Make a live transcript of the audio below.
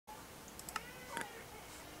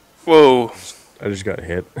Whoa. I just got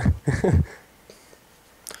hit.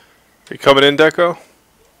 You coming in, Deco?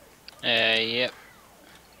 Yep.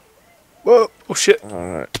 Whoa. Oh, shit.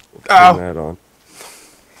 Alright, we'll Ow. turn that on.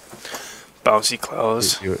 Bouncy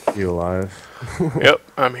clouds. You alive? Yep,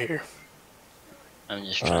 I'm here. I'm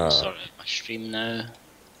just trying to sort out my stream now.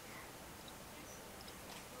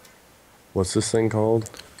 What's this thing called?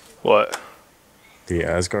 What? The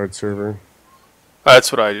Asgard server?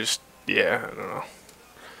 That's what I just... Yeah, I don't know.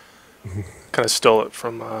 Kind of stole it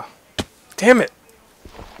from, Damn it!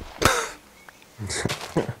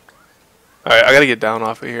 Alright, I gotta get down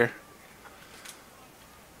off of here.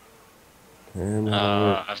 And,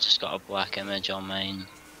 I've just got a black image on mine.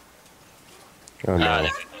 oh no. There we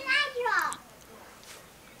go.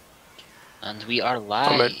 And we are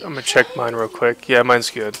live. I'm gonna check mine real quick. Yeah, mine's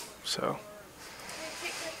good, so...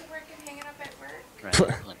 Right,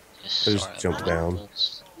 let me just Just sort out jump my down.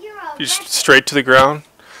 levels. Just straight to the ground?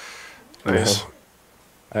 Nice. No.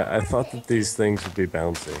 I thought that these things would be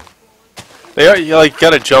bouncy. They are, you like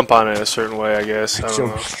gotta jump on it a certain way, I guess. I I don't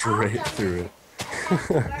jumped know. straight through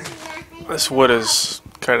it. This wood is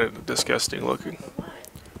kind of disgusting looking.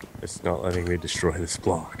 It's not letting me destroy this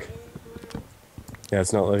block. Yeah,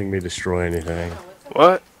 it's not letting me destroy anything.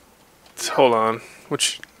 What? Hold on.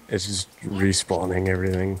 Which? It's just respawning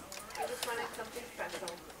everything.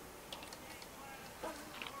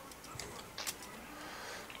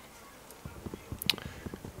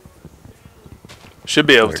 Should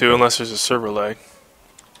be able to, unless there's a server lag.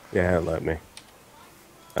 Yeah, it let me.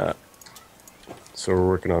 So we're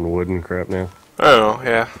working on wood and crap now. I don't know.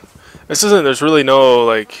 Yeah. This isn't. There's really no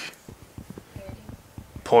like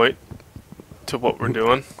point to what we're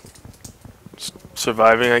doing. Just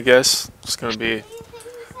surviving, I guess. It's gonna be a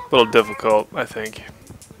little difficult, I think.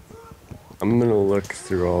 I'm gonna look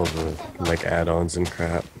through all the like add-ons and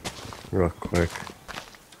crap real quick.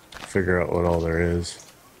 Figure out what all there is.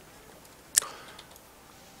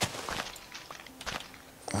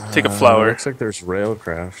 Take a flower. Looks like there's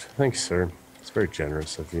railcraft. Thanks, sir. It's very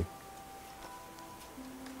generous of you.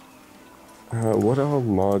 What all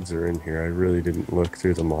mods are in here? I really didn't look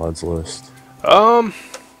through the mods list. Hold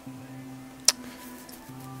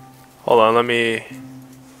on. Let me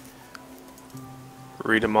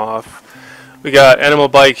read them off. We got animal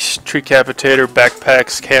bikes, tree capitator,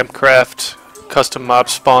 backpacks, campcraft, custom mob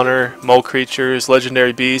spawner, mole creatures,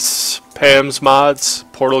 legendary beasts, Pam's mods,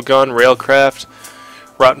 portal gun, railcraft,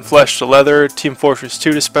 rotten flesh to leather, Team Fortress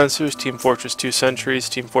 2 dispensers, Team Fortress 2 sentries,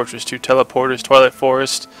 Team Fortress 2 teleporters, Twilight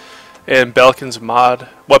Forest, and Balkan's mod,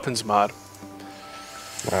 weapons mod.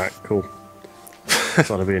 Alright, cool.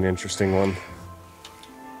 Thought it'd be an interesting one.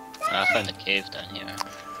 I found a cave down here.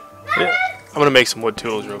 Yeah. I'm gonna make some wood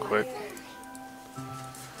tools real quick.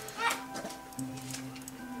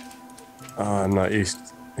 I'm not used.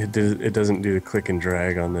 It doesn't do the click and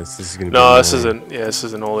drag on this. This is gonna be No, this annoying. isn't. Yeah, this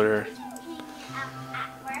is an older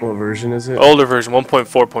What version is it? version,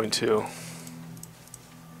 1.4.2.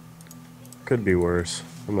 Could be worse.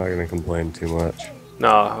 I'm not gonna complain too much. No,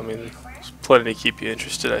 I mean, there's plenty to keep you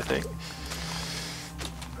interested, I think.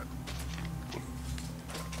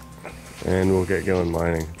 And we'll get going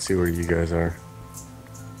mining. See where you guys are.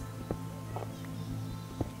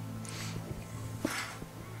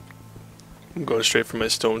 I'm going straight for my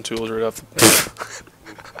stone tools right off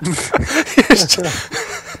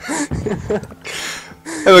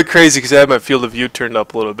I look crazy because I had my field of view turned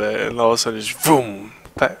up a little bit, and all of a sudden just boom,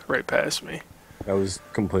 right past me. That was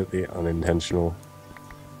completely unintentional.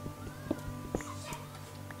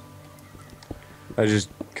 I just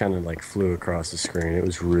kind of like flew across the screen. It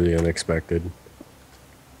was really unexpected.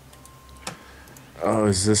 Oh,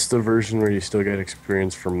 is this the version where you still get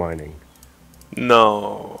experience for mining?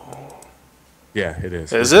 No. Yeah, it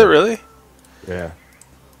is. Is it really? Yeah.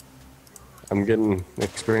 I'm getting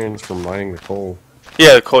experience from mining the coal.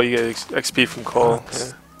 Yeah, coal. You get XP from coal.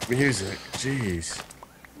 Yeah. Music, jeez.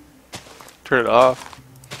 Turn it off.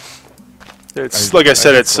 It's like I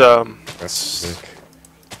said. It's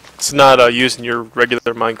not using your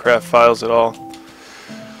regular Minecraft files at all.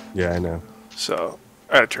 Yeah, I know. So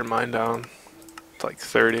I gotta turn mine down to like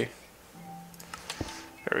 30.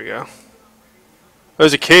 There we go.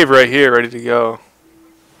 There's a cave right here, ready to go.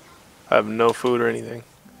 I have no food or anything.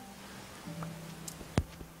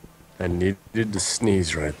 I needed to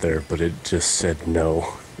sneeze right there, but it just said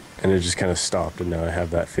no. And it just kind of stopped, and now I have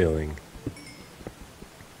that feeling.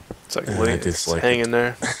 It's like I it's dislike hanging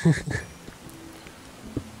there.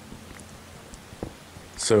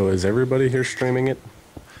 So is everybody here streaming it?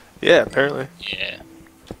 Yeah, apparently. Yeah.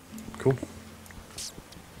 Cool.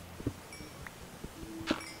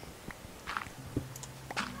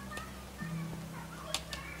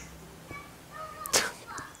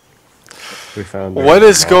 We found. What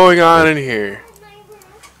is going on in here?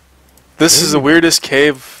 This is the weirdest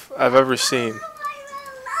cave I've ever seen.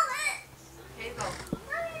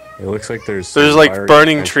 It looks like there's like fire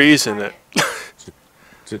burning and- trees in it.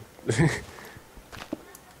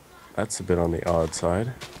 That's a bit on the odd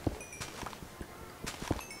side.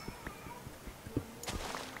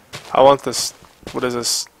 I want this. What is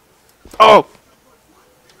this? Oh!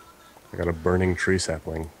 I got a burning tree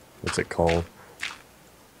sapling. What's it called?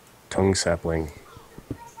 Tongue sapling.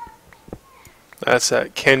 That's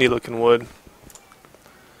that candy looking wood.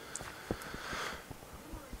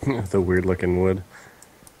 The weird looking wood.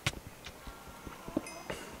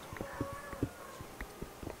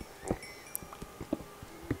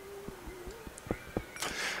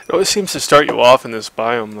 It always seems to start you off in this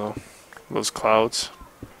biome though. Those clouds.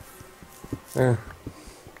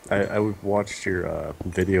 I watched your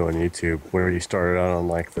video on YouTube where you started out on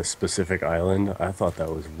like the specific island. I thought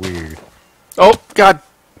that was weird. Oh, God!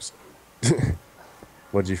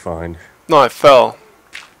 What'd you find? No, I fell.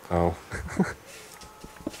 Oh.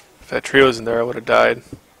 If that tree wasn't there, I would have died.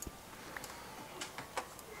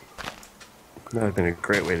 That would have been a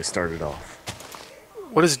great way to start it off.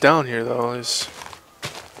 What is down here though? Is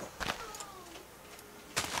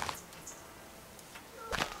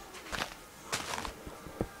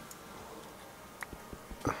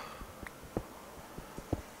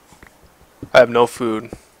I have no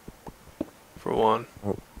food, for one.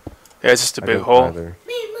 Oh. Yeah, it's just a I big don't hole. either.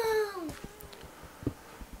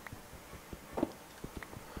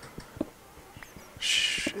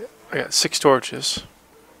 Shit. I got 6 torches.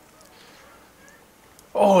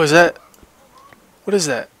 Oh, is that... What is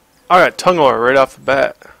that? I got tongue ore right off the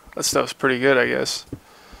bat. That stuff's pretty good, I guess.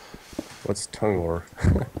 What's tongue ore?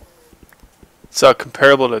 It's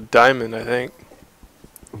comparable to diamond, I think.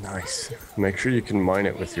 Nice. Make sure you can mine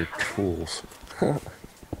it with your tools. Oh,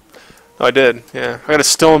 I did, yeah. I got a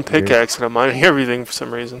stone pickaxe and I'm mining everything for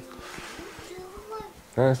some reason.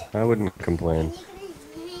 I wouldn't complain.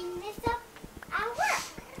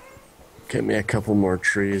 Get me a couple more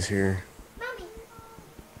trees here.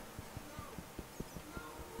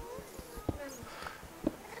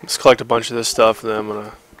 Let's collect a bunch of this stuff and then I'm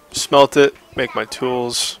gonna smelt it, make my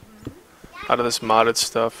tools out of this modded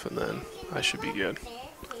stuff, and then I should be good.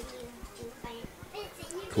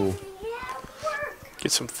 Cool.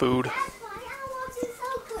 Get some food.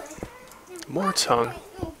 More tongue.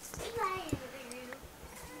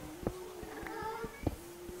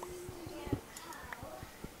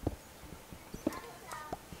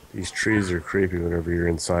 These trees are creepy whenever you're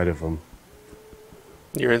inside of them.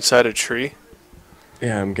 You're inside a tree?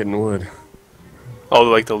 Yeah, I'm getting wood. Oh,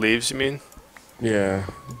 like the leaves, you mean? Yeah,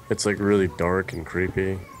 it's like really dark and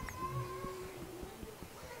creepy.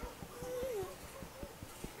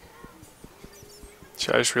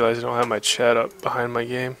 I just realized I don't have my chat up behind my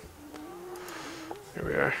game. Here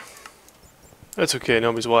we are. That's okay,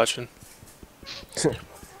 nobody's watching.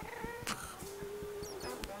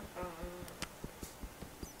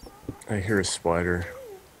 I hear a spider.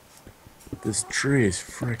 This tree is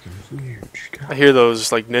freaking huge. God. I hear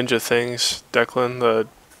those like ninja things, Declan.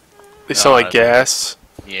 They sound like gas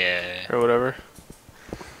Yeah. or whatever.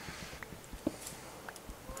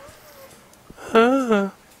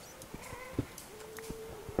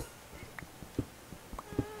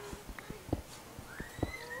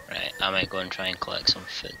 Right, I might go and try and collect some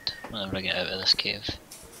food whenever I get out of this cave.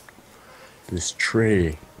 This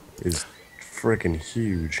tree is freaking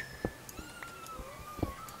huge.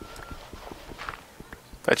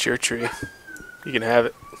 That's your tree. You can have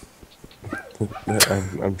it.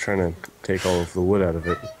 I'm trying to take all of the wood out of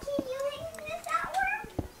it.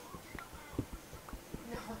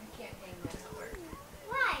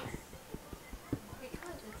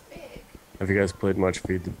 Have you guys played much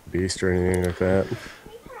Feed the Beast or anything like that?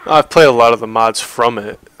 I've played a lot of the mods from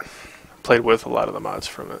it. Played with a lot of the mods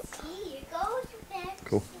from it.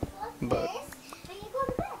 Cool. But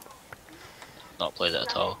Not played it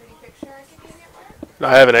at all.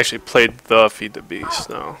 I haven't actually played the Feed the Beast,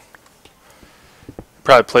 no.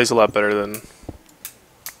 Probably plays a lot better than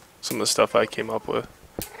some of the stuff I came up with.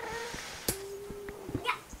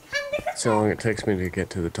 See how long it takes me to get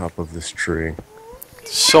to the top of this tree.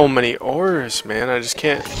 So many ores, man. I just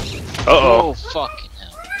can't. Oh, Uh-oh. fucking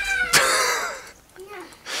hell.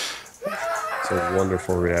 It's a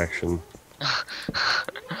wonderful reaction.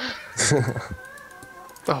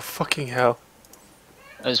 Oh, fucking hell.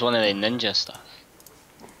 That was one of the ninja stuff.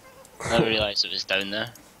 I didn't realise it was down there.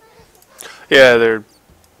 Yeah, they're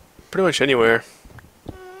pretty much anywhere.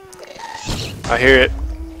 I hear it.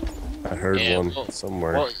 I heard Yeah, one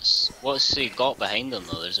somewhere. What's he got behind him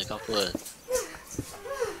though? There's a couple of...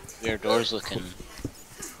 Your door's looking.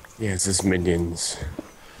 Yeah, it's just minions.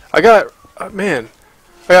 I got, man,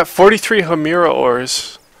 I got 43 Hamira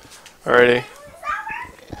ores already.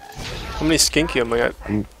 How many skinkium? I got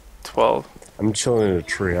 12. I'm chilling in a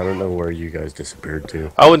tree. I don't know where you guys disappeared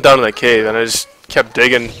to. I went down to that cave and I just kept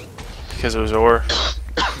digging because there was ore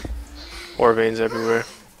veins everywhere.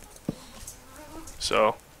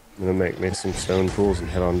 So I'm gonna make me some stone tools and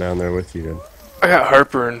head on down there with you. I got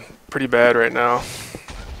heartburn pretty bad right now.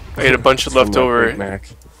 I ate a bunch of From that leftover. Big Mac.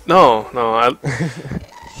 No,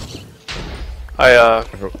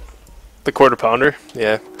 the quarter pounder.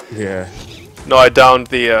 Yeah. Yeah. No, I downed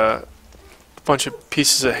the bunch of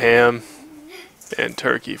pieces of ham and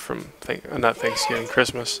turkey from not Thanksgiving,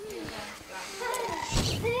 Christmas.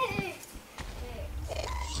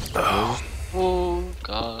 Oh, Oh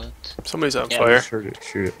God. somebody's on Yeah, I fire. just heard it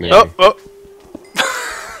shoot at me. Oh.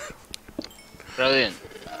 Brilliant.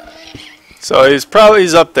 So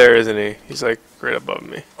he's up there, isn't he? He's like right above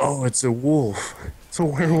me. Oh, it's a wolf. It's a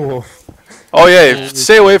werewolf. Oh yeah,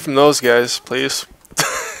 stay away from those guys, please.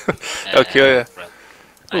 They'll kill you.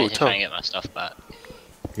 I need Ooh, to Tom. try and get my stuff back.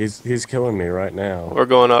 He's killing me right now. We're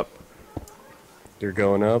going up. You're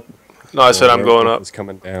going up? No, I said I'm going up. He's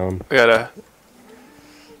coming down. I gotta.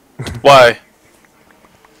 Why?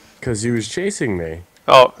 Because he was chasing me.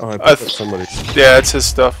 Oh, Oh, I I picked up somebody's. yeah, it's his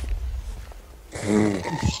stuff.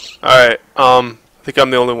 Alright, I think I'm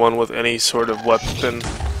the only one with any sort of weapon.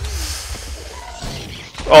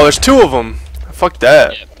 Oh, there's two of them. Fuck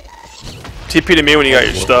that. Yep. TP to me when you got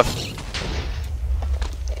your stuff.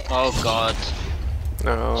 Oh God.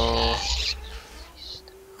 No.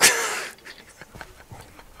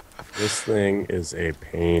 This thing is a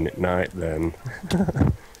pain at night then.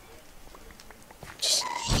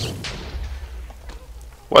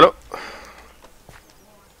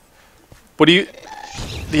 What do you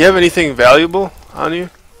have anything valuable on you?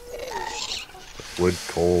 Wood,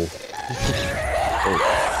 coal.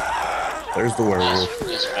 Oh. There's the werewolf.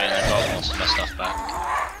 It's fine. I got most of my stuff back.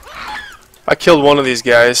 I killed one of these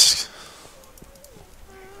guys.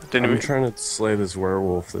 I'm Didn't we? trying to slay this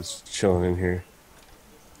werewolf that's chilling in here.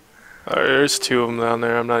 There's two of them down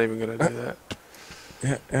there. I'm not even gonna do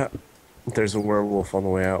that. Yeah. There's a werewolf on the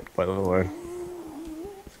way out, by the way.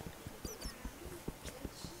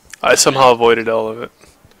 I somehow avoided all of it.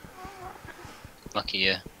 Lucky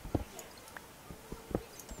you.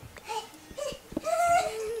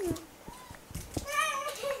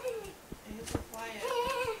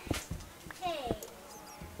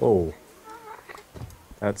 Oh.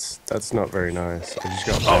 That's not very nice. I just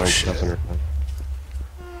got bounced up in her head.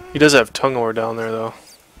 He does have tongue ore down there though.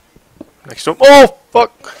 Next to him. Oh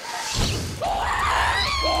fuck!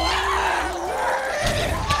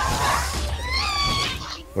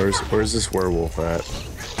 Where's this werewolf at?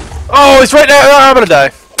 Oh, he's right there! I'm gonna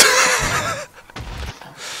die.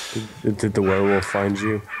 Did the werewolf find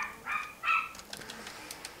you?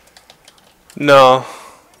 No.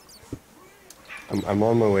 I'm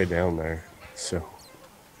on my way down there, so.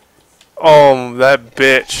 Oh, that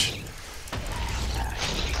bitch.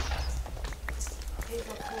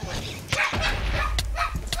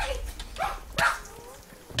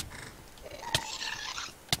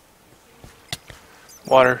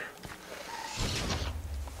 Water.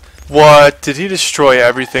 What? Did he destroy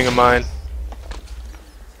everything of mine?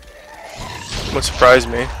 What surprised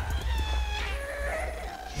me?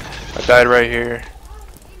 I died right here.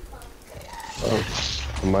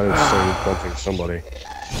 Oh, I might have started punching somebody.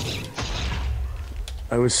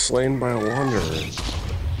 I was slain by a wanderer.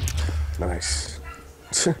 Nice.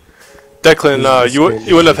 Declan, you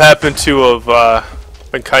wouldn't have happened to have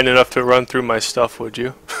been kind enough to run through my stuff, would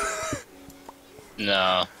you?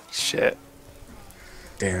 No. Shit.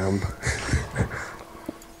 Damn.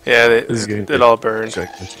 Yeah, This is getting it all burned.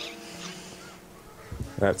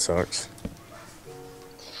 That sucks.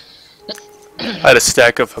 I had a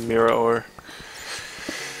stack of Hamira ore.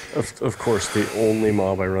 Of course, the only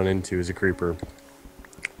mob I run into is a creeper.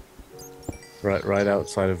 Right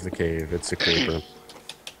outside of the cave, it's a creeper.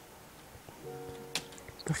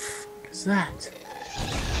 The fuck is that?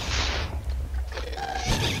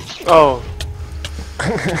 Oh.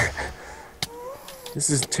 This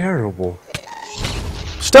is terrible.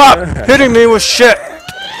 Stop hitting me with shit!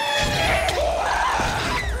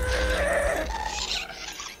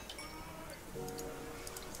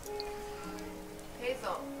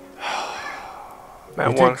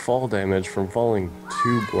 I take fall damage from falling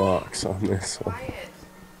 2 blocks on this one.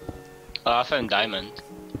 Oh, I found diamond.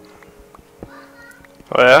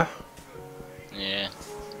 Oh yeah? Yeah.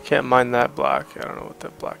 Can't mine that block. I don't know what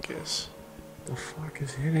that block is. The fuck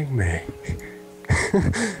is hitting me?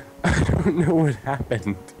 I don't know what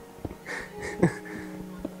happened.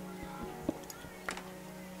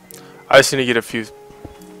 I just need to get a few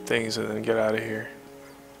things and then get out of here.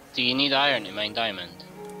 Do you need iron to mine diamond?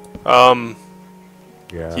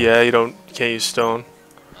 Yeah. Yeah, you can't use stone.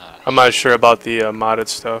 I'm not sure about the modded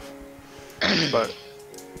stuff, but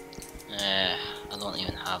I don't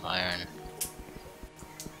even have iron.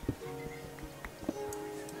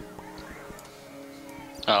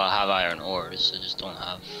 Oh, I have iron ores, I just don't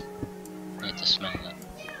have. I need to smelt it.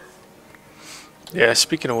 yeah.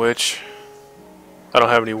 Speaking of which, I don't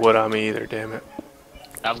have any wood on me either. Damn it.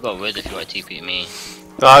 I've got wood if you want to TP me.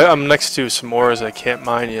 No, I'm next to some ores I can't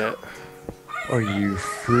mine yet. Oh, you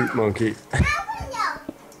fruit monkey.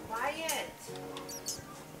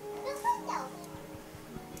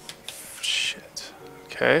 Shit.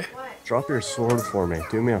 Okay. Drop your sword for me.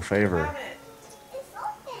 Do me a favor.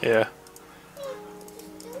 Yeah.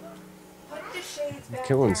 I'm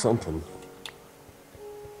killing something.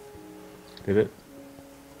 Did it?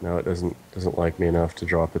 No, it doesn't like me enough to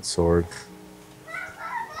drop its sword.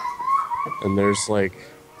 And there's like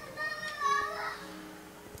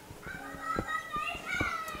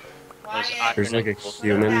there's like a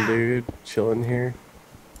human dude chilling here.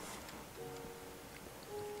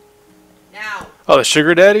 Oh, the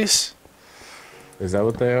sugar daddies? Is that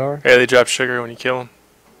what they are? Yeah, they drop sugar when you kill them.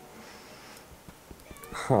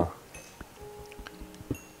 Huh.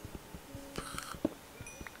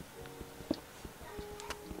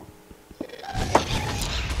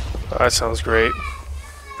 Oh, that sounds great.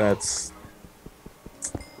 It's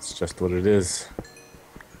just what it is.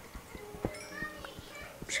 I'm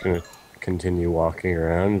just gonna continue walking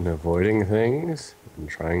around and avoiding things and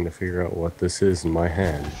trying to figure out what this is in my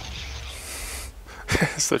hand.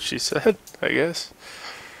 That's what she said, I guess.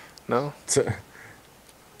 No?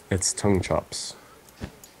 It's tongue chops.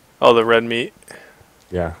 Oh, the red meat?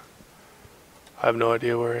 Yeah, I have no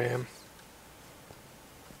idea where I am.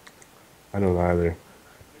 I don't either.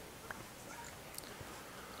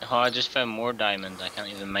 Oh, I just found more diamond, I can't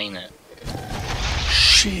even mine it.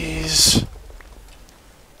 Jeez.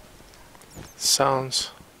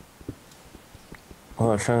 Sounds...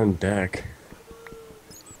 Well, I found deck.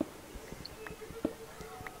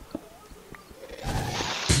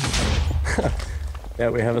 Yeah,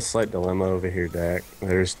 we have a slight dilemma over here, Dak.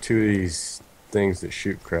 There's two of these things that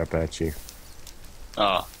shoot crap at you.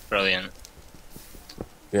 Oh, brilliant.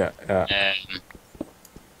 Yeah,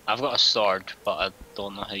 I've got a sword, but I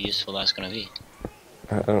don't know how useful that's going to be.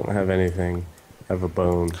 I don't have anything. I have a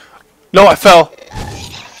bone. No, I fell!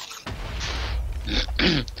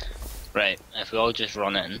 Right, if we all just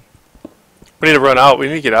run in. We need to run out. We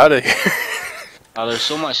need to get out of here. Oh, there's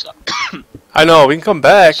so much stuff. I know, we can come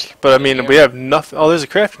back, but I mean, we have nothing. Oh, there's a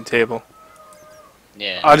crafting table.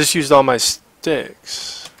 Yeah. I just used all my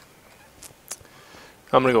sticks.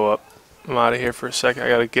 I'm gonna go up. I'm out of here for a second. I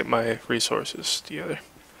gotta get my resources together.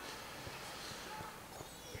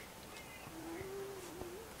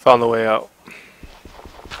 Found the way out.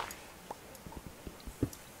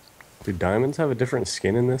 Do diamonds have a different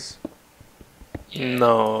skin in this? Yeah.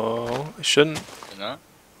 No, it shouldn't. You know?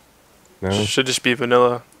 No? Should just be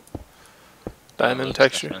vanilla diamond Looks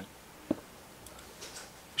texture. different.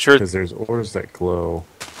 Sure. Because there's ores that glow.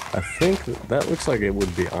 I think that looks like it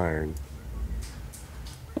would be iron.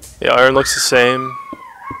 Yeah, iron looks the same.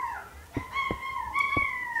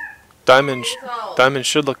 Diamond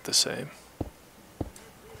should look the same.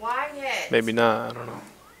 Quiet. Maybe not. I don't know.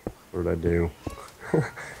 What did I do?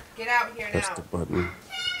 Get out here Press now. the button.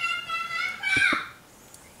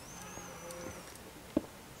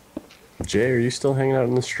 Jay, are you still hanging out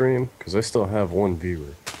in the stream? Because I still have one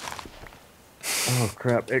viewer. Oh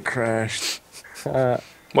crap, it crashed.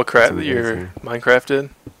 What crap That's that your amazing. Minecraft did?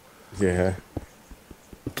 Yeah.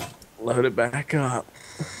 Load it back up.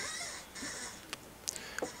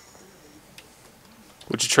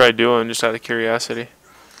 What'd you try doing, just out of curiosity?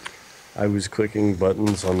 I was clicking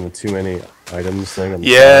buttons on the too many items thing. On the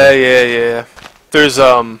Yeah, side. yeah. There's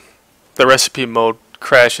the recipe mode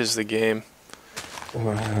crashes the game.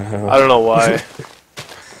 I don't know why.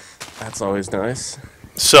 That's always nice.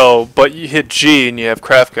 So, but you hit G and you have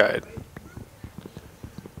craft guide.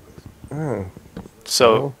 Oh.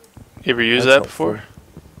 So, well, you ever use that's that before?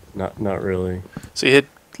 helpful. Not really. So you hit.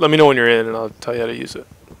 Let me know when you're in, and I'll tell you how to use it.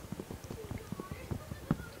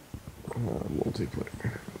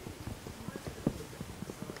 Multiplayer.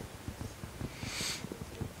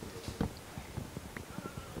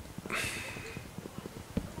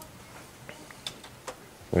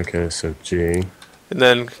 Okay, so G. And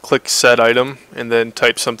then click set item, and then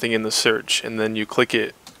type something in the search, and then you click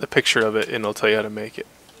it, the picture of it, and it'll tell you how to make it.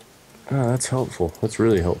 Oh, that's helpful. That's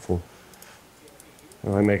really helpful.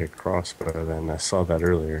 Well, I make a crossbow then. I saw that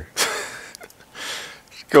earlier.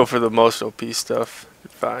 Go for the most OP stuff. You're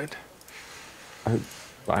fine.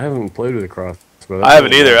 I haven't played with a crossbow. I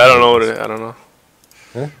haven't either. I don't know what I don't know.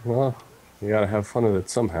 Yeah, well, you gotta have fun with it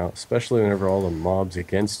somehow, especially whenever all the mobs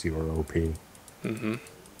against you are OP. Mm-hmm. I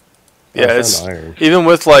Yeah, found it's iron. even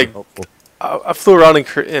with like Helpful. I flew around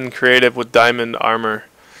in creative with diamond armor,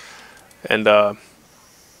 and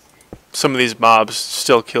some of these mobs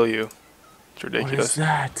still kill you. It's What ridiculous. is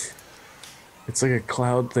that? It's like a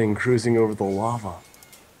cloud thing cruising over the lava.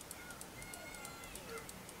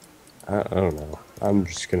 I don't know. I'm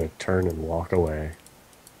just gonna turn and walk away.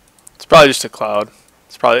 It's probably just a cloud.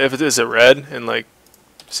 It's probably if it is it red and like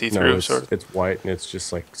see through No, sort of. it's white and it's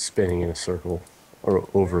just like spinning in a circle or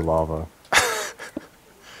over lava.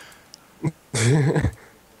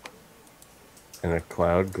 And a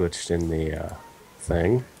cloud glitched in the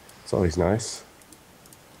thing. It's always nice.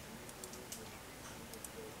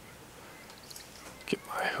 Get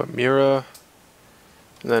my Hamira,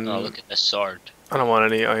 and then Oh, look at this sword. I don't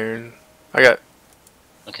want any iron. I got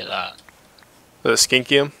Look at that. the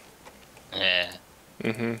skinkium. Yeah.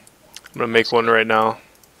 I'm gonna make one right now.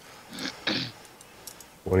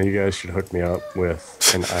 One of you guys should hook me up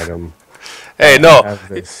with an item. Hey, I no, have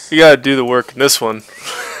this. you gotta do the work in this one.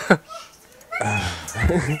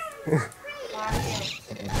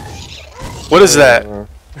 What is that?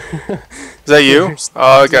 Is that you?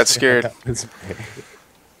 Oh, I got scared.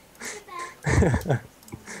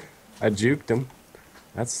 I juked him.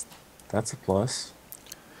 That's a plus.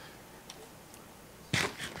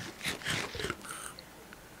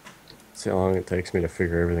 See how long it takes me to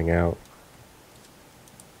figure everything out.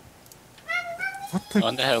 What I the?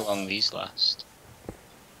 wonder how long these last.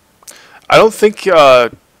 I don't think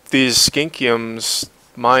these skinkiums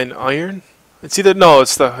mine iron. It's either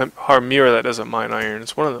it's the Harmira that doesn't mine iron.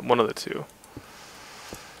 It's one of the two.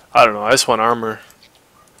 I don't know. I just want armor.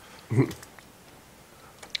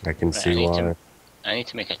 I can Right, see why. I need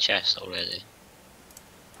to make a chest already.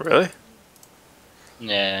 Really?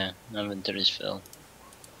 Yeah, my inventory's full.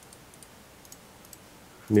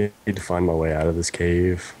 Need to find my way out of this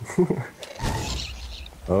cave.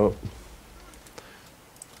 Oh.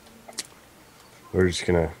 We're just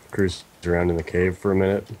gonna cruise around in the cave for a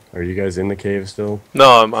minute. Are you guys in the cave still?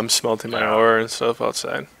 No, I'm smelting my ore and stuff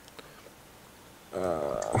outside.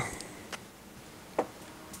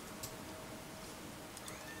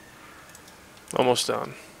 Almost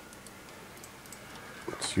done.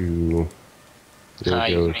 To Ah,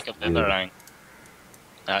 you go can make a to- boomerang.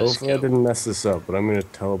 That's Hopefully I cool. didn't mess this up, but I'm gonna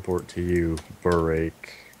teleport to you,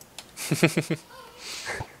 Burrake.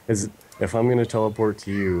 If I'm gonna teleport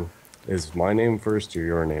to you, is my name first or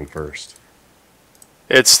your name first?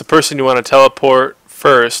 It's the person you want to teleport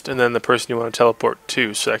first, and then the person you want to teleport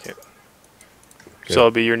to second. Okay. So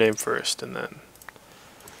it'll be your name first, and then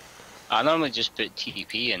I normally just put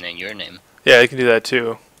TDP and then your name. yeah, you can do that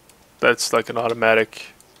too. That's like an automatic.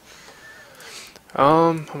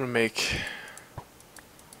 I'm gonna make.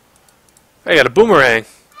 I got a boomerang.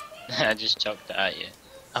 I just chucked it at you.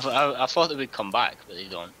 I thought they would come back, but they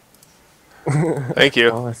don't. Thank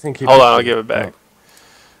you. Well, I think he Hold just on, I'll did give it back.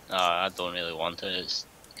 I don't really want it. It's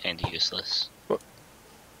kind of useless. Oh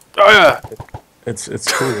yeah, It's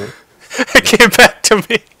cool. it came back to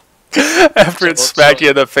me after it So- smacked you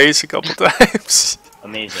in the face a couple times.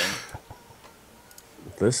 Amazing.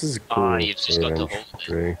 This is cool. Ah, you've just got to hold it.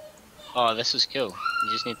 Tree. Oh, this is cool.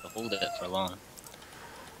 You just need to hold it for long.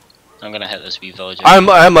 I'm gonna hit this wee villager. I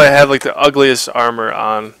might have like the ugliest armor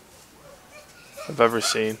on I've ever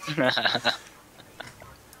seen. I'm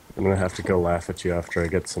gonna have to go laugh at you after I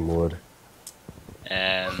get some wood.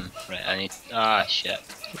 Right, I need. Ah, shit.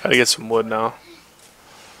 Gotta get some wood now.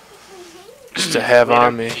 Just to have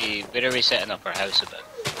on me. Where are we setting up our house about?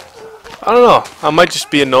 I don't know. I might just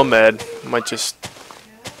be a nomad. I might just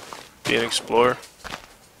be an explorer.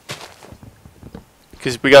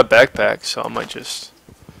 Because we got backpacks, so I might just...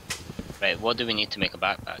 Right, what do we need to make a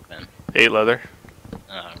backpack then? 8 leather.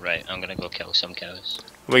 Right, I'm gonna go kill some cows.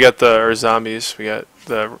 We got our zombies. We got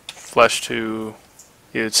the flesh to...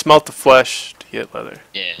 You smelt the flesh to get leather.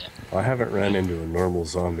 Yeah. I haven't ran into a normal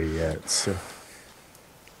zombie yet, so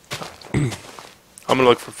I'm gonna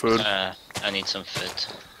look for food. I need some food.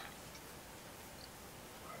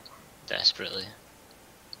 Desperately.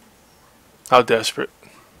 How desperate?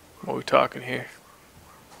 What are we talking here?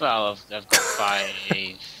 Well, I've got five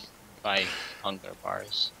hunger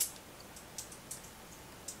bars.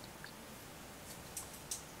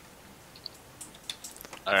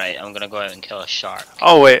 Alright, I'm gonna go out and kill a shark.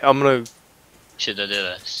 Oh wait, I'm gonna... Should I do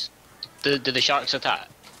this? Do the sharks attack?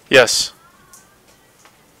 Yes.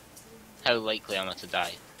 How likely am I to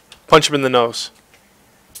die? Punch him in the nose.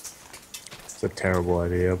 It's a terrible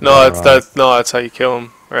idea. But No, no, that's how you kill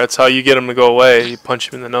them, or that's how you get them to go away. You punch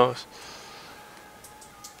them in the nose.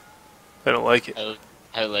 They don't like it.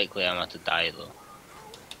 How likely am I to die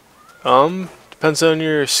though? Depends on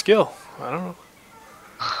your skill. I don't know.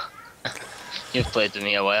 You've played with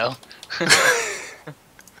me a while.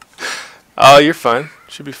 Oh, you're fine.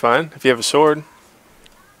 Should be fine if you have a sword.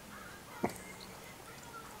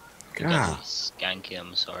 God, Skanky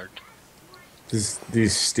on the sword.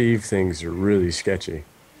 these Steve things are really sketchy.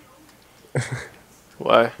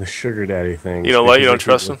 Why? The sugar daddy things. You don't like? You because don't they keep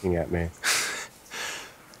trust them? looking at me.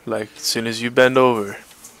 Like as soon as you bend over,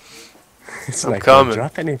 It's I'm like, coming. don't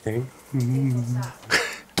drop anything.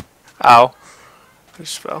 ow! I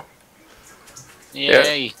just fell.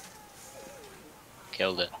 Yay!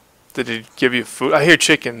 Killed it. Did it give you food? I hear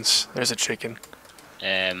chickens. There's a chicken.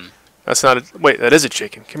 Shit, That's not a... Wait, that is a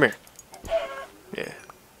chicken. Come here. Yeah.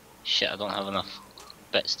 I don't have enough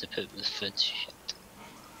bits to put with food. Shit.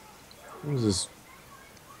 What is this?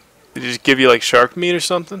 Did it just give you like shark meat or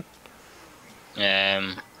something?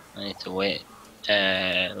 I need to wait.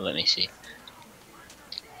 Let me see.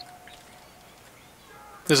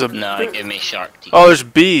 There's a... No, it gave me shark teeth. Oh, there's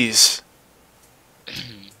bees.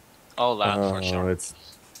 All that for shark.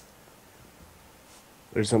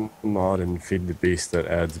 There's a mod in Feed the Beast that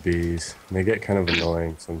adds bees. And they get kind of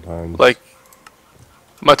annoying sometimes. Like...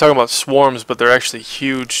 I'm not talking about swarms, but they're actually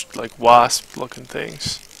huge, like wasp-looking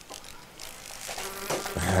things.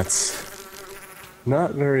 That's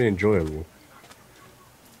not very enjoyable.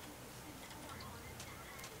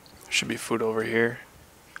 There should be food over here.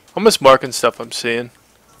 I'm just marking stuff I'm seeing.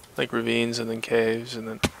 Like ravines and then caves and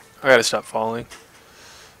then... I gotta stop falling.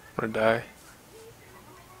 I'm gonna die.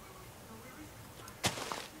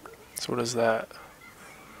 So what is that?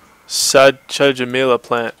 Sajamila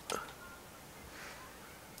plant.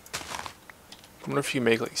 I wonder if you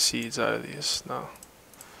make like seeds out of these. No.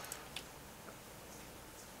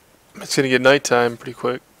 It's gonna get nighttime pretty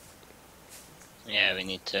quick. Yeah, we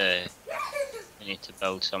need to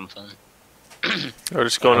build something. Or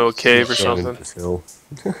just go into a cave or something. This hill.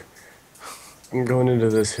 I'm going into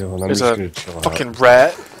this hill and I'm There's just a gonna chill fucking out.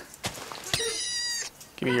 rat.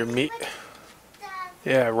 Give me your meat.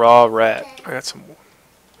 Yeah, raw rat. I got some. What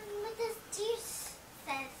does juice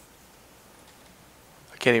says?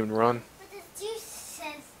 I can't even run. What does juice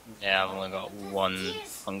says? Yeah, I've only got one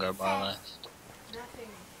hunger bar left. Nothing.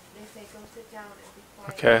 They say go sit down and be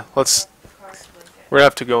quiet. Okay, let's. We're gonna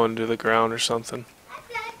have to go into the ground or something.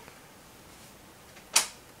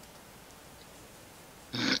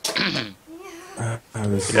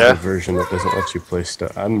 This is Yeah. the version that doesn't let you place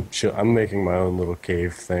stuff. I'm making my own little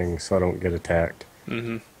cave thing so I don't get attacked.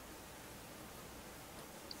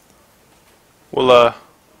 We'll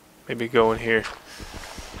maybe go in here.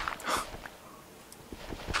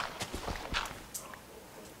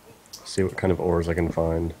 See what kind of ores I can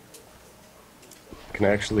find. I can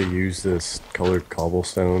actually use this colored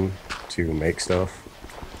cobblestone to make stuff,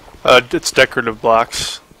 It's decorative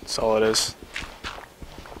blocks. That's all it is.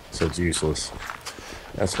 so it's useless.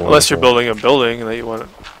 That's wonderful. Unless you're building a building that you want to,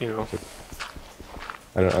 you know.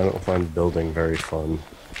 I don't find building very fun.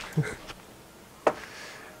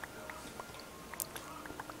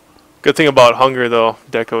 Good thing about hunger though,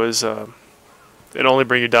 Deco, is it only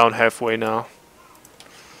bring you down halfway now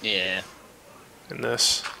Yeah. in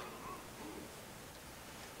this.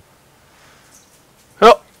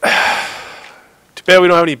 Well, too bad we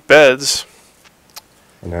don't have any beds.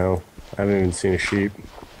 I know. I haven't even seen a sheep.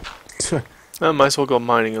 I might as well go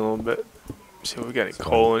mining a little bit. See if we got any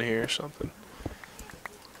coal in here or something.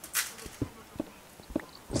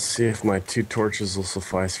 Let's see if my 2 torches will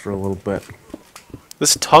suffice for a little bit.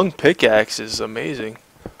 This tongue pickaxe is amazing.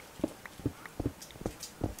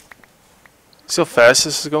 See how fast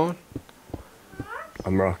this is going?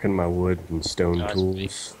 I'm rocking my wood and stone Nice.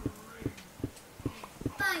 tools.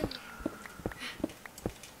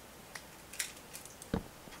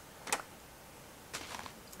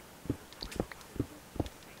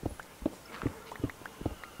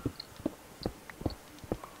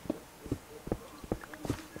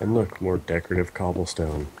 And look, more decorative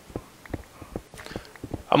cobblestone.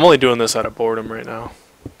 I'm only doing this out of boredom right now,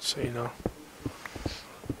 so you know.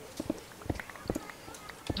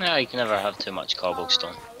 No, you can never have too much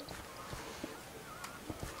cobblestone.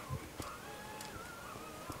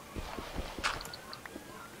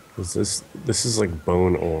 This is like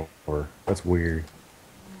bone ore. That's weird.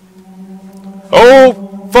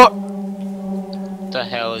 Oh, fuck! What the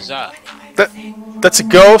hell is that? That's a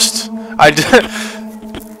ghost. I did.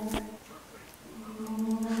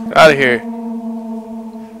 Out of here.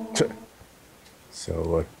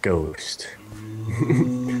 So a ghost.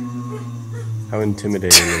 How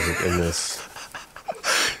intimidating is it in this?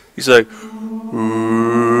 He's like,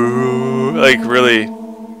 "Ooh," like really,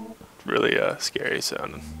 really scary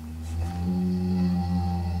sounding.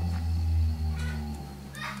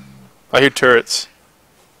 I hear turrets.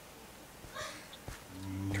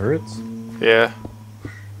 Turrets? Yeah.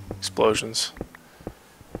 Explosions.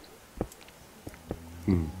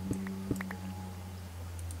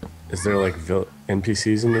 Is there like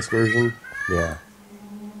NPCs in this version? Yeah.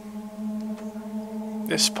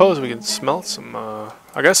 I suppose we can smelt some,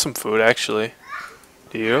 I got some food actually.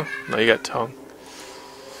 Do you? No, you got tongue.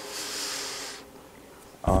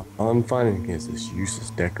 All I'm finding is this useless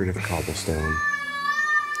decorative cobblestone.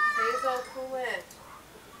 Hazel, cool it.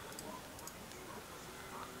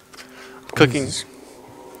 Cooking, This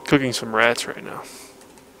cooking some rats right now.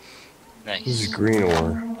 is Nice. green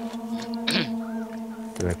ore.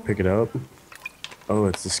 Did I pick it up? Oh,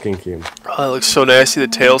 it's the skinkium. Oh, it looks so nasty. The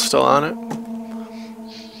tail's still on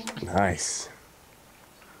it. Nice.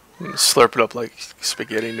 Slurp it up like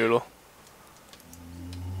spaghetti noodle.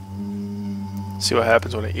 See what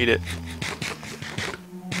happens when I eat it.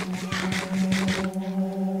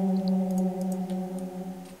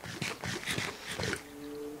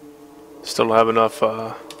 Still don't have enough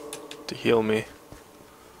to heal me.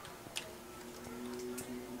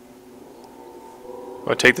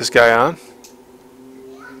 Want to take this guy on?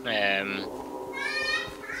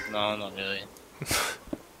 No, not really.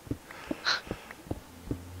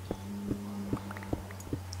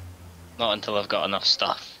 Not until I've got enough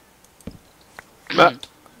stuff.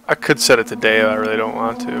 I could set it to day. I really don't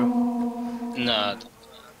want to. No,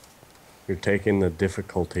 You're taking the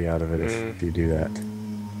difficulty out of it if you do that.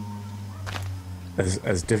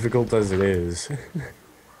 As difficult as it is.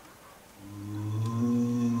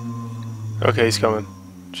 Okay, he's coming.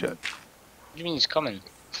 Shit. what do you mean he's coming?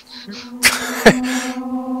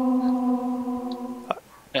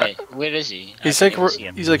 Hey, where is he? I He's can't like even see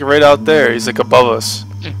him. he's like right out there. He's like above us.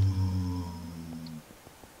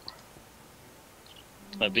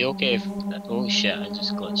 It'd be okay if. Oh shit! I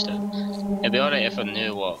just glitched out. It'd be alright if I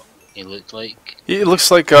knew what he looked like. He looks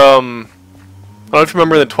like I don't know if you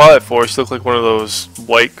remember in the Twilight Forest. He looked like one of those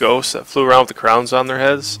white ghosts that flew around with the crowns on their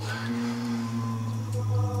heads.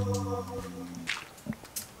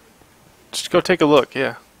 Just go take a look.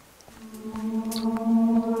 Yeah.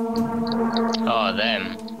 Oh,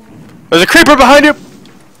 them. There's a creeper behind you.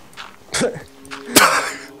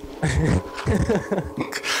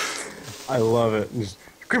 I love it. Just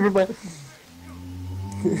creeper butt.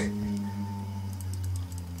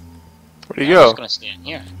 Where'd he I'm go? just gonna stay in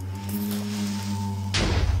here.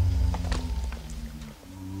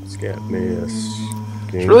 Let's get me a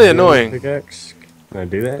It's really annoying. pickaxe. Can I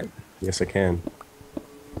do that? Yes, I can.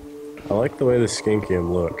 I like the way the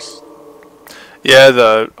skinkium looks. Yeah,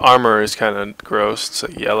 the armor is kind of gross. It's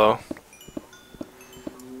like yellow.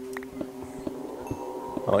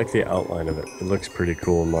 I like the outline of it. It looks pretty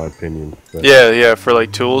cool in my opinion. But Yeah, for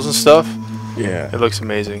like tools and stuff, yeah, it looks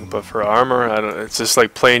amazing. But for armor, I don't. It's just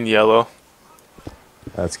like plain yellow.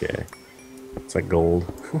 that's gay. It's like gold.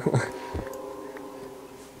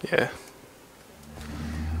 Yeah.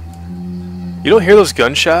 You don't hear those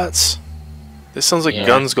gunshots? This sounds like Yeah,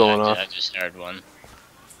 guns going off. I just heard one.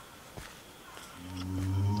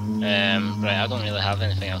 Right, I don't really have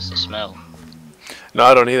anything else to smell. No,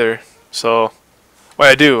 I don't either. So, wait,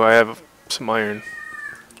 I do. I have some iron.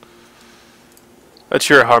 That's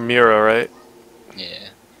your Harmira, right? Yeah.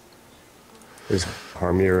 Is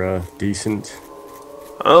Harmira decent?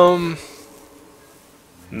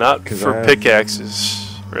 Not 'Cause for I have-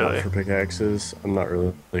 pickaxes, really. Not for pickaxes. I'm not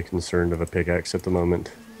really concerned of a pickaxe at the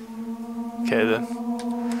moment. Okay then.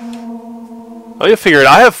 Oh, you figure it.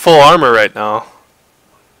 I have full armor right now.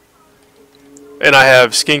 And I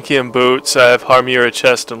have Skinkium boots, I have Harmira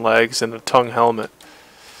chest and legs, and a tongue helmet.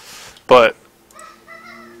 But...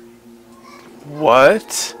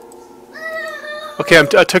 What? Okay,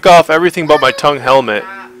 I took off everything but my tongue helmet,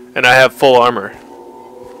 and I have full armor.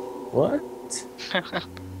 What?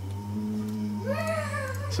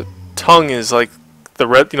 So tongue is like the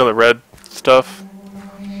red, the red stuff.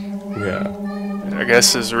 Yeah. I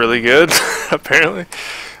guess is really good, apparently.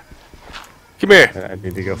 Come here. I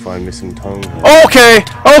need to go find me some tongue. Okay,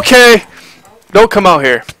 okay. Don't come out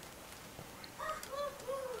here.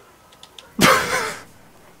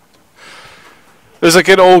 There's like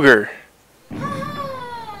an ogre.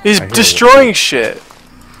 He's I hear destroying shit.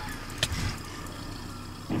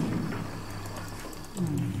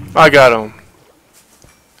 I got him.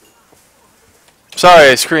 Sorry,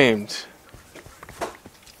 I screamed.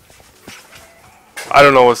 I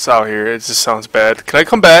don't know what's out here. It just sounds bad. Can I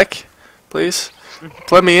come back, please?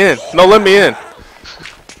 Let me in. No, let me in.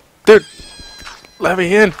 Dude, let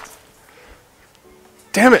me in.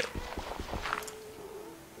 Damn it.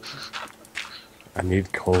 I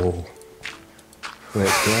need coal. Wait, do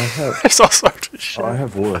I have... There's all sorts of shit. Oh, I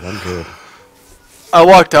have wood. I'm good. I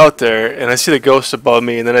walked out there and I see the ghost above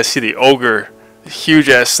me, and then I see the ogre, the huge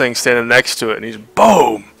ass thing standing next to it, and he's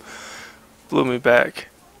boom, blew me back.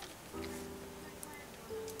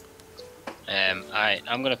 Alright,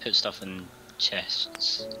 I'm gonna put stuff in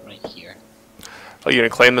chests right here. Oh, you gonna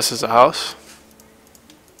claim this as a house?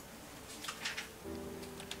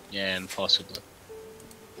 Yeah, possibly.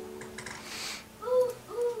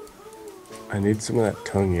 I need some of that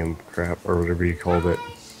tongueium crap, or whatever you called it.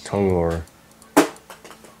 Tongue ore.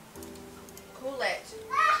 Cool it.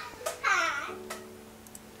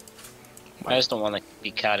 I just don't want to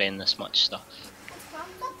be carrying this much stuff.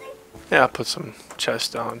 Yeah, I'll put some chests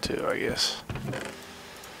down too, I guess.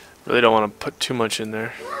 Really don't want to put too much in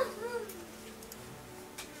there.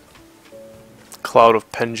 Cloud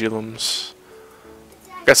of pendulums.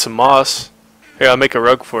 Got some moss. Here, I'll make a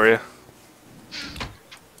rug for you.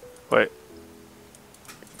 Wait.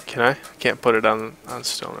 Can I? I can't put it on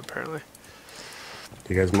stone, apparently.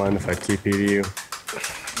 Do you guys mind if I TP to you?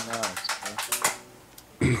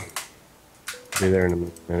 No, Be there in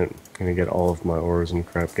a minute. I'm gonna get all of my ores and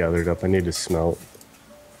crap gathered up. I need to smelt.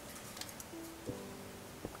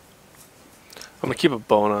 I'm gonna keep a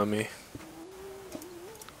bone on me.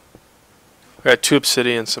 I got 2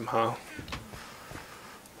 obsidian somehow.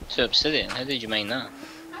 so obsidian, how did you mine that?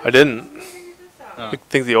 I didn't. Oh. I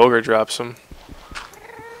think the ogre drops them.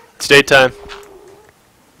 It's daytime.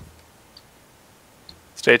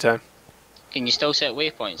 It's daytime. Can you still set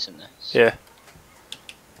waypoints in this? Yeah.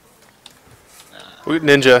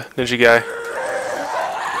 Ninja guy.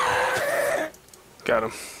 Got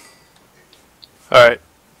him. Alright.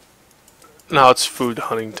 Now it's food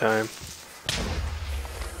hunting time.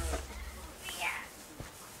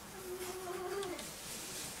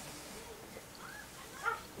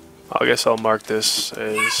 I guess I'll mark this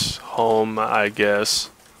as home, I guess.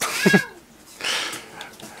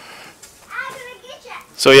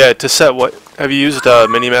 So yeah, to set what? Have you used a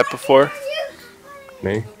minimap before?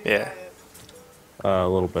 Me? Yeah. A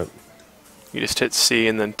little bit. You just hit C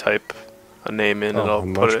and then type a name in, and Oh, I I'll put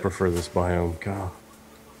much it. prefer this biome. God.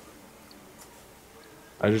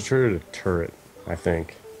 I just heard a turret, I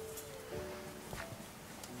think.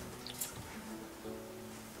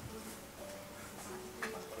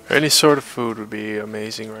 Any sort of food would be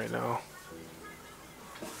amazing right now.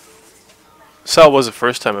 So it was the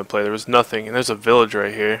first time I played. There was nothing, and there's a village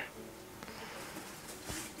right here.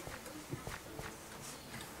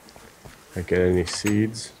 I get any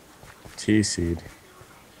seeds? Tea seed.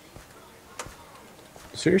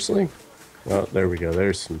 Seriously? Oh, there we go.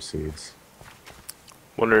 There's some seeds.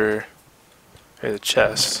 Wonder. Hey, the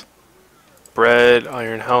chest. Bread,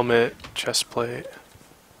 iron helmet, chest plate.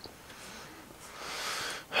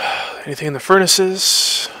 Anything in the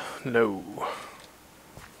furnaces? No.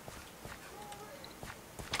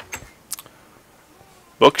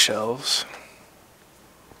 Bookshelves.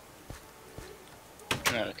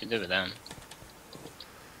 No, we could do with them.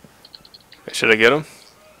 Should I get them?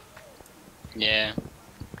 Yeah.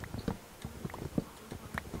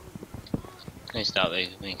 I start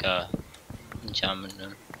with make a enchantment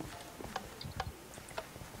room.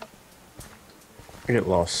 I get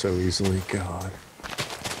lost so easily. God.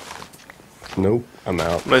 Nope. I'm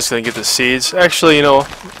out. I'm just gonna get the seeds. Actually, you know,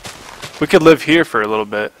 we could live here for a little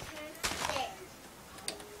bit.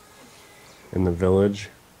 In the village.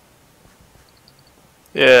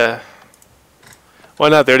 Yeah. Why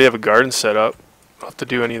not? They already have a garden set up. Don't have to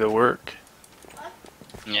do any of the work.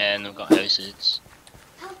 Yeah, and they've got houses.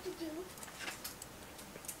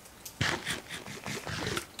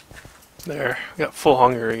 There. I got full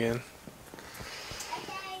hunger again.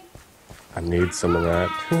 I need some of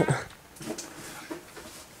that.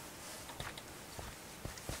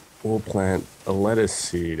 We'll plant a lettuce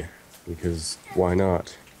seed, because why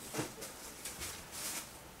not?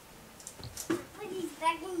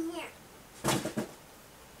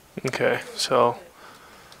 Okay, so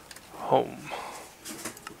home.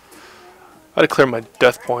 I gotta clear my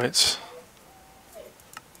death points.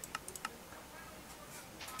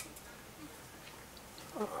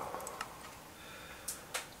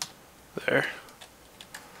 There.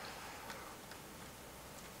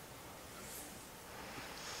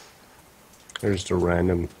 There's just a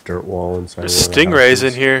random dirt wall inside. There's one of the stingrays in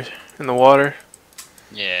houses. here in the water.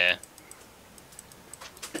 Yeah.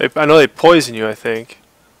 I know they poison you, I think.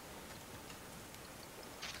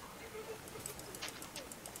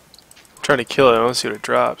 I'm trying to kill it. I don't see what it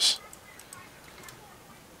drops.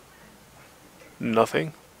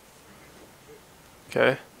 Nothing.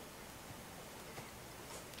 Okay.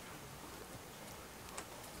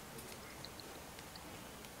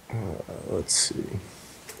 Let's see.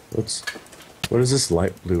 What is this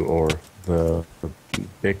light blue ore? The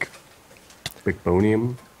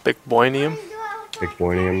Bicbonium? Bicbonium.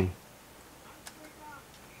 Bicbonium.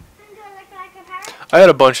 I had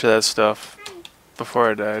a bunch of that stuff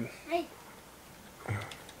before I died.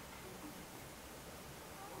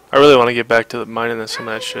 I really want to get back to mining some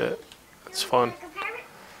of that shit. It's fun.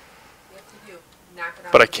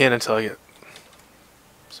 But I can't until I get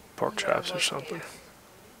some pork chops or something.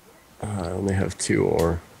 I only have 2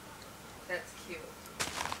 ore. That's cute.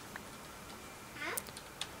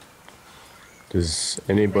 Does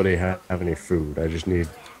anybody have any food?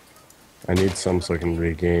 I need some so I can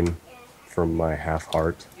regain from my half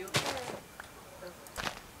heart.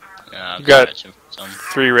 Yeah, I've Got- got some.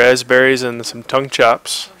 3 raspberries and some tongue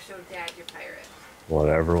chops. Oh, show Dad your pirate.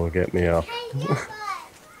 Whatever will get me up.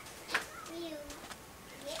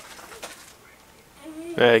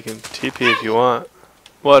 Yeah, you can TP if you want.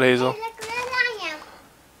 What, Hazel?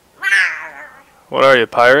 What are you, a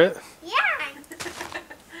pirate?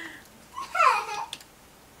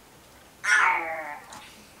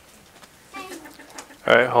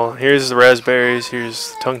 Alright, hold on. Here's the raspberries,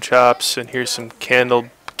 here's tongue chops, and here's some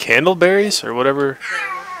candleberries or whatever.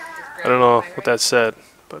 I don't know what that said,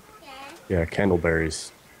 but Yeah,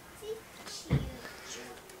 candleberries.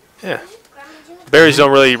 yeah. Berries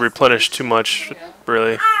don't really replenish too much,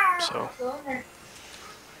 really, so.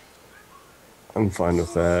 I'm fine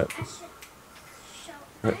with that.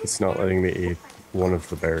 It's not letting me eat one of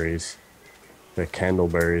the berries. The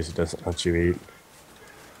candleberries it doesn't let you eat.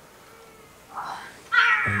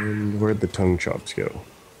 And where'd the tongue chops go?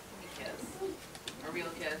 Kiss. A real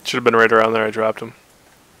kiss. Should have been right around there, I dropped them.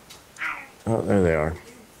 Oh, there they are.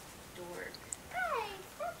 Dork.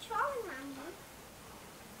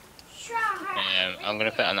 I'm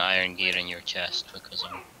gonna put an iron gear in your chest because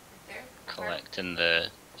I'm There. collecting the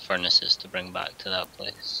furnaces to bring back to that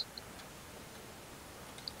place.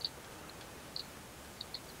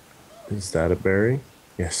 Is that a berry?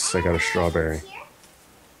 Yes, I got a strawberry.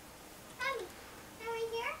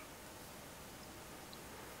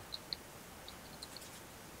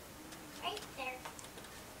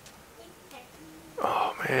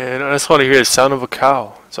 Oh man, I just want to hear the sound of a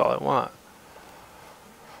cow. That's all I want.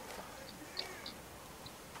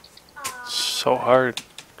 It's so hard.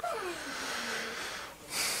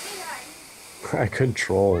 I could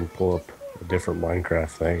troll and pull up a different Minecraft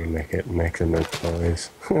thing and make the noise.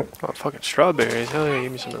 Oh, fucking strawberries. Hell yeah,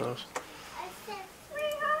 give me some of those.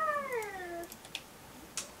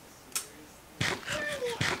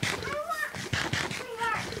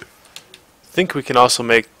 I think we can also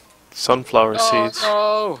make sunflower seeds.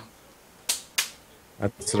 Oh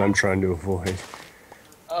That's what I'm trying to avoid. no!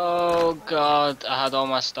 Oh god, I had all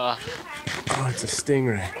my stuff. Oh, it's a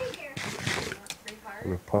stingray. I'm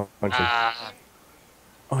gonna punch him. Ah,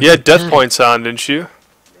 Oh, You had death points on, didn't you?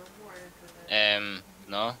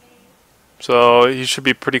 no. So you should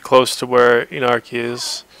be pretty close to where Enarky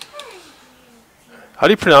is. How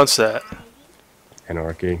do you pronounce that?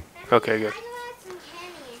 Anarchy. Okay, good.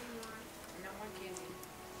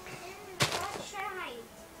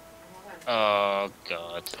 Oh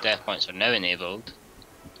god, death points are now enabled.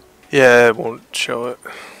 Yeah, it won't show it.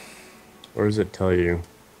 Or does it tell you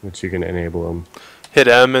that you can enable them? Hit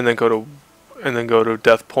M and then go to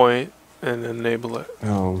death point and then enable it.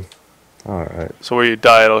 Oh, alright. So where you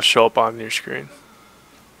die, it'll show up on your screen.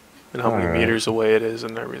 And how many Alright. meters away it is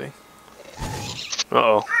and everything.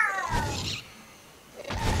 Uh-oh.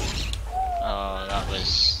 Oh, that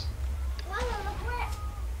was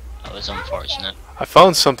unfortunate. I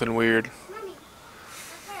found something weird.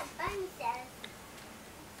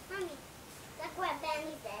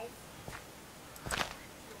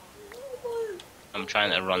 I'm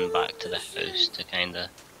trying to run back to the house to kinda.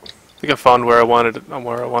 I think I found where I want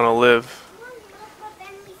to live,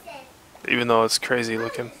 even though it's crazy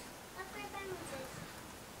looking.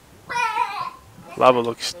 Lava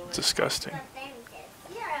looks disgusting.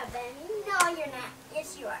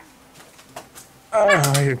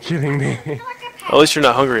 Oh, you're kidding me. At least you're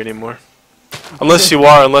not hungry anymore. Unless you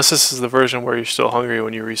are, unless this is the version where you're still hungry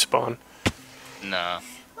when you respawn. No.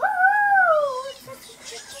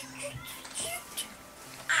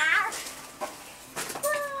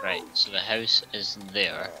 Right, so the house is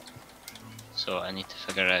there. So I need to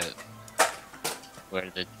figure out where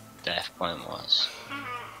the death point was.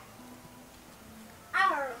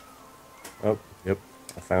 Oh, yep.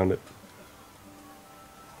 I found it.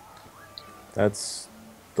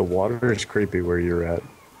 The water is creepy where you're at.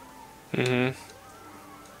 Mm-hmm.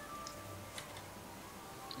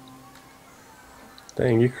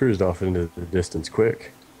 Dang, you cruised off into the distance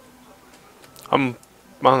quick. I'm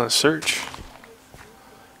on a search.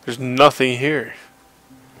 There's nothing here.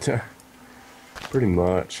 Pretty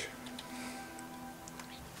much.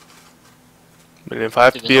 I mean, if I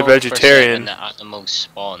have Do to we be a know for certain vegetarian, that animals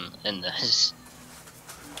spawn in this?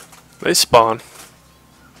 they spawn.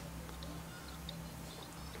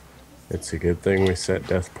 It's a good thing we set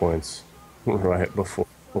death points right before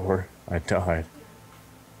I died.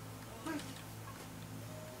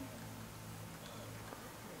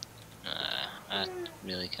 I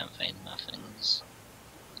really can't find my things.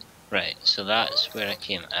 Right, so that's where I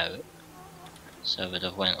came out. So I would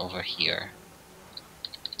have went over here,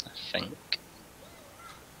 I think.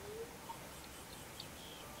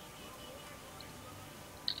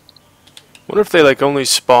 Wonder if they like only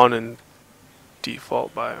spawn in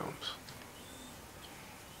default biomes.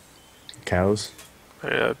 Cows?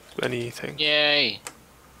 Anything. Yay!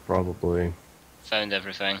 Probably. Found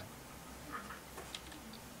everything.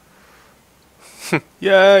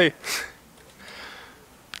 Yay!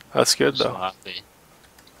 That's good So though. happy.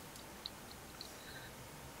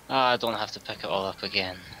 Ah, I don't have to pick it all up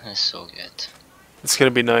again. It's so good. It's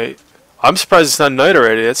gonna be night. I'm surprised it's not night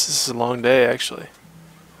already. This is a long day actually.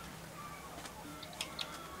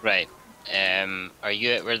 Right. Are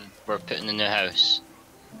you at where we're putting the new house?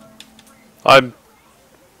 I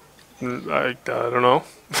don't know.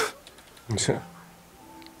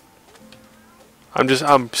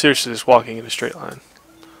 I'm seriously just walking in a straight line.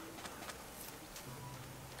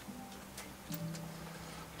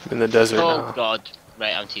 I'm in the desert Oh now. god.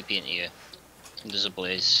 Right, I'm TPing to you. There's a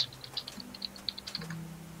blaze.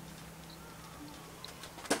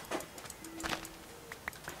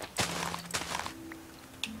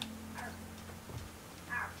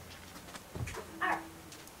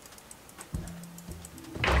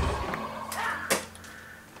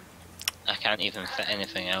 I can't even fit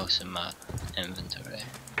anything else in my inventory.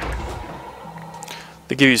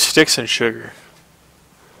 They give you sticks and sugar.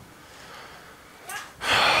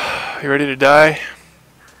 You ready to die?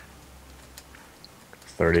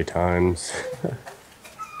 30 times.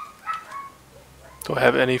 Do I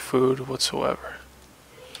have any food whatsoever?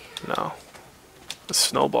 No. A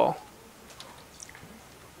snowball.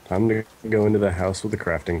 Time to go into the house with the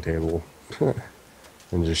crafting table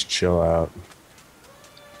and just chill out.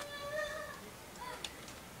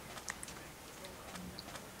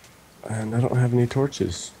 And I don't have any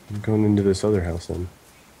torches. I'm going into this other house then.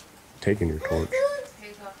 Taking your torch.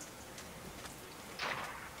 Hazel.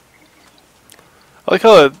 I like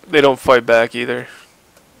how they don't fight back either.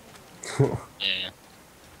 Yeah.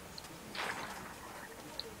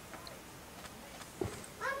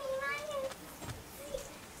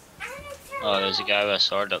 Oh, there's a guy with a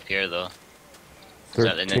sword up here though. Is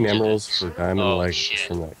that the 13 ninja emeralds dudes? for diamond Oh, legs shit.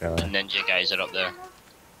 from that The guy. ninja guys are up there. I'm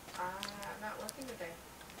not working today.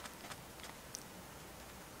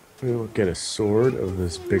 We will get a sword of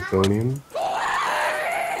this big bonium.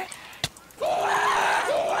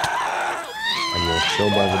 And we'll chill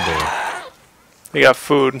by the door. They got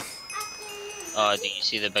food. Oh, do you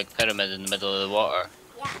see the big pyramid in the middle of the water?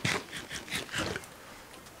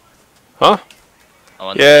 Huh? I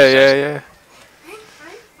wonder Yeah, if yeah, there's- yeah.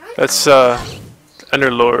 That's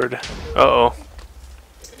Underlord. Uh-oh.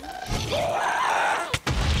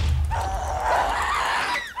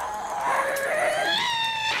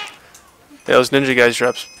 Yeah, those ninja guys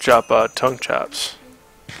drop tongue chops.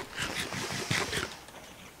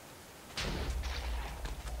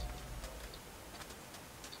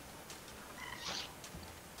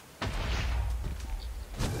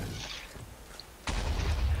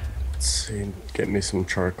 Let's see, get me some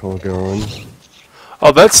charcoal going.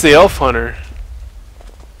 Oh, that's the elf hunter.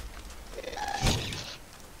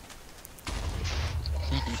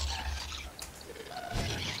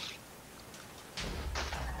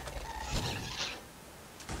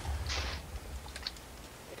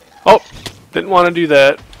 Oh, didn't want to do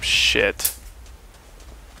that. Shit.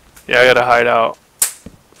 Yeah, I gotta hide out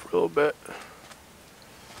for a little bit.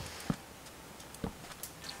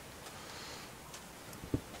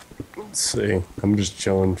 Let's see, I'm just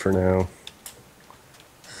chilling for now.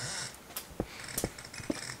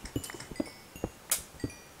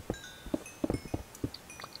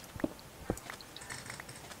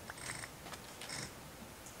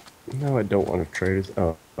 No, I don't want to trade.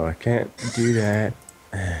 Oh, I can't do that.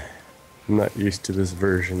 I'm not used to this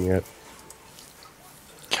version yet.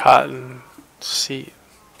 Cotton seed.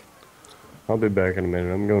 I'll be back in a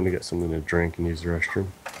minute. I'm going to get something to drink and use the restroom.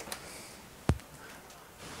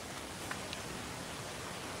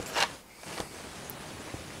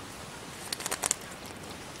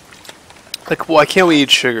 Like, why can't we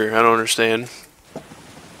eat sugar? I don't understand.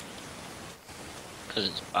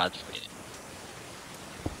 bad for you.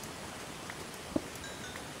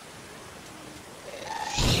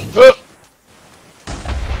 Oh!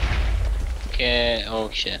 Okay, oh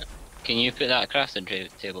shit. Can you put that crafting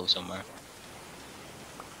table somewhere?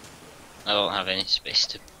 I don't have any space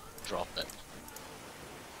to drop it.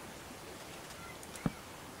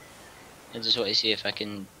 I just want to see if I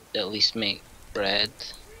can at least make bread.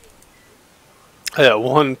 Yeah,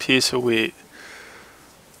 1 piece of wheat.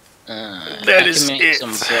 I That can is make it.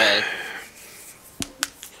 some bread.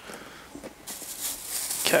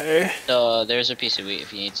 Okay. So there's a piece of wheat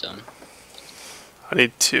if you need some. I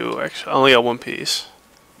need 2, actually. I only got 1 piece.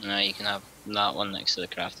 Now you can have that one next to the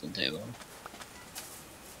crafting table.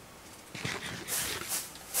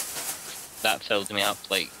 That filled me up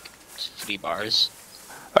like 3 bars.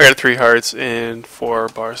 I got 3 hearts and 4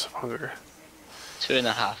 bars of hunger.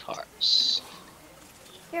 2.5 hearts.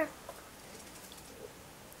 Here.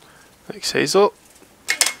 Thanks, Hazel.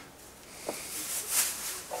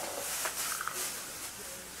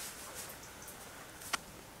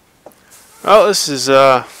 Well, this is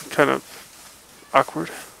kind of awkward.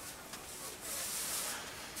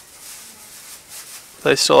 Are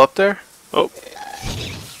they still up there? Oh.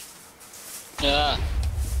 Yeah.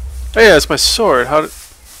 Hey, yeah, it's my sword. How did...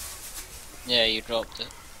 Yeah, you dropped it.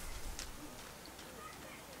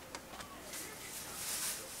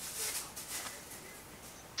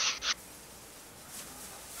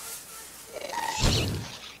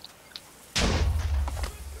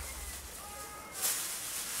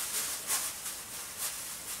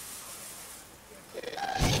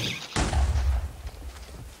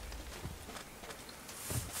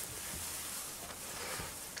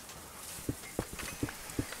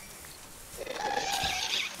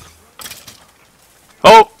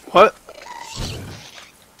 Oh, what?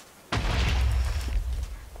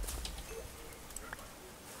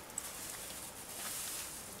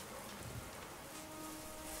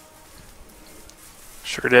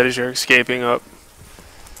 Sugar daddies are escaping up.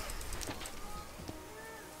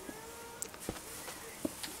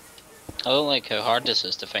 I don't like how hard this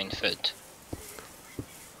is to find food.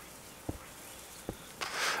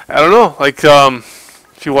 I don't know, like,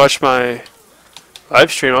 if you watch my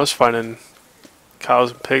live stream, I was finding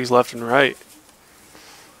cows and pigs left and right.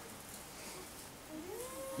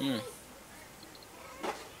 Hmm.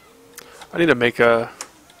 I need to make a...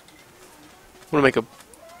 I want to make a...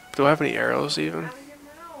 Do I have any arrows even? Out of your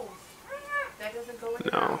mouth. That doesn't go in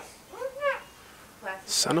your No. mouth. Plastic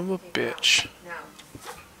Son of a take it out. bitch. No.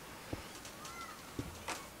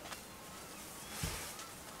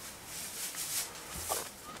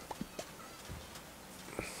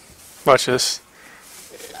 Watch this.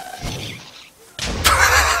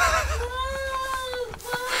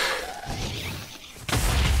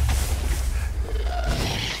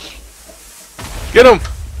 Get him!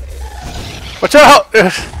 Watch out!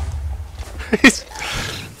 He's...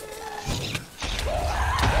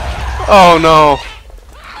 Oh no!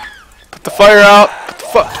 Put the fire out!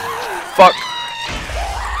 Put the fuck!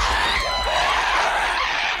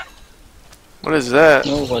 What is that?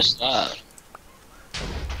 What was that?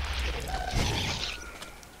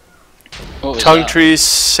 What was Tongue that? tree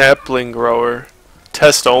sapling grower.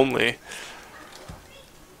 Test only.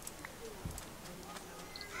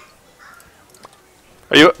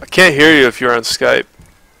 Are you? I can't hear you if you're on Skype,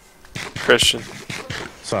 Christian.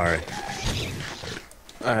 Sorry.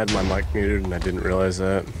 I had my mic muted and I didn't realize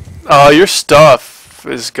that. Your stuff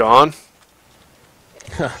is gone.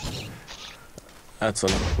 That's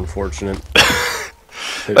unfortunate.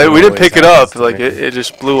 Like, we didn't pick it up. Like it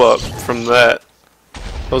just blew up from that.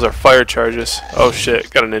 Those are fire charges. Oh shit!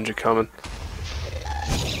 Got a ninja coming.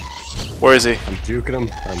 Where is he? I'm juking him.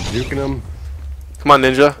 I'm juking him. Come on,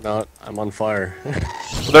 ninja. Not. I'm on fire.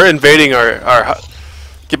 They're invading our.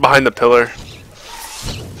 Get behind the pillar.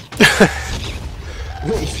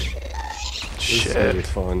 This is gonna be Shit.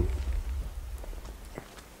 fun.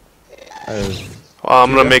 Well,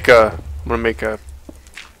 I'm gonna make a.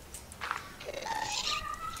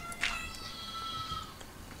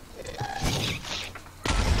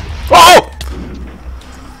 Oh!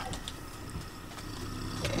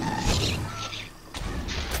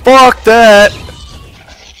 Fuck that!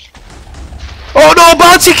 Oh no,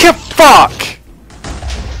 bouncy kick! Fuck!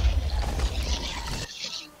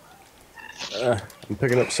 I'm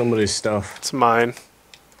picking up somebody's stuff. It's mine.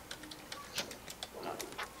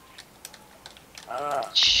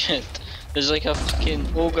 Shit. There's like a fucking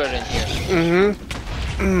ogre in here.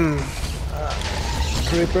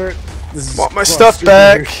 Creeper. This is Want my Cross stuff Street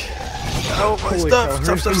back! Creeper. Oh, my Holy stuff! cow, Stuff,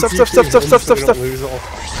 hurry stuff, up, stuff, stuff, TP stuff, stuff, so stuff, we stuff, don't stuff. lose all-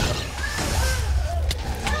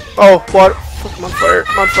 Oh, water! Fuck, I'm on fire!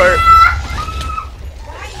 I'm on fire!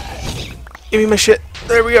 Give me my shit.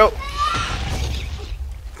 There we go.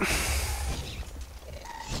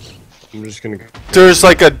 I'm just gonna go. There's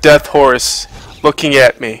like a death horse looking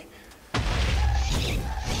at me.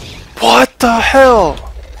 What the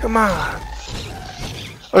hell? Come on.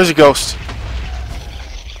 Oh, there's a ghost.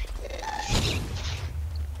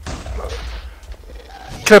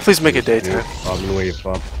 Can I please make it daytime? Bob and wave,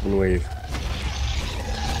 Bob and wave.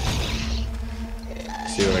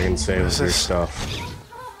 See what I can say with your stuff.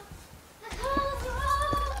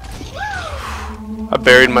 I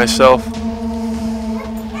buried myself.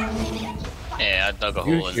 Yeah, I dug a Do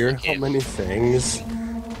you hole in hear the how cave. many things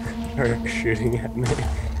are shooting at me?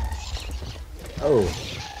 Oh,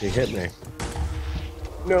 he hit me.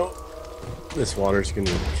 No. This water's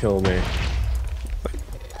gonna kill me.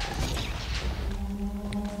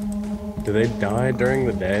 Do they die during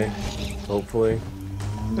the day? Hopefully.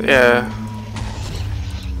 Yeah.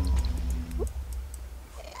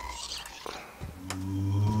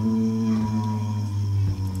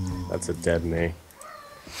 That's a dead me.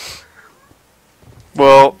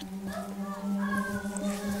 Well,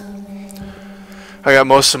 I got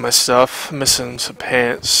most of my stuff. I'm missing some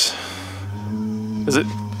pants. Is it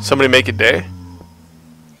somebody make a day?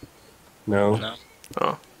 No? No.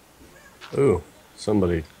 Oh. Ooh,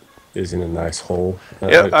 somebody is in a nice hole.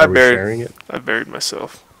 Yeah, are we sharing it? I buried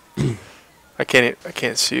myself. I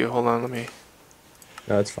can't see you. Hold on, let me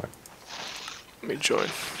No, that's fine. join.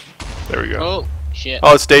 There we go. Oh, shit.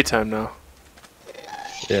 Oh, it's daytime now.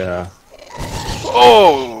 Yeah.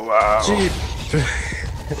 Oh, wow. Gee.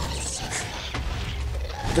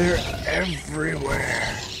 They're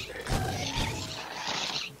everywhere.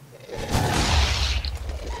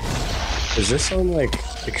 Is this on like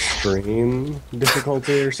extreme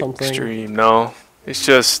difficulty or something? Extreme, no. It's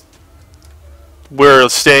just we're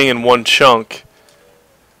staying in one chunk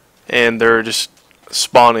and they're just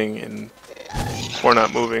spawning and we're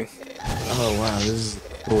not moving. Oh wow, this is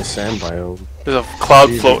a little sand biome. There's a cloud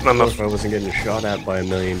Jeez, floating on if the... I wasn't getting shot at by a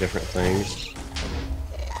million different things.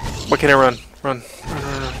 Why can't I run? Run, run,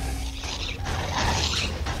 run, run.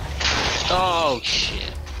 Oh, shit.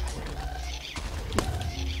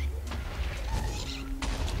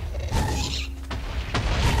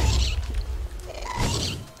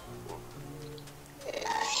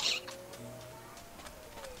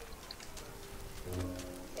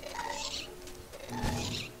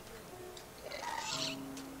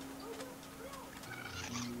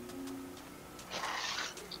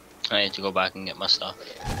 I need to go back and get my stuff.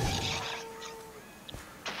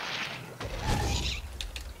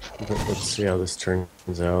 Let's see how this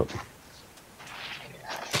turns out.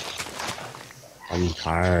 I'm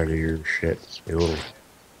tired of your shit, you little...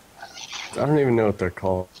 I don't even know what they're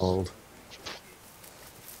called.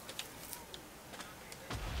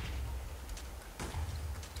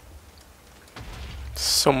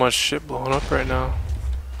 So much shit blowing up right now.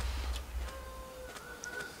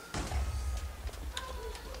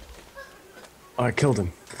 Oh, I killed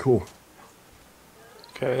him. Cool.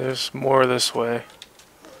 Okay, there's more this way.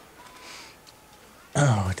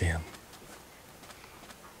 Oh, damn.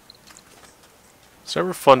 It's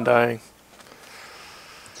never fun dying.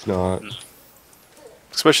 It's not.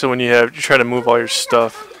 Especially when you try to move all your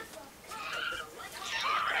stuff.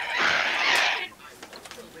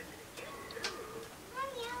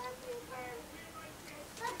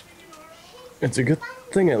 It's a good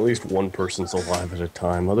thing at least one person's alive at a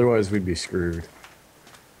time, otherwise we'd be screwed.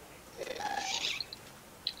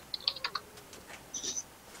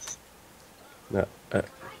 No,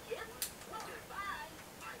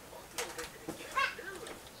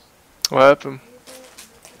 What happened?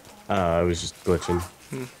 I was just glitching.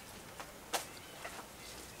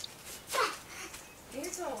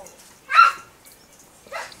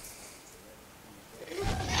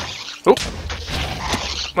 Oh.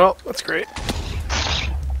 Well, that's great.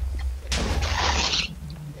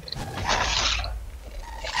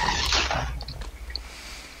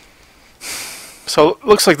 So it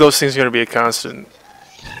looks like those things are going to be a constant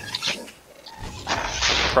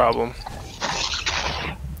problem.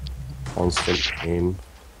 Constant pain.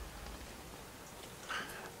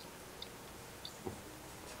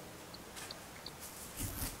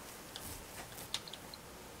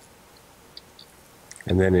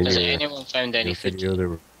 And then in Has your anyone found any food? video there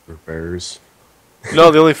were bears.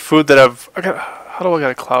 No, the only food that how do I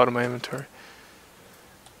got a cloud in my inventory?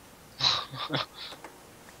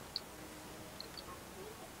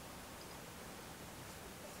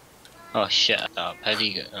 Oh, shut up. How do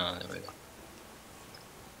you get... Oh, there we go.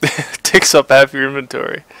 It takes up half your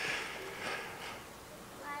inventory.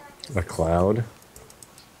 A cloud?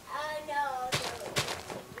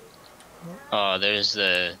 Oh, there's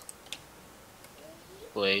the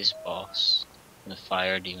blaze boss, the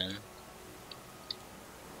fire demon.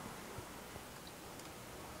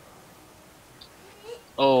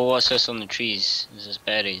 Oh, what's this on the trees? Is this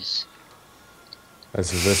berries?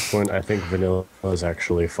 As of this point, I think vanilla is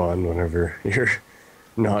actually fun whenever you're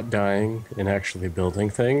not dying and actually building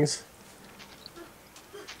things.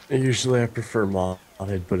 Usually I prefer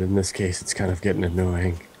modded, but in this case it's kind of getting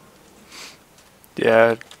annoying.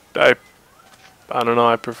 Yeah, I don't know,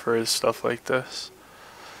 I prefer stuff like this.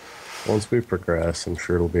 Once we progress, I'm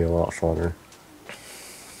sure it'll be a lot funner.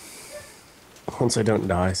 Once I don't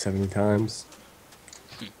die 70 times.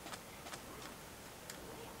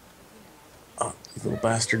 Oh, you little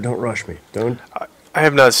bastard, don't rush me. Don't. I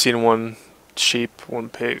have not seen one sheep, one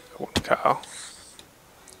pig, one cow.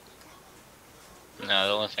 No,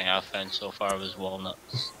 the only thing I've found so far was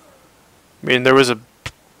walnuts. I mean, there was a...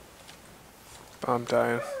 I'm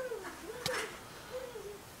dying.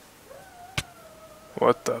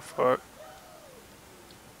 What the fuck?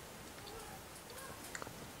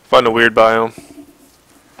 Find a weird biome.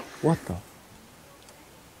 What the?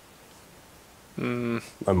 Hmm,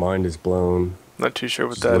 My mind is blown. not too sure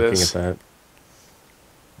what Just that looking is. at that.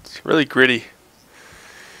 It's really gritty.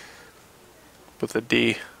 With a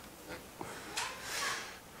D.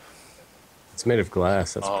 It's made of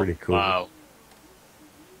glass. That's Oh, pretty cool. Wow.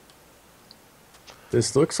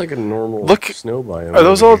 This looks like a normal Look, snow biome. Are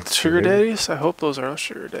those over all here. sugar daddies? I hope those are all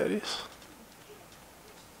sugar daddies.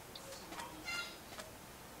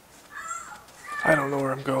 I don't know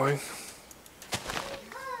where I'm going.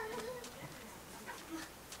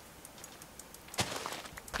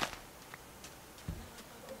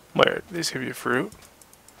 Where? These give you fruit?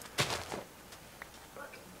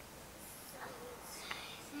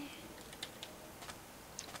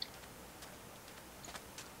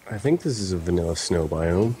 I think this is a vanilla snow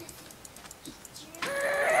biome.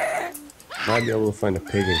 Might be able to find a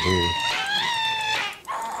pig in here.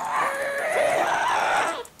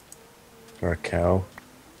 Or a cow.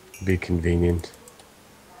 Be convenient.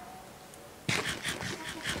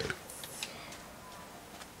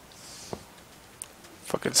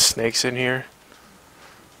 Fucking snakes in here.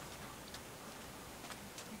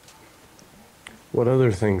 What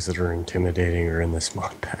other things that are intimidating are in this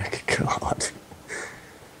mod pack? God.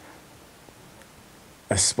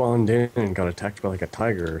 I spawned in and got attacked by like a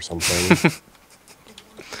tiger or something.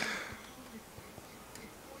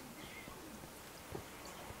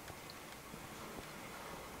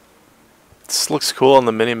 This looks cool on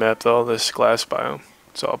the minimap though, this glass biome.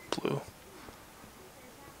 It's all blue.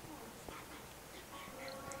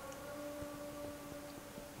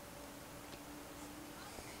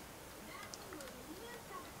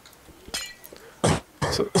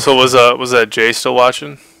 So was that Jay still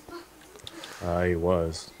watching? He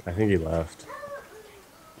was. I think he left.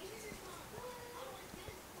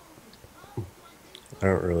 I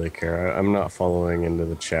don't really care. I'm not following into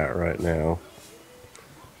the chat right now.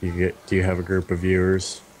 Do you have a group of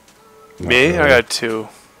viewers? Not Me? really. I got two.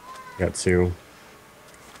 Got two.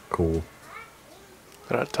 Cool.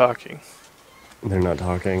 They're not talking. They're not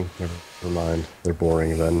talking. Never mind. They're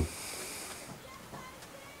boring then.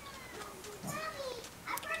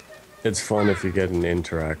 It's fun if you get an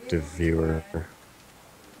interactive viewer.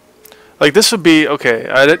 Like this would be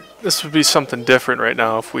okay. This would be something different right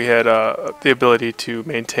now if we had the ability to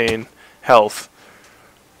maintain health.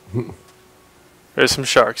 There's some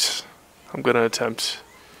sharks. I'm gonna attempt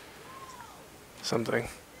something.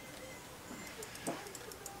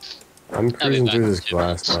 I'm cruising back through in this 2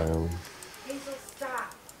 glass minutes. biome. Hazel,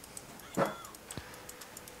 stop.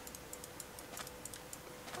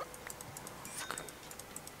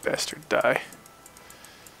 Bastard die.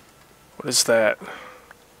 What is that?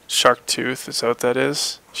 Shark tooth, is that what that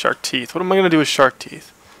is? Shark teeth. What am I gonna do with shark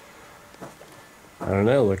teeth? I don't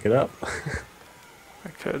know. Look it up. I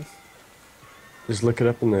could. Just look it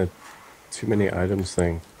up in the too many items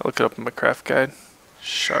thing. I'll look it up in my craft guide.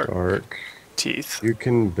 Shark teeth. You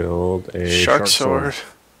can build a Shark sword.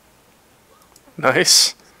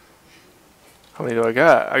 Nice. How many do I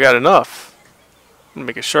got? I got enough. I'm gonna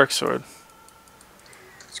make a shark sword.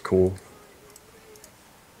 It's cool.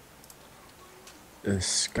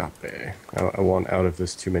 Escape. I want out of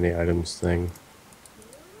this too many items thing.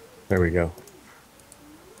 There we go.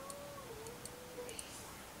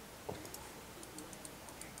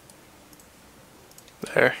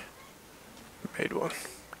 There. Made one.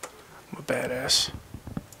 I'm a badass.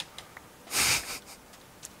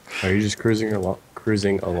 Are you just cruising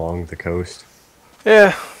along the coast?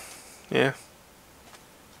 Yeah. Yeah.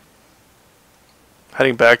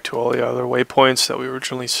 Heading back to all the other waypoints that we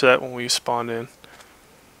originally set when we spawned in.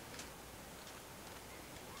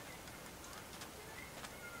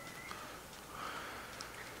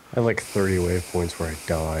 I have like 30 waypoints where I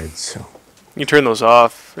died, so. You turn those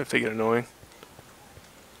off if they get annoying.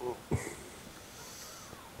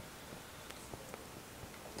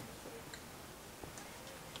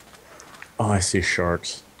 Oh, I see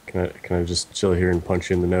sharks. Can I just chill here and punch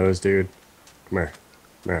you in the nose, dude? Come here.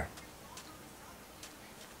 Come here.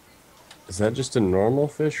 Is that just a normal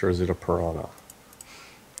fish or is it a piranha?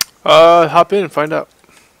 Hop in and find out.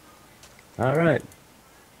 Alright.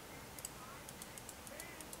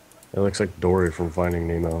 It looks like Dory from Finding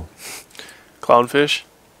Nemo. Clownfish?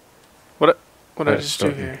 What did I just do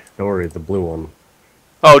here? Dory, the blue one.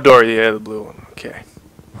 Oh, Dory, yeah, the blue one. Okay.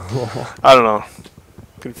 I don't know.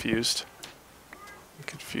 Confused.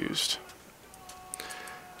 Confused.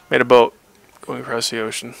 Made a boat going across the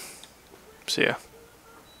ocean. See ya.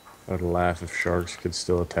 I'd laugh if sharks could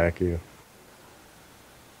still attack you.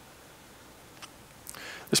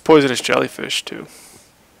 There's poisonous jellyfish too.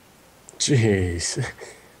 Jeez.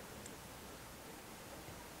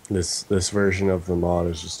 This version of the mod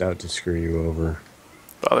is just out to screw you over.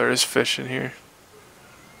 Oh, there is fish in here.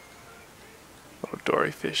 Oh,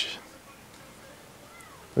 Dory fish.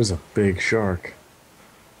 There's a big shark.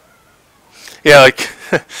 Yeah, like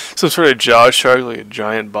some sort of jaw shark, like a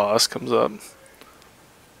giant boss comes up.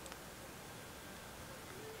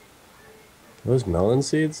 Those melon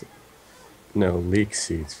seeds? No, leek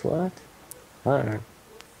seeds. What? Alright.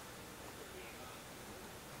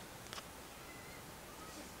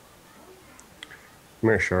 Come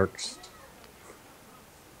here, sharks.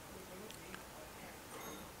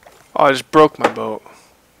 Oh, I just broke my boat.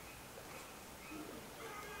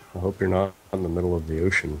 I hope you're not in the middle of the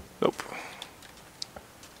ocean. Nope.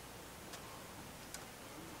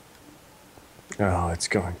 Oh, it's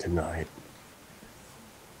going tonight.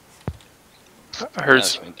 I heard.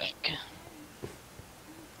 That's me back.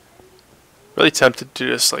 Really tempted to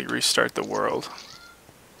just like restart the world.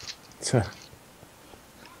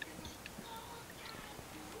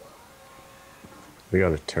 We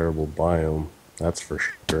got a terrible biome, that's for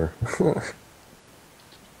sure.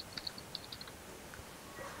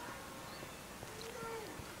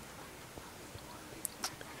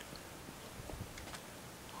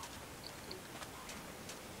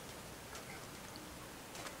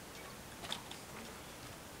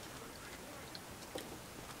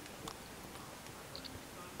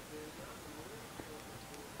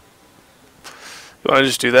 You want to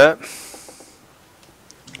just do that?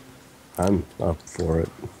 I'm up for it.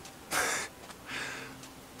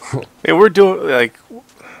 Hey, we're doing like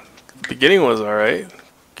the beginning was all right.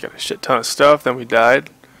 Got a shit ton of stuff, then we died,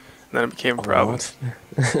 and then it became a problem.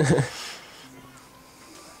 What?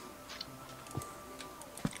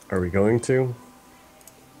 Are we going to?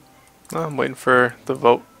 Oh, I'm waiting for the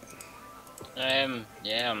vote.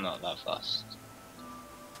 Yeah, I'm not that fast.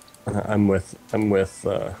 I'm with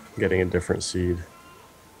getting a different seed.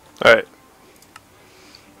 All right.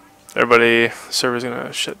 Everybody, server's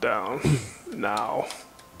gonna shut down now.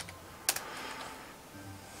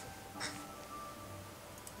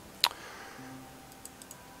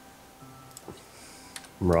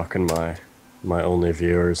 I'm rocking my only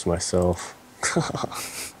viewers myself.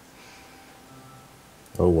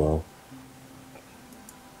 Oh well.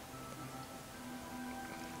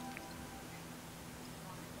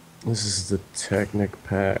 This is the Technic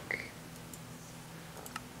pack.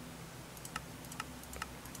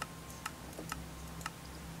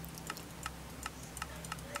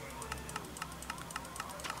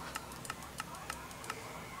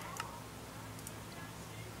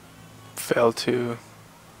 Failed to.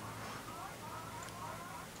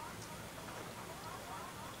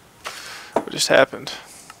 What just happened?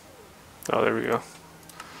 Oh, there we go.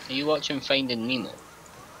 Are you watching Finding Nemo?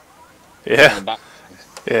 In Yeah, the back?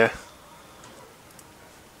 yeah.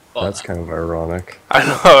 Well, That's kind of ironic. I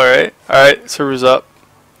know, right? All right, server's up.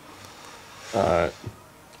 Is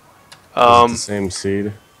it Um, the same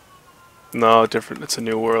seed? no, different. It's a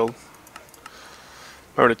new world.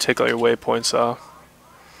 Remember to take all your waypoints off.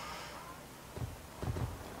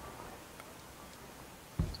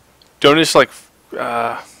 Don't just like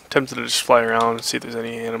tempted to just fly around and see if there's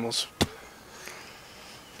any animals.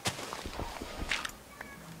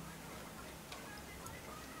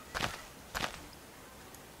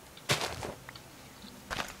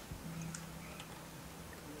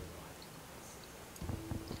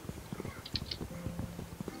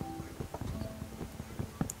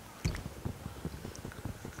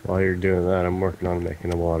 While you're doing that, I'm working on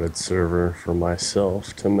making a modded server for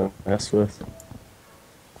myself to mess with.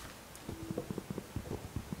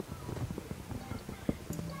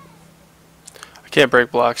 I can't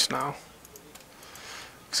break blocks now.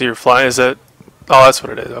 So you're flying, is that? Oh, that's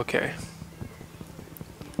what it is, okay.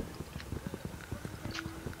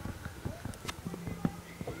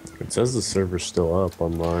 It says the server's still up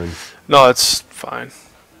online. No, it's fine.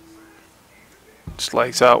 Just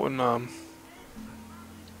lags out when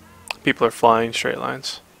people are flying straight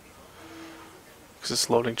lines. Because it's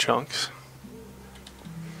loading chunks.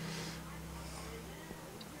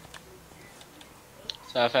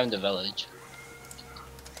 So I found a village.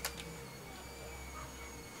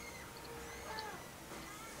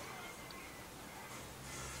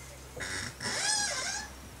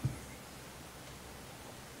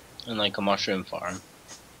 And like a mushroom farm.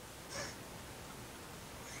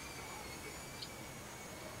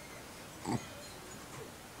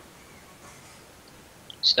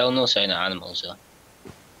 Still no sign of animals though.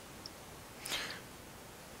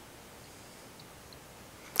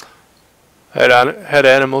 Had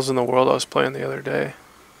animals in the world I was playing the other day.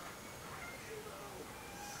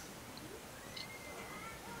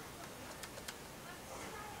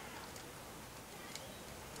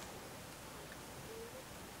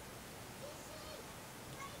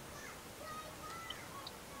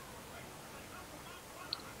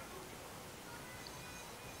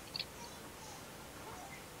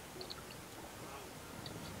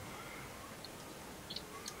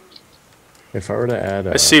 If I were to add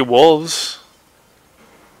I see wolves.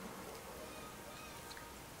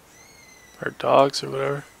 Or dogs or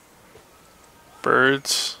whatever.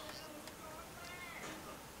 Birds.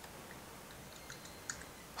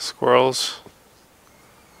 Squirrels.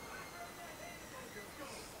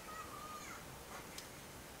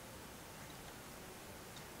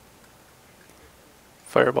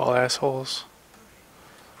 Fireball assholes.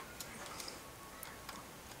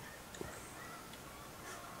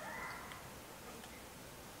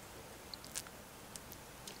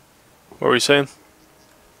 What were you saying?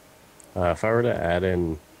 if I were to add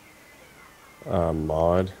in a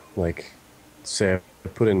mod, like, say I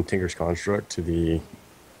put in Tinker's Construct to the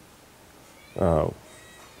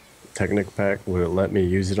Technic pack, would it let me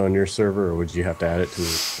use it on your server, or would you have to add it to the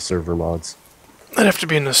server mods? I'd have to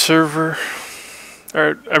be in the server.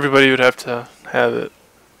 Or everybody would have to have it.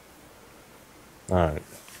 Alright.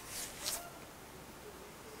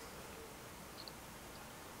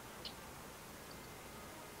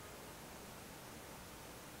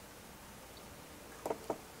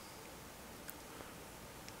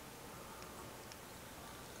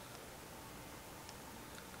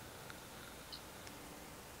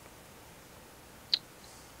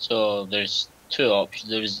 So there's two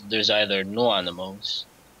options. There's either no animals,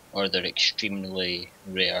 or they're extremely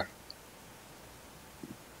rare.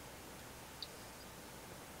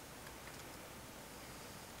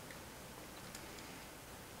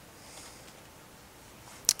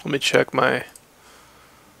 Let me check my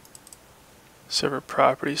server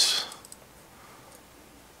properties.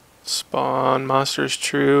 Spawn, monsters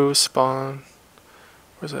true, spawn.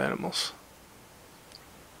 Where's the animals?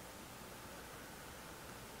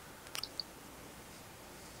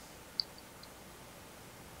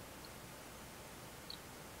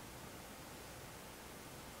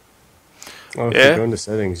 Oh, if Yeah. you go into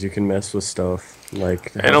settings, you can mess with stuff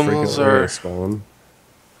like how Animals frequently they are- spawn.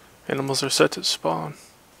 Animals are set to spawn.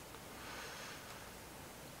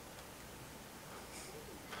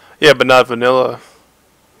 Yeah, but not vanilla.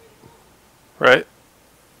 Right?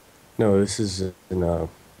 No, this is in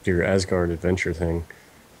your Asgard adventure thing.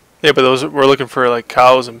 Yeah, but those we're looking for like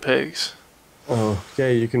cows and pigs. Oh, yeah,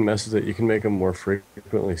 you can mess with it. You can make them more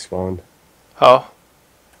frequently spawned. How?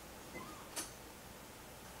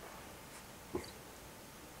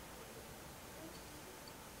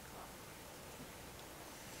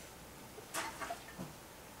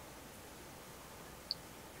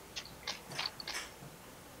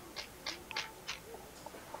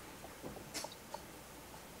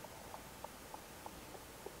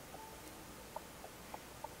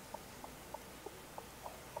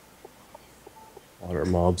 Water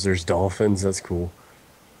mobs, there's dolphins, that's cool.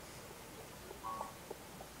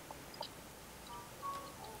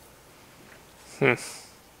 Hmm.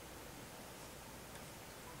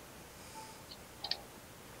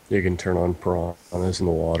 You can turn on piranhas in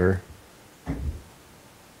the water.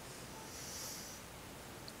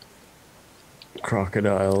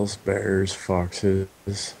 Crocodiles, bears, foxes.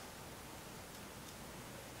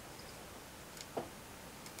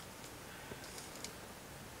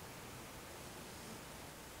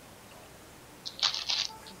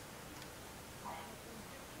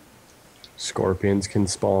 Scorpions can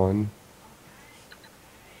spawn.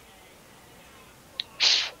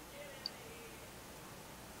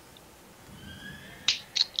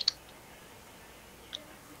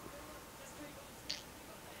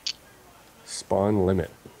 Spawn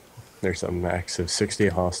limit. There's a max of 60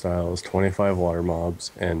 hostiles, 25 water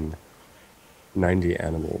mobs, and 90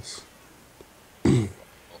 animals.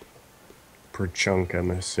 Per chunk,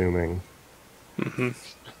 I'm assuming.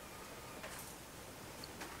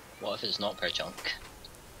 What if it's not per chunk?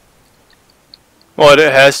 Well,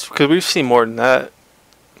 it has, because we've seen more than that.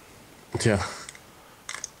 Yeah.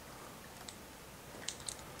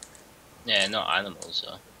 Yeah, not animals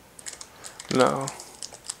though. No.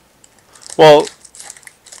 Well,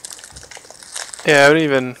 yeah, I haven't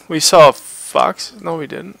even. We saw a fox. No, we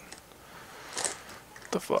didn't.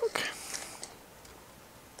 What the fuck?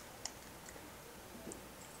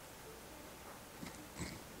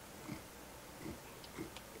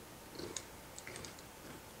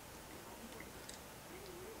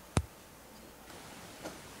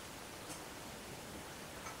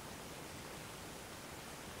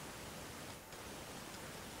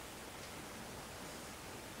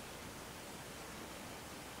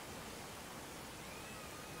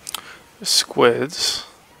 Squids.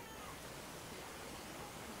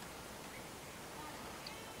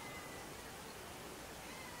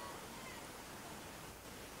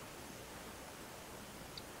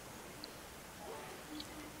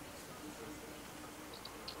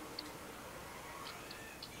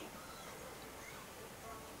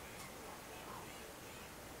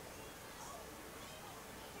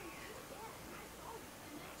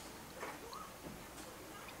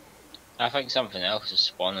 I think something else is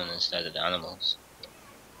spawning instead of the animals.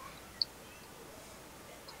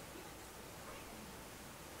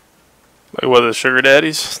 Like what, the sugar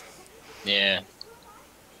daddies? Yeah.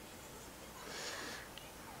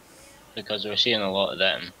 Because we're seeing a lot of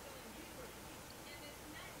them.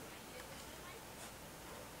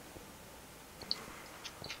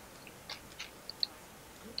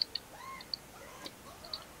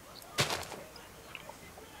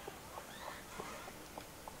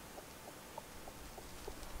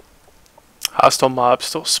 Hostile mobs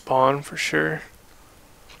still spawn for sure.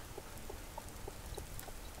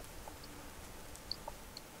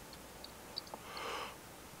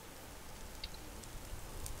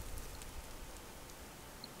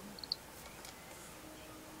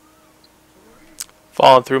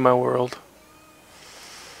 Falling through my world.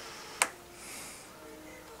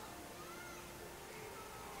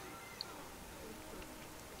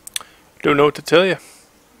 Don't know what to tell you.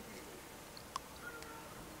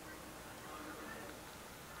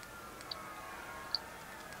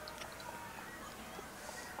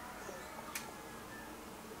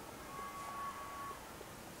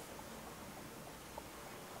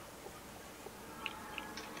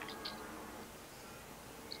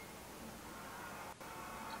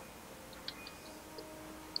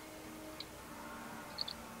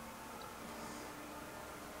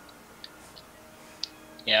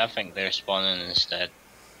 Yeah, I think they're spawning instead.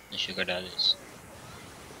 The sugar daddies.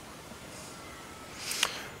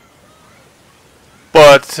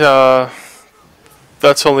 But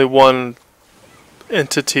that's only one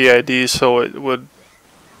entity ID, so it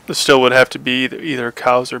still would have to be either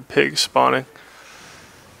cows or pigs spawning.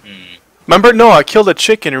 Remember? No, I killed a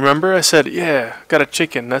chicken. Remember? I said, yeah, got a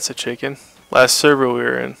chicken. That's a chicken. Last server we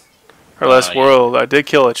were in, or last Yeah. world, I did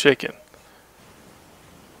kill a chicken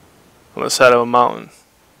on the side of a mountain.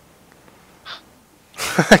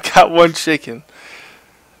 I got one chicken.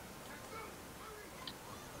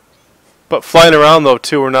 But flying around though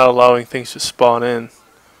too, we're not allowing things to spawn in.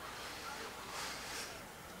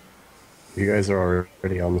 You guys are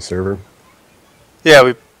already on the server?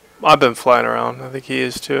 Yeah, I've been flying around. I think he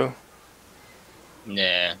is too.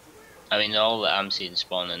 Yeah. I mean, all that I'm seeing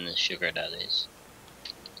spawning is sugar daddies.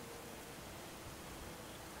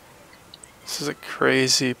 This is a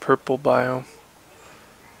crazy purple biome.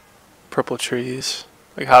 Purple trees.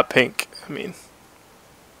 Like hot pink, I mean.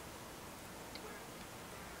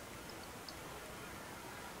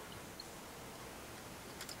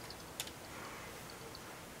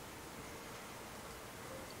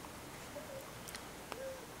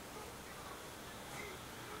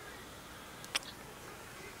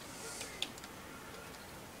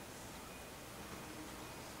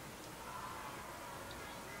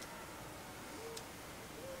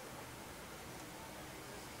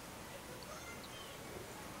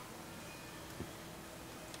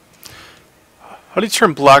 How do you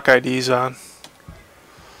turn block IDs on?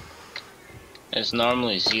 It's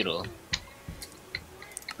normally 0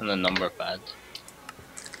 on the number pad.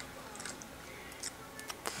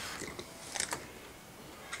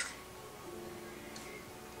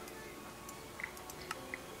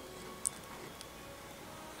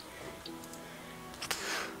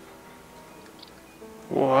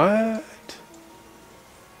 What?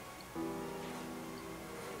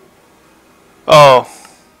 Oh.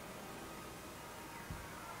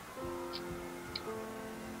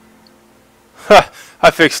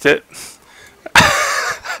 I fixed it.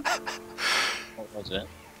 What was it?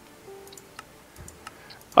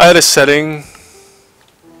 I had a setting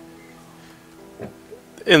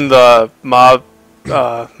in the mod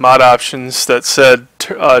options that said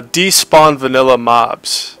despawn vanilla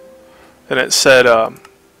mobs, and it said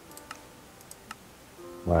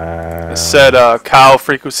Wow. cow,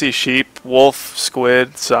 frequency, sheep, wolf,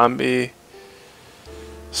 squid, zombie,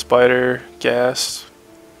 spider, ghast.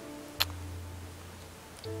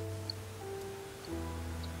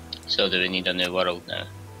 So do we need a new world now?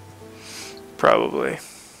 Probably.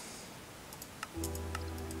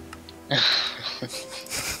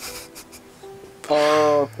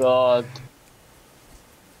 Oh god.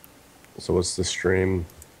 So what's the stream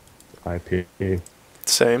IP?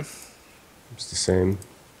 Same. It's the same.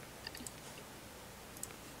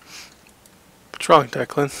 What's wrong,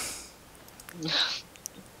 Declan?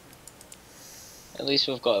 At least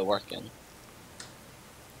we've got it working.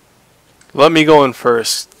 Let me go in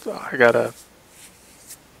first. I gotta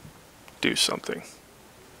do something.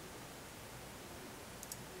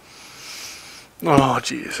 Oh,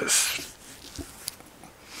 Jesus.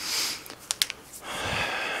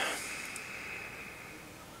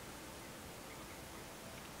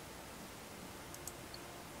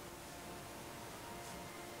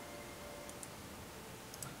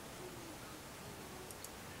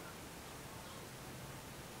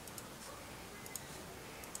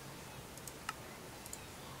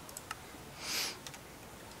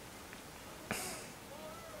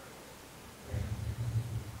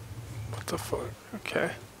 What the fuck?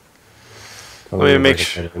 Okay. Tell Let me if I make can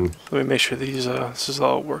sure. get in. Let me make sure these. This is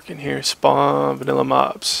all working here. Spawn vanilla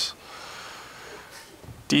mobs.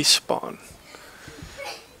 Despawn.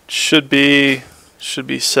 Should be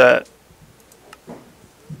set.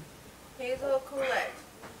 Hazel Colette.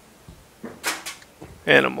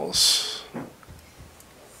 Animals.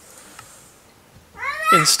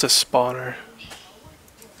 Insta spawner.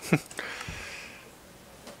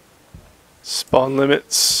 Spawn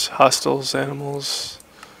limits, hostiles, animals.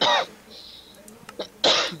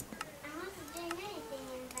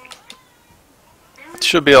 It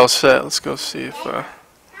should be all set. Let's go see if there's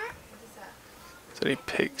any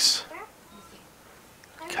pigs,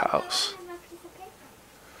 cows. I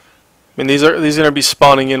mean, these are gonna be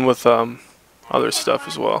spawning in with other stuff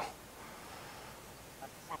as well.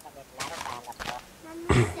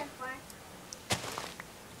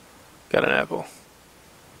 Got an apple.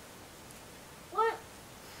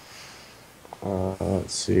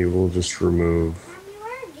 Let's see, we'll just remove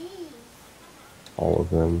all of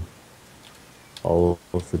them. All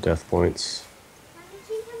of the death points.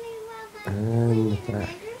 And that.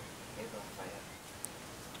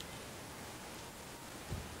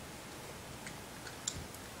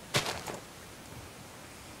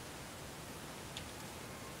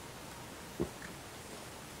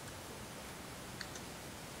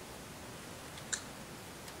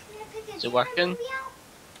 Is it working?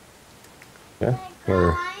 Yeah,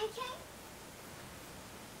 or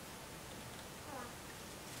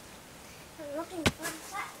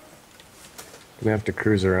gonna have to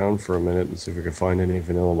cruise around for a minute and see if we can find any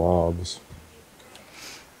vanilla mobs.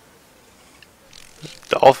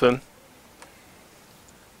 Dolphin.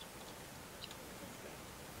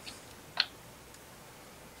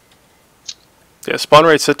 Yeah, spawn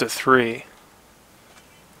rate set to 3.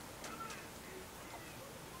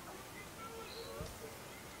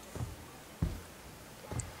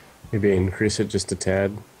 Maybe increase it just a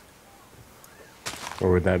tad?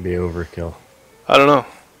 Or would that be overkill? I don't know.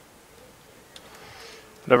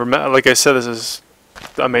 Never met. Like I said,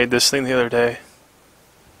 I made this thing the other day.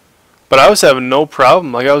 But I was having no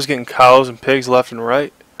problem. Like I was getting cows and pigs left and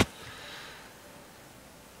right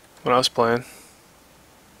when I was playing.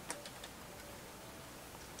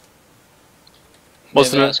 Maybe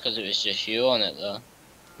Wasn't that's it? because it was just you on it though.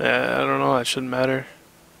 Yeah, I don't know. It shouldn't matter.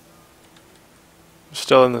 I'm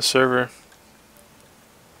still in the server.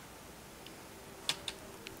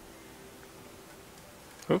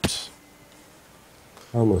 Oops.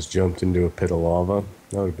 I almost jumped into a pit of lava.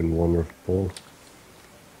 That would have been wonderful.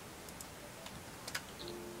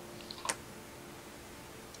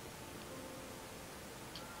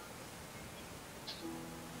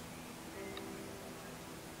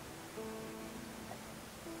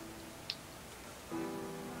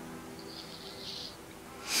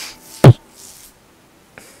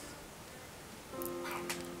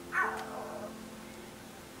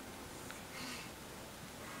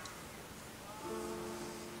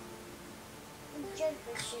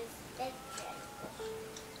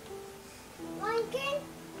 Lion King?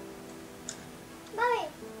 Mommy,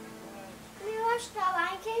 can we watch the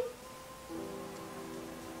Lion King?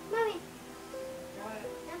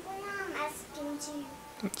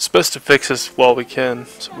 It's best to fix this while we can,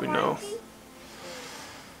 so we know.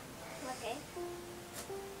 Okay.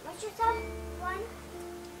 What's your top one?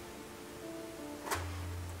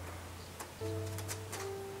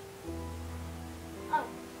 Oh,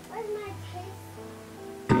 where's my case?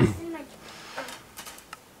 Oh, it's in my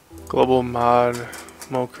Global mod,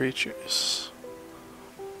 mo creatures.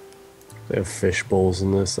 They have fish bowls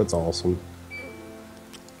in this. That's awesome.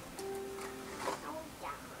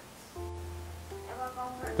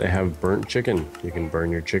 They have burnt chicken. You can burn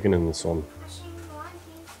your chicken in this one.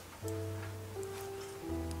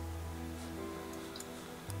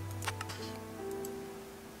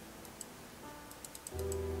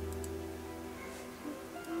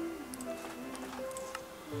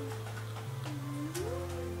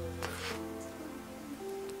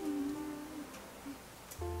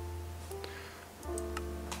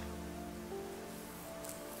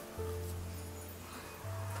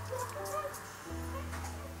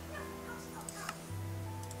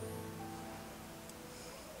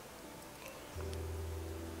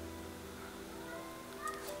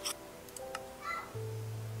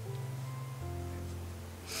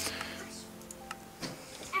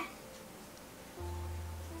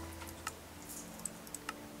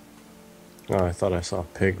 Oh, I thought I saw a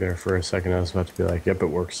pig there for a second. I was about to be like, yep, it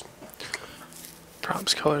works.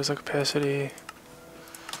 Prompts, colors, and capacity.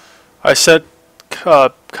 I set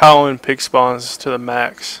cow and pig spawns to the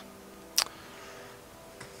max. I'm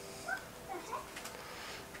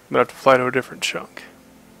gonna have to fly to a different chunk.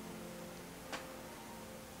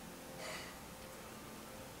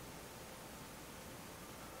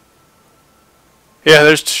 Yeah,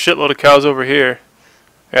 there's a shitload of cows over here.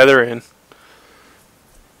 Yeah, they're in.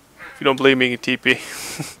 If you don't believe me, you can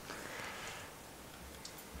TP.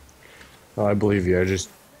 Oh, I believe you. I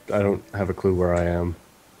don't have a clue where I am.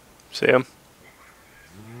 See 'em?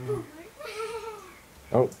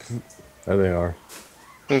 Oh, there they are.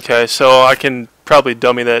 Okay, so I can probably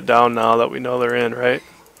dummy that down now that we know they're in, right?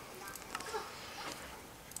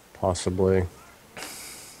 Possibly.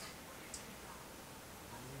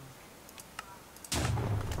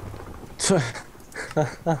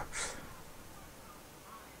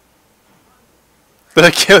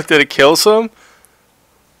 Did it kill some?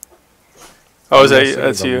 Oh, is that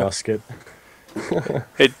that's a you? musket.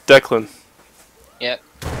 Hey, Declan, Yep.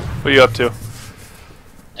 what are you up to?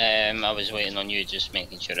 I was waiting on you, just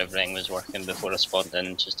making sure everything was working before I spawned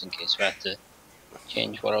in, just in case we had to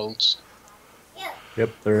change worlds. Yep,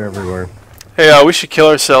 they're everywhere. Hey, we should kill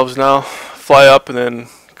ourselves now. Fly up and then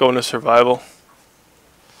go into survival.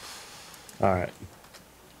 Alright.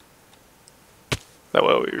 That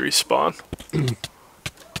way we respawn.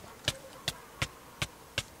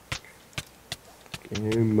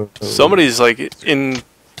 Game mode. Somebody's like in.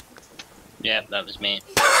 Yep, that was me.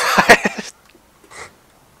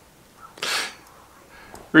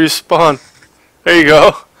 Respawn. There you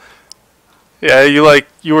go. Yeah,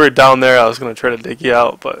 you were down there. I was gonna try to dig you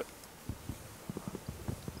out, but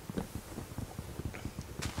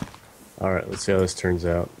Alright, let's see how this turns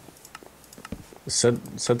out. Set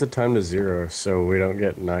the time to 0 so we don't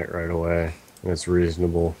get night right away. And it's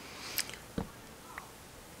reasonable.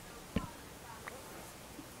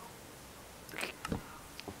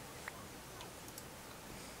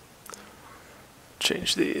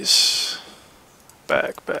 change these.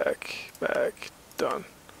 Back. Done.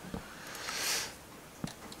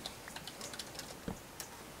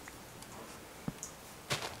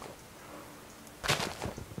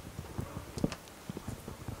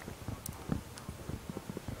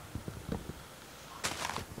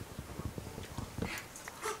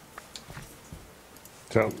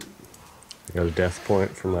 So, I got a death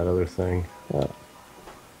point from that other thing.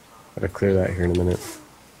 Gotta clear that here in a minute.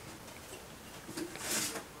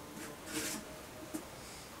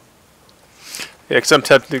 Yeah, because I'm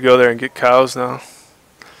tempted to go there and get cows now.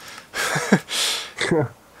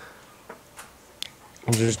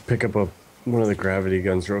 I'll just pick up one of the gravity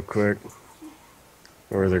guns real quick.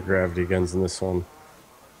 Or are there gravity guns in this one?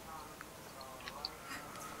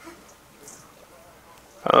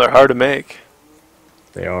 Oh, they're hard to make.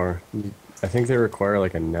 They are. I think they require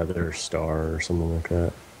like a nether star or something like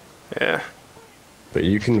that. Yeah. But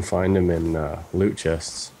you can find them in loot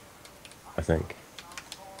chests, I think.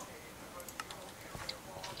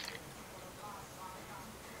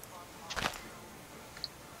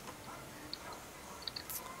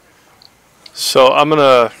 So I'm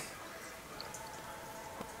gonna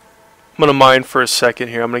mine for a second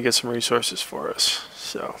here. I'm gonna get some resources for us.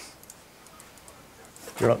 So.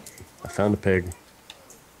 You're up. I found a pig.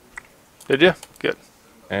 Did you? Good.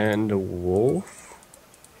 And a wolf?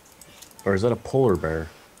 Or is that a polar bear?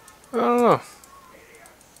 I don't know.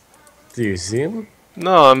 Do you see him?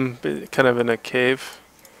 No, I'm kind of in a cave.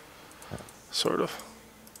 Sort of.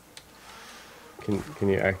 Can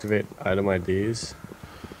you activate item IDs?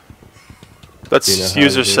 That's Do you know how to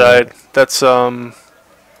user do side. that? That's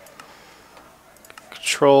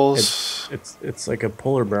controls. It's like a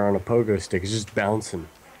polar bear on a pogo stick. It's just bouncing.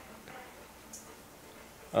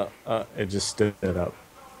 It just stood up.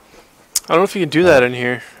 I don't know if you can do that in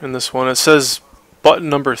here in this one. It says button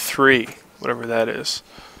number 3, whatever that is.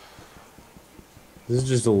 This is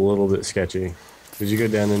just a little bit sketchy. Did you go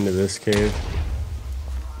down into this cave?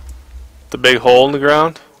 The big hole in the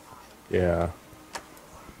ground. Yeah.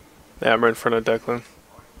 Yeah, I'm right in front of Declan.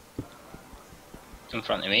 In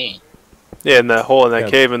front of me. Yeah, in that hole in that Yeah.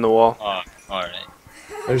 cave in the wall. Oh, alright.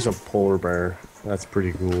 There's a polar bear. That's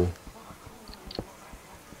pretty cool.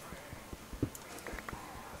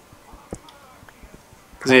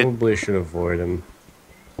 Probably should avoid him,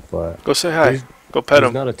 but Go say hi. He's- Go pet he's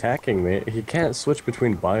him. not attacking me. He can't switch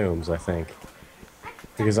between biomes, I think,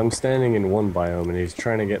 because I'm standing in one biome and he's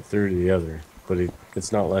trying to get through to the other, but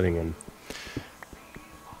it's not letting him.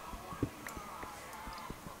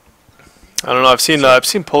 I don't know. I've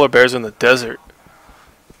seen polar bears in the desert.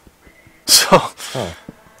 So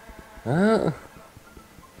Huh.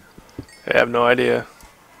 I have no idea.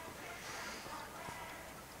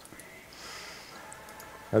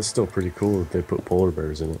 That's still pretty cool that they put polar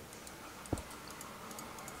bears in it.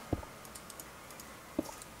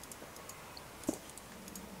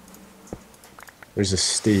 There's a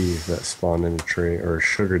Steve that spawned in a tree, or a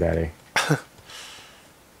sugar daddy.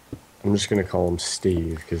 I'm just gonna call him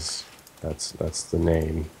Steve because that's the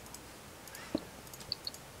name.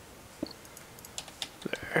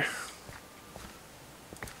 There.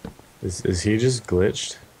 Is he just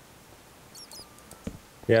glitched?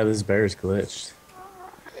 Yeah, this bear's glitched.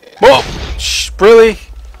 Whoa! Shh, really?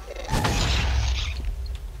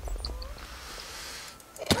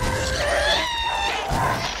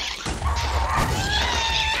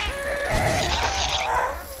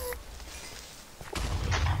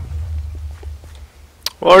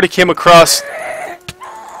 Well, already came across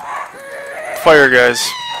fire guys.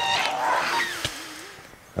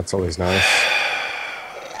 That's always nice.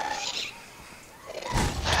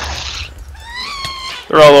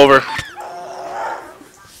 They're all over.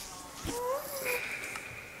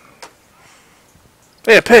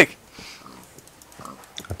 Hey, a pig!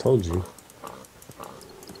 I told you.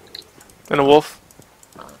 And a wolf.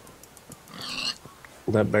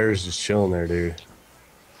 That bear's just chilling there, dude.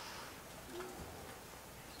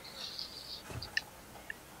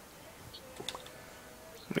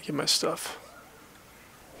 Let me get my stuff.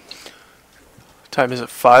 What time is it?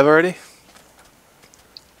 5 already?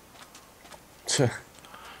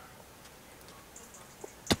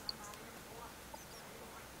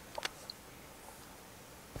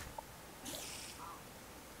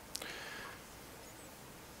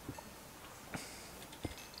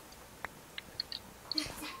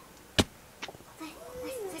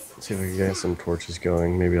 See if I can get some torches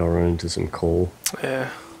going. Maybe I'll run into some coal. Yeah.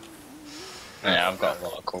 Yeah, I've got a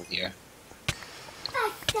lot of coal here.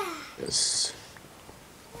 Yes.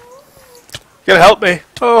 You gotta help me.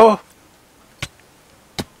 Oh.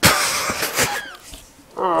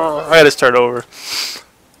 Oh, I had to start over.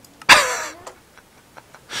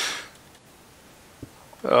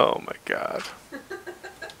 Oh my god.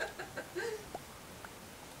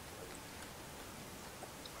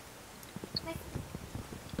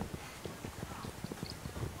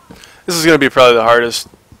 This is gonna be probably the hardest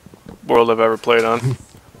world I've ever played on.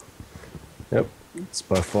 Yep. It's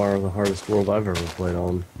by far the hardest world I've ever played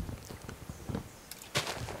on.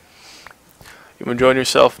 You enjoying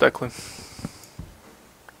yourself, Declan?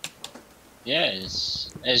 Yeah,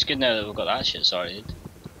 it's good now that we've got that shit sorted.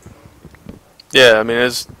 Yeah, I mean,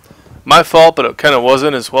 it's my fault, but it kind of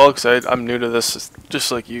wasn't as well, because I'm new to this,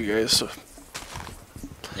 just like you guys. So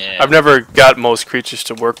Yeah. I've never got most creatures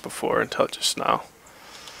to work before until just now.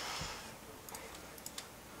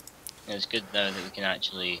 It's good now that we can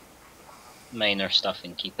actually mine our stuff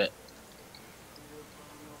and keep it.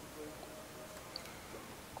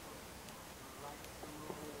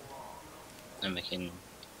 And we can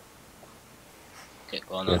get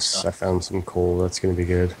going on Yes, I stuff. found some coal. That's gonna be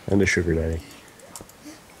good. And a sugar daddy.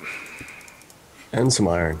 And some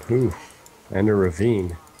iron. Ooh. And a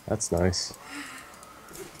ravine. That's nice.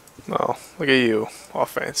 Oh, look at you, all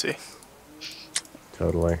fancy.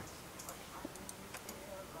 Totally.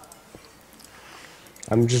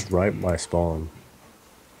 I'm just right by spawn.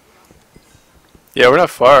 Yeah, we're not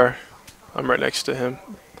far. I'm right next to him.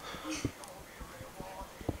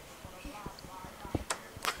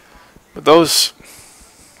 But those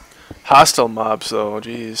hostile mobs, though,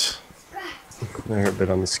 jeez. They're a bit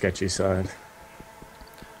on the sketchy side.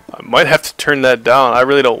 I might have to turn that down. I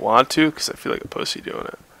really don't want to because I feel like a pussy doing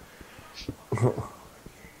it.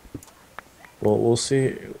 Well, we'll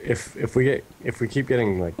see if we keep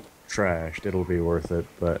getting like trashed, it'll be worth it.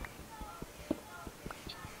 But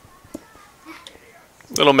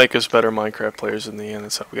It'll make us better Minecraft players in the end.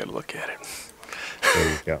 That's how we gotta look at it.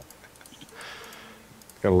 there you go.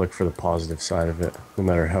 Gotta look for the positive side of it, no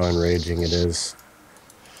matter how enraging it is.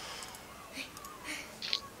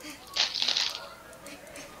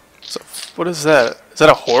 So, what is that? Is that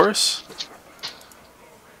a horse?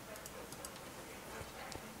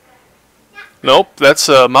 Nope, that's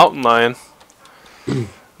a mountain lion.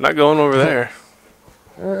 Not going over there.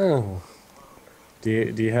 Oh. Do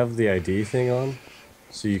you have the ID thing on?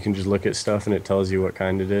 So you can just look at stuff and it tells you what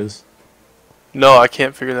kind it is? No, I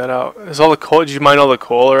can't figure that out. Is all the coal? Did you mine all the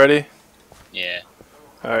coal already? Yeah.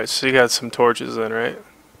 Alright, so you got some torches then, right?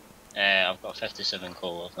 I've got 57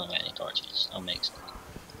 coal. I've not got any torches. I'll make some.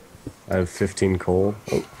 I have 15 coal.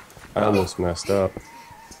 Oh, I almost messed up.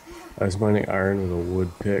 I was mining iron with a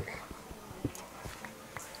wood pick.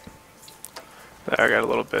 There, I got a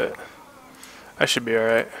little bit. I should be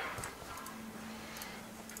alright.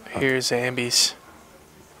 Here's Zambies.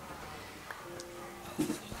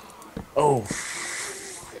 Oh.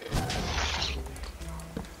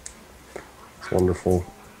 It's wonderful.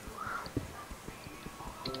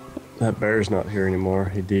 That bear's not here anymore.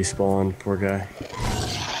 He despawned, poor guy.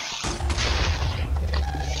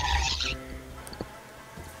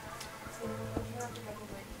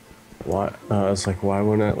 Why? It's like, why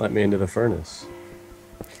wouldn't it let me into the furnace?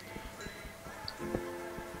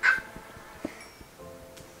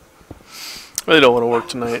 Really don't want to work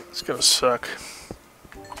tonight. It's gonna suck.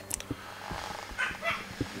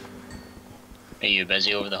 Are you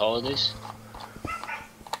busy over the holidays?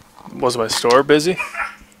 Was my store busy?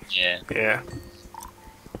 Yeah. Yeah.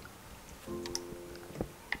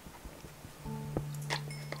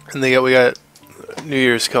 And we got New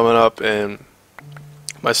Year's coming up, and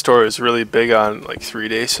my store is really big on like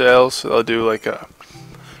 3-day sales. So they'll do like a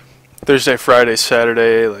Thursday, Friday,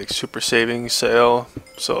 Saturday like super savings sale.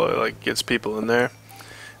 So it like gets people in there.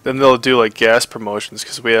 Then they'll do like gas promotions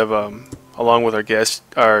because we have along with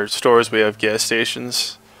our stores we have gas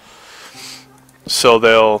stations. So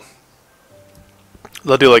they'll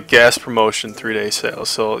do like gas promotion 3-day sales.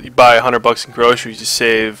 So you buy $100 in groceries, you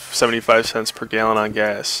save 75 cents per gallon on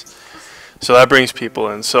gas. So that brings people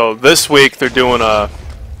in. So this week they're doing a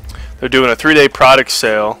 3-day product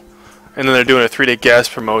sale, and then they're doing a 3-day gas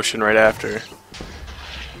promotion right after.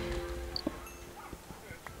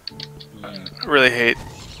 Really hate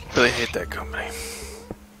that company.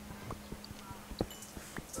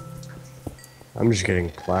 I'm just getting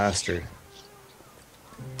plastered.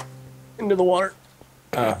 Into the water.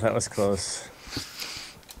 Oh, that was close.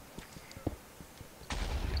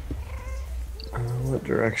 What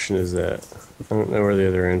direction is that? I don't know where the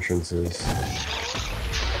other entrance is.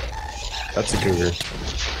 That's a cougar.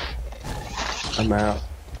 I'm out.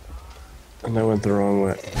 And I went the wrong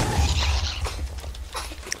way.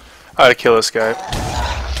 I gotta kill this guy.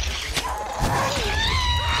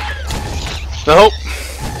 Nope.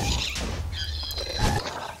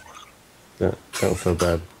 Don't feel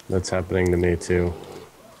bad. That's happening to me too.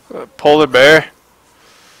 Polar bear.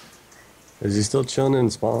 Is he still chilling in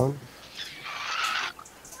spawn?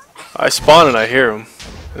 I spawn and I hear him.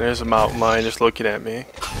 And there's a mountain lion just looking at me.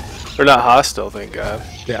 They're not hostile, thank God.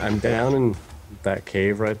 Yeah, I'm down in that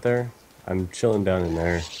cave right there. I'm chilling down in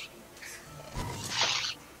there.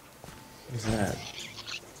 What's that?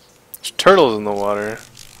 There's turtles in the water.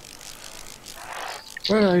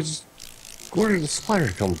 Where did the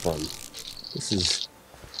spider come from? This is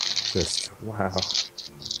just wow. I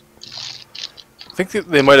think that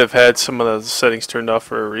they might have had some of the settings turned off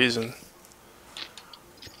for a reason.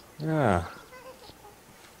 Yeah.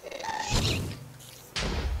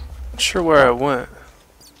 Not sure where I went.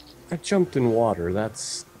 I jumped in water.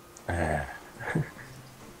 That's I'm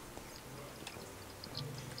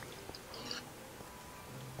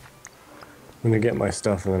gonna get my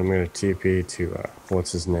stuff and then I'm gonna TP to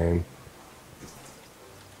what's his name?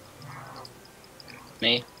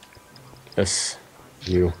 Me? Yes,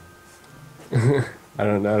 you. I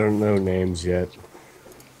don't know names yet.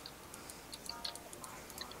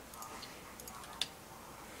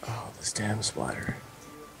 Oh, this damn spider.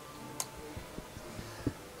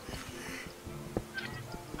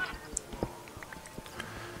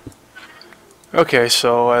 Okay,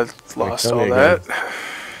 so I lost tell me all again. that.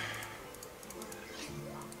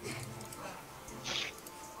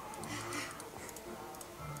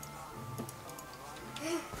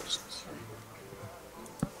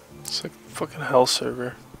 It's like fucking hell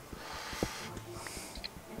server.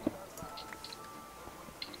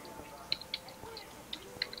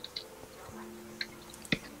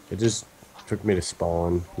 It just took me to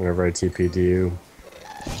spawn whenever I TP'd you.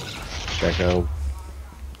 Deco.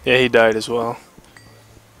 Yeah, he died as well.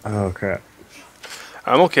 Oh crap.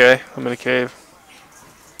 I'm okay. I'm in a cave.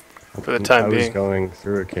 For the time I was being. going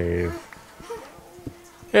through a cave.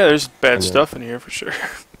 Yeah, there's bad And then- stuff in here for sure.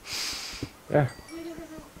 Yeah.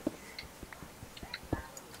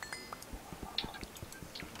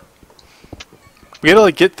 We gotta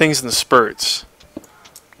like get things in the spurts.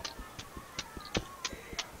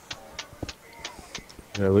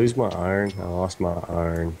 Did I lose my iron? I lost my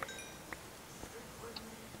iron.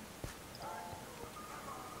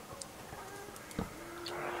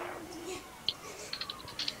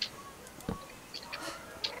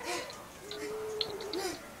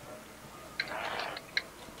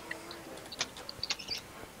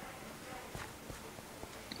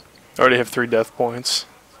 I already have 3 death points.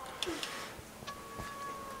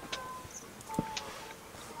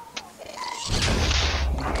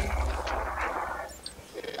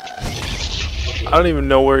 I don't even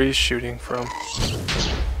know where he's shooting from.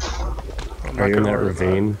 I'm Are you in that worry about it.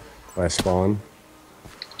 ravine by spawn?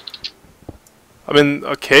 I'm in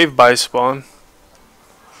a cave by spawn.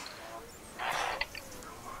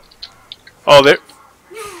 Oh,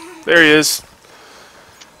 there he is.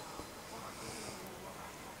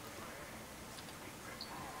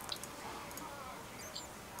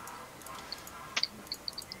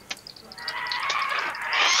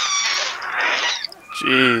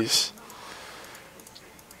 Jeez.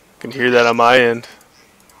 Can hear that on my end.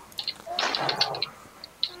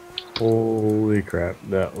 Holy crap!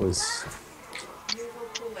 That was. You will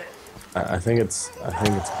pull it. I think it's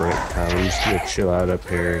break time. We just need to chill out up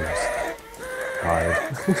here and just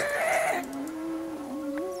hide.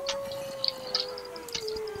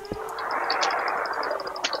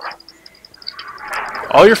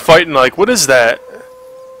 All you're fighting, like, what is that?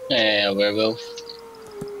 Werewolf.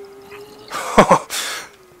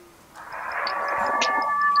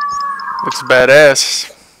 Looks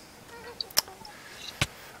Badass.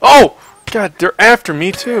 Oh! God, they're after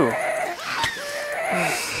me too. How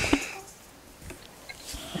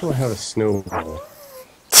do I have a snowball?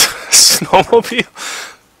 Snowmobile?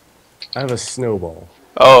 I have a snowball.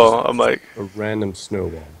 Oh, I'm like, A random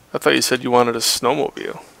snowball. I thought you said you wanted a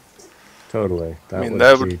snowmobile. Totally. That mean, would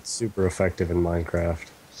that be would- super effective in Minecraft.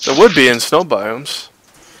 There would be in snow biomes.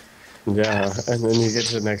 Yeah, and then you get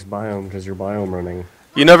to the next biome because you're biome running.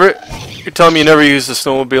 You're telling me you never used a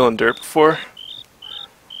snowmobile in dirt before?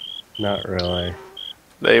 Not really.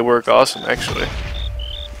 They work awesome, actually.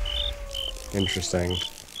 Interesting.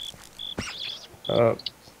 I've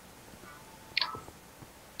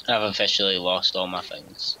officially lost all my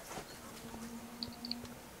things.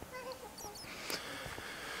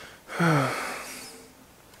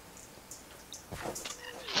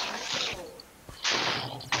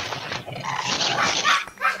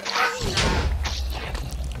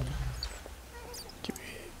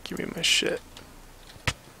 Give me my shit.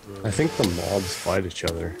 I think the mobs fight each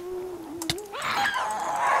other.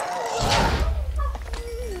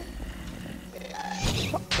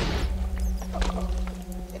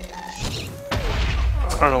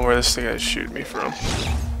 I don't know where this thing is shooting me from.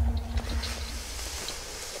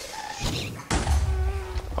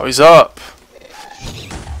 Oh, he's up.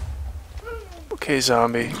 Okay,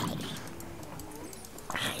 zombie.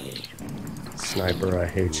 Sniper, I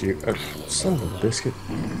hate you. Son of a biscuit.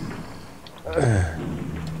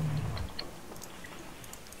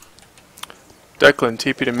 Declan,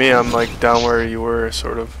 TP to me. I'm like down where you were,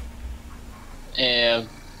 sort of. I've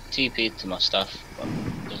TP'd to my stuff, but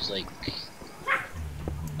there's like...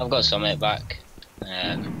 I've got some of it back.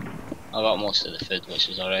 I got most of the food, which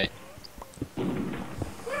is alright.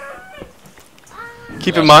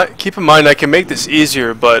 Keep in mind, I can make this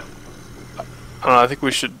easier, but I don't know. I think we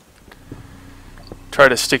should try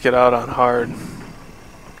to stick it out on hard.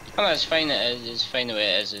 Oh, no, it's fine. It's fine the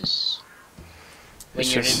way it is. It's when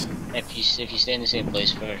It's you're just- if you stay in the same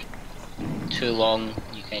place for too long,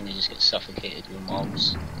 you kind of just get suffocated with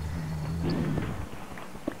mobs.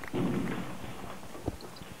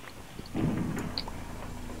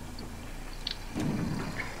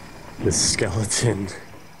 This skeleton.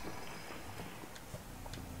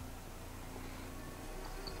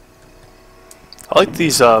 I like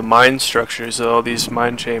these mine structures, though. These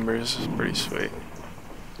mine chambers is pretty sweet.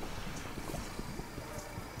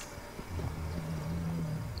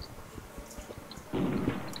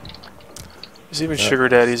 There's even sugar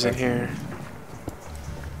daddies in here.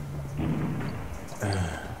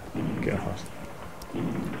 God.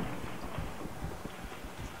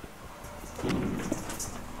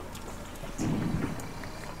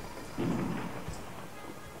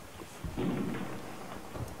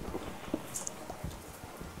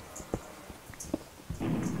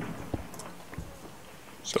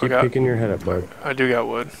 So Keep peeking your head up, bud. I do got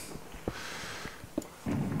wood.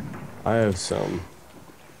 I have some.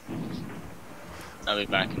 I'll be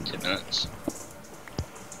back in 2 minutes.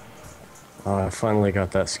 I finally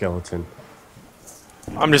got that skeleton.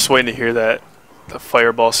 I'm just waiting to hear the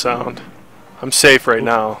fireball sound. I'm safe right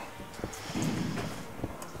now.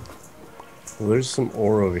 Well, there's some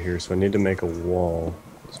ore over here, so I need to make a wall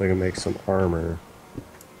so I can make some armor.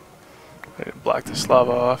 I need to block this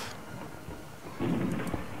lava off.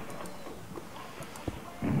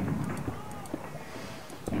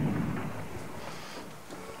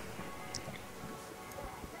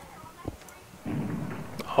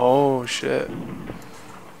 Oh shit.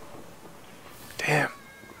 Damn.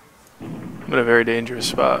 I'm in a very dangerous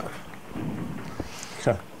spot.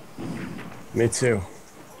 Me too.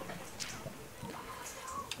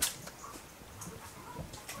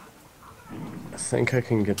 I think I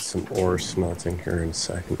can get some ore smelting here in a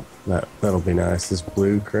second. That'll be nice. This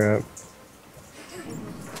blue crap.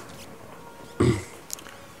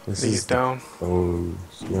 This Leave is it down.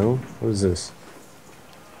 bones. No? What is this?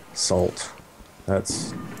 Salt.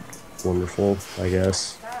 That's wonderful, I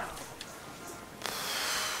guess.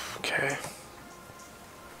 Okay.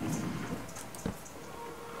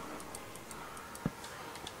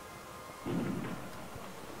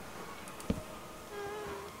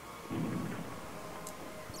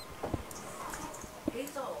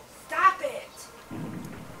 Hazel, stop it!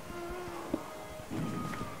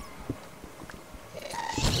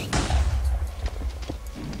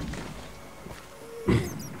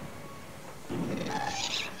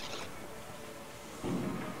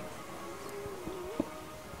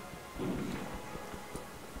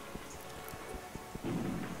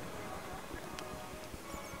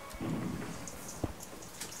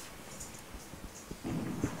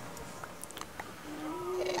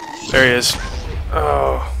 There he is.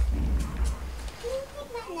 Oh.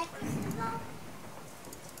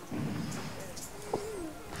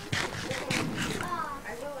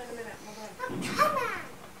 I will in a minute, hold on.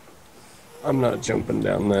 I'm not jumping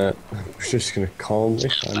down that. I'm just gonna calmly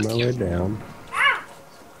find my way down.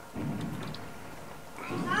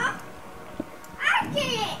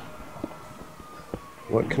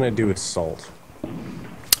 What can I do with salt?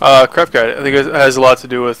 Craft guide. I think it has a lot to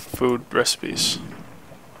do with food recipes.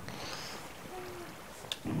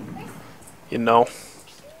 You know.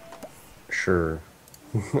 Sure.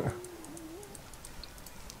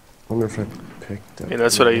 Wonder if I picked up. I mean,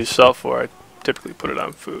 that's what I use salt for. I typically put it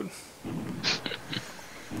on food.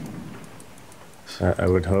 I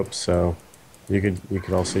would hope so. You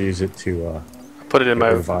could also use it to Put it in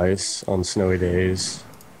get my. ice on snowy days.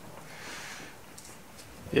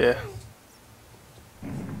 Yeah.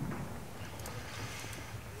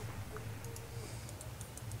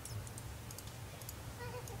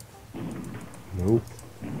 Nope.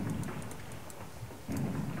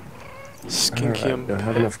 Skinkium. Do I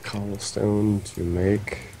have enough cobblestone to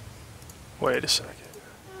make? Wait a second.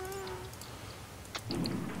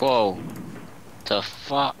 Whoa. The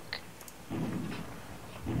fuck?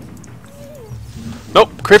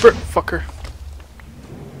 Nope. Creeper. Fucker.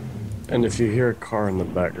 And if you hear a car in the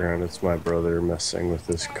background, it's my brother messing with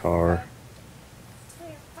this car. Well,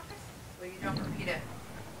 you don't repeat it.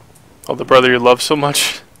 Oh, the brother you love so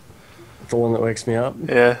much. The one that wakes me up?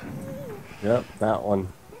 Yeah. Yep, that one.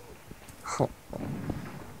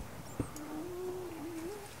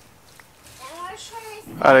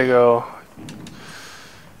 How'd I go?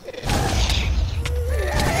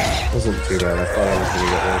 Wasn't too bad. I thought I was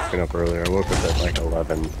gonna get woken up earlier. I woke up at like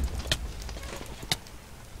 11.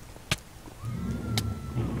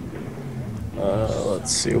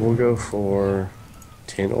 Let's see. We'll go for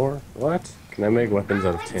tin ore. What? Can I make weapons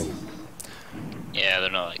out of tin? Yeah, they're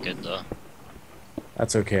not that good though.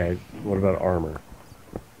 That's okay. What about armor?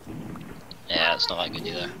 Yeah, it's not that good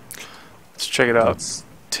either. Let's check it out. That's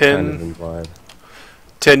Tin. kind of implied.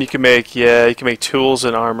 Tin. You can make. Yeah, you can make tools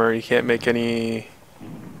and armor. You can't make any.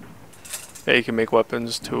 Yeah, you can make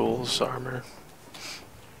weapons, tools, armor.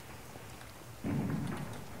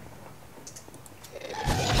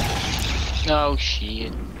 Oh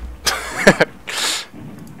shit.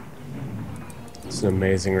 It's an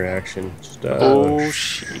amazing reaction. Just, Oh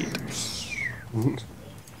shit.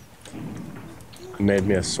 Made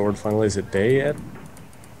me a sword finally. Is it day yet?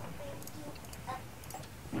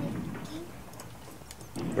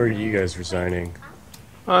 Or are you guys resigning?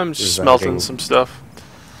 I'm just Residing. smelting some stuff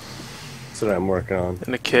That's what I'm working on.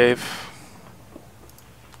 in the cave.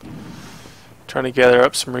 Trying to gather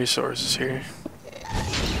up some resources here.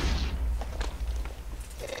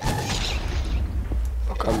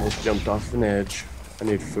 I almost jumped off an edge. I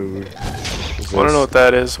need food. I want to know what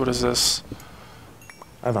that is. What is this?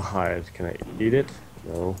 I have a hide. Can I eat it?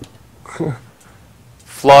 No.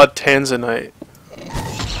 Flawed tanzanite.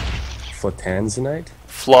 Flatanzanite?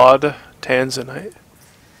 Flawed tanzanite.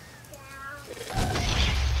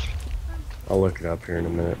 I'll look it up here in a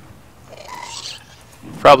minute.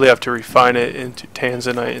 Probably have to refine it into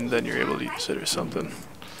tanzanite and then you're able to use it or something.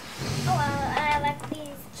 Oh, I like these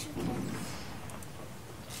chickens.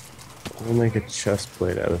 I'll make a chest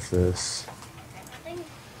plate out of this. I think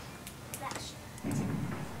that's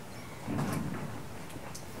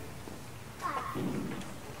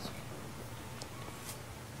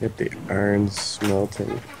Get the iron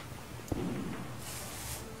smelting.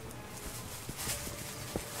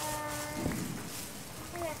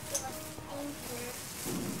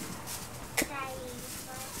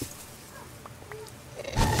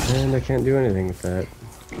 And I can't do anything with that.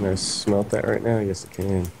 Can I smelt that right now? Yes, I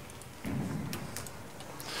can.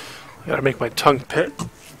 I gotta make my tongue pit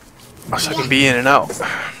so I can be in and out.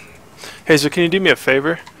 Hey, so can you do me a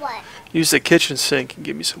favor? what? Use the kitchen sink and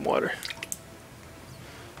give me some water.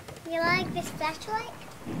 You like this flashlight?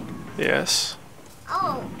 Yes.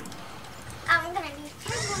 Oh, I'm gonna need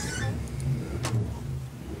 10 more.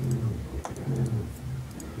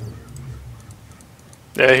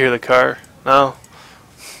 Yeah, I hear the car. No.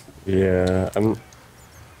 Yeah,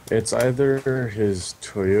 it's either his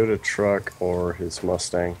Toyota truck or his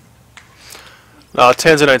Mustang. No,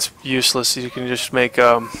 tanzanite's useless. You can just make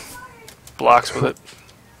blocks with it.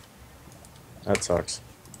 That sucks.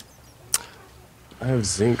 I have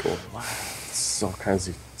zinc ore. Wow, this is all kinds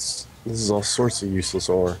of. This is all sorts of useless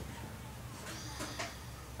ore.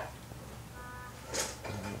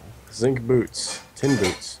 Zinc boots, tin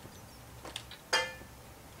boots.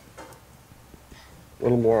 A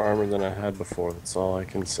little more armor than I had before. That's all I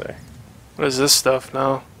can say. What is this stuff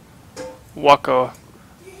now? Wakaonium.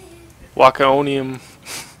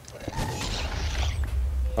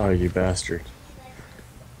 Oh, you bastard!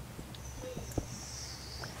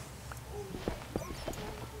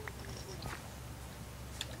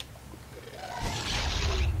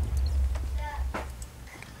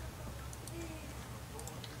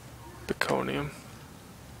 Baconium.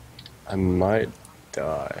 I might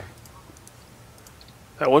die.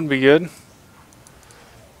 That wouldn't be good.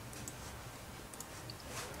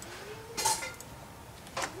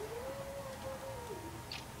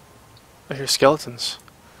 I hear skeletons.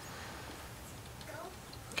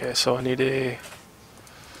 Okay, so I need a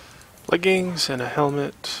leggings and a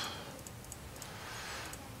helmet.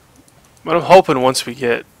 But I'm hoping once we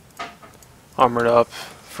get armored up,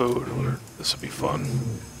 food, this will be fun.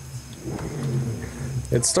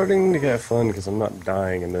 It's starting to get fun because I'm not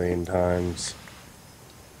dying a million times.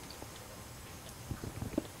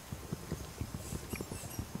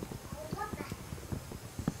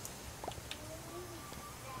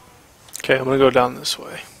 Okay, I'm gonna go down this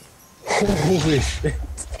way. Holy shit!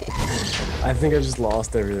 I think I just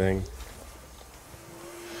lost everything.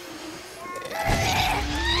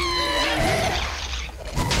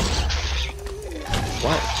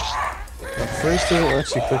 What? At first it doesn't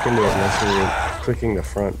let you click into it unless you're clicking the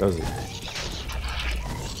front, does it?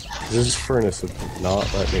 This furnace would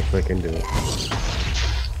not let me click into it.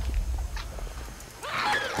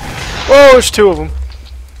 Whoa, there's two of them.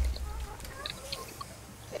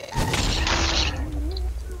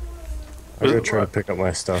 I'll go try to pick up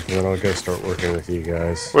my stuff and then I'll go start working with you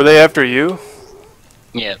guys. Were they after you?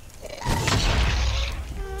 Yeah.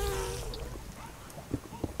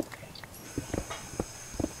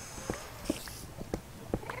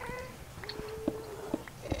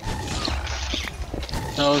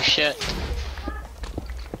 Oh shit.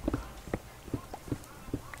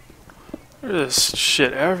 There's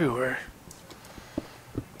shit everywhere.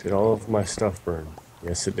 Did all of my stuff burn?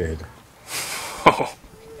 Yes, it did. Oh.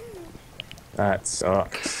 That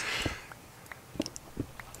sucks.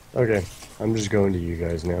 Okay, I'm just going to you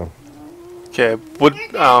guys now. Okay, what,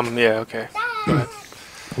 yeah, okay. Go ahead.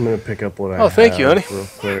 I'm gonna pick up what I Oh, thank you, have honey. real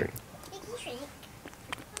quick.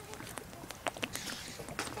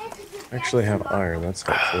 I actually have iron, that's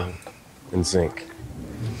helpful. And zinc.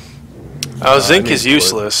 Zinc I is need wood.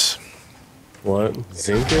 useless. What?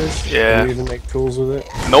 Zinc is? Yeah. Can you even make tools with it?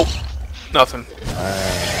 Nope. Nothing.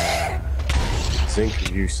 Zinc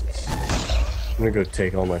is useless. I'm gonna go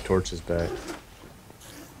take all my torches back.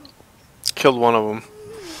 Killed one of them.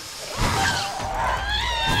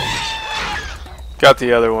 Got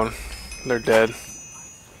the other one. They're dead.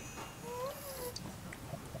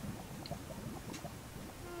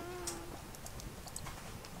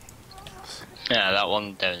 Yeah, that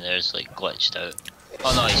one down there is like glitched out.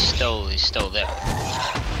 Oh no, he's still there.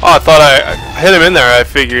 Oh, I thought I hit him in there. I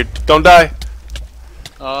figured. Don't die.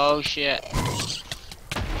 Oh shit.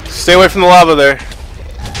 Stay away from the lava there.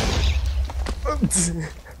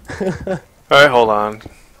 Alright, hold on.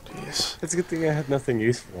 Jeez. It's a good thing I had nothing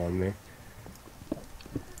useful on me.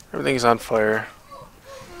 Everything's on fire.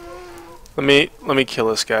 Let me kill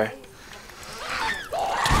this guy.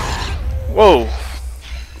 Whoa!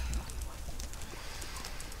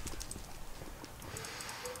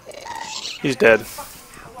 He's dead.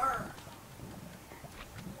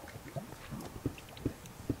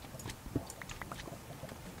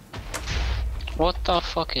 What the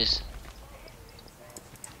fuck is...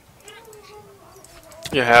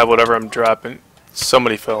 You have whatever I'm dropping.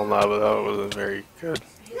 Somebody fell in lava though. It wasn't very good.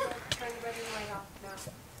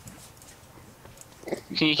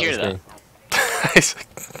 Can you hear that? He's like,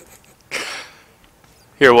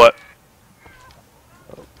 hear what?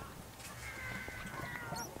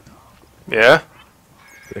 Yeah?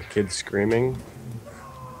 The kid screaming.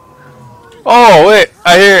 Oh wait,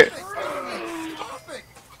 I hear it.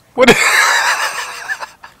 What?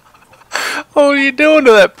 What are you doing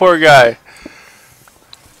to that poor guy?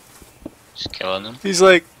 Just killing him. He's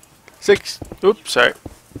like 6. Oops, sorry.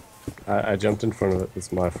 I jumped in front of it.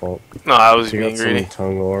 It's my fault. No, I was You being got greedy. some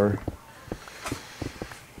tongue ore.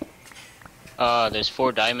 There's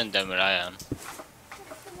 4 diamond down where I am.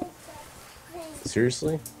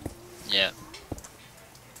 Seriously? Yeah.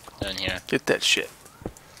 Down here. Get that shit.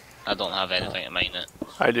 I don't have anything to mine it.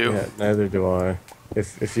 I do. Yeah, neither do I.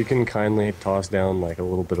 If you can kindly toss down like a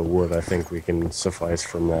little bit of wood, I think we can suffice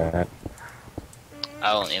from that.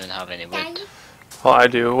 I don't even have any wood. Oh, I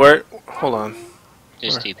do. Where? Hold on.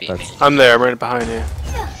 Just Where? TP me. That's- I'm there. I'm right behind you.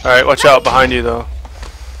 Alright, watch out behind you though.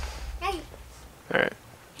 Alright.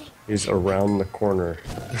 He's around the corner.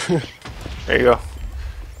 There you go.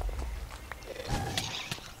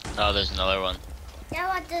 Oh, there's another one. Now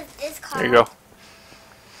what does this called? There you go.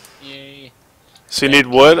 Yay. So you need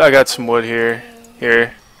wood? I got some wood here.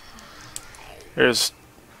 Here. Here's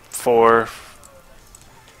 4.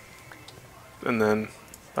 And then,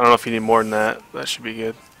 I don't know if you need more than that. That should be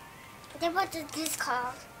good. Then what is this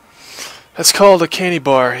called? That's called a candy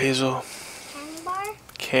bar, Hazel. Candy bar?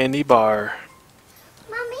 Candy bar.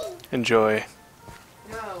 Mommy. Enjoy.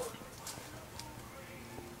 No.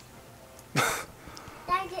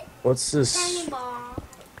 What's this, Candy bar.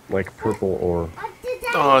 like, purple ore? What did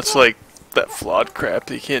that Oh, it's like that flawed crap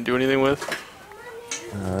that you can't do anything with.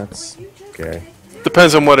 That's okay.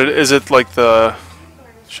 Depends on what it is. It like the...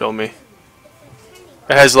 Show me.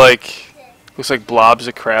 It has like... Looks like blobs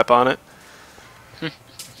of crap on it.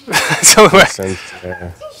 It's the only way- Sense,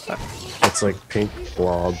 yeah. It's like pink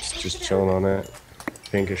blobs just chilling on it.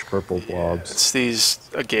 Pinkish purple blobs. It's these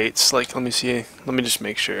agates. Like, let me see. Let me just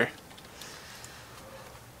make sure.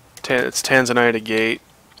 It's Tanzanite agate.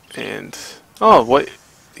 And... Oh, what?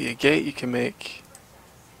 The agate you can make...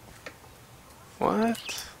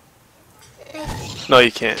 What? No,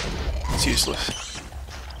 you can't. It's useless.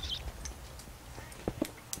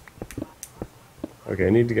 Okay, I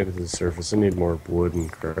need to get to the surface. I need more wood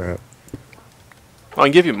and crap. I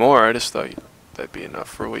can give you more. I just thought that'd be enough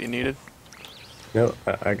for what you needed. No,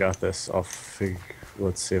 I got this. I'll figure.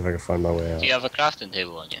 Let's see if I can find my way out. Do you have a crafting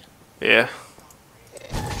table on you? Yeah,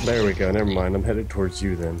 There we go. Never mind. I'm headed towards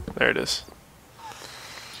you then. there it is.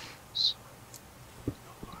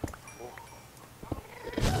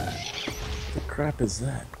 What the crap is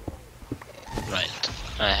that? Right.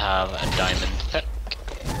 I have a diamond pick.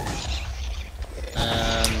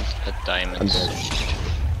 And a diamond I'm sword. dead.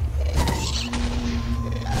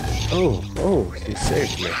 Oh, you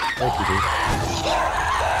saved me. Thank you, dude.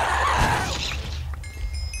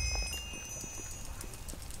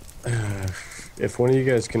 If one of you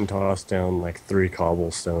guys can toss down like 3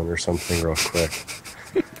 cobblestone or something real quick.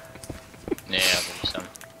 Yeah, I'll give you some.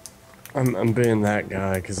 I'm being that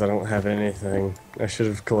guy because I don't have anything. I should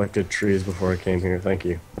have collected trees before I came here. Thank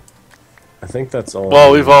you. I think that's all.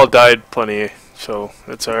 Well, we've all died plenty, so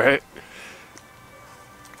it's alright.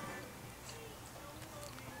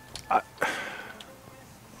 I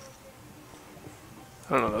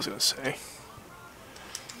don't know what I was gonna say.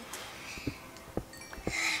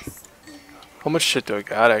 How much shit do I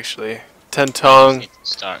got actually? 10 I tongue. need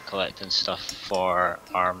to start collecting stuff for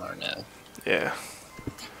armor now. Yeah.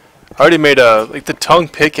 I already made a, like the tongue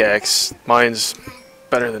pickaxe. Mine's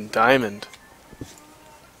better than diamond.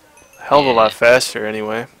 Hell of a lot faster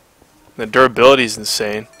anyway. The durability's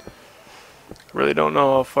insane. I really don't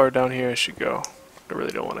know how far down here I should go. I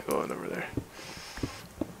really don't want to go over there.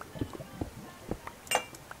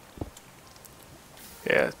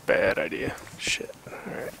 Yeah, bad idea. Shit.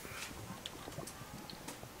 Alright.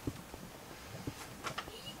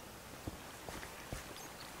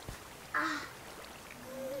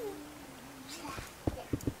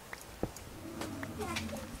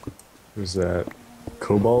 There's that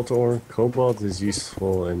cobalt ore. Cobalt is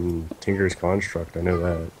useful in Tinker's Construct, I know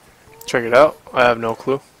that. Check it out. I have no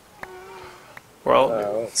clue. Well,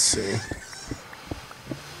 Let's see.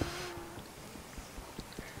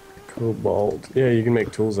 Cobalt. Yeah, you can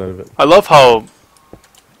make tools out of it. I love how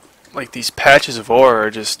like these patches of ore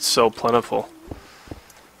are just so plentiful.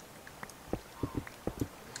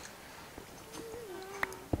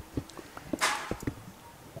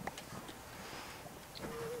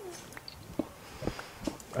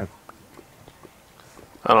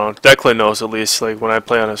 I don't know. Declan knows at least. Like when I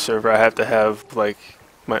play on a server, I have to have like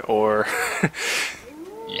my ore.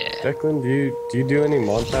 Yeah. Declan, do you do any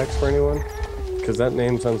mod packs for anyone? Because that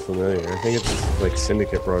name sounds familiar. I think it's like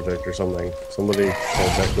Syndicate Project or something. Somebody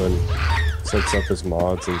called Declan sets up his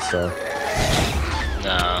mods and stuff.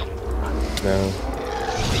 No. No.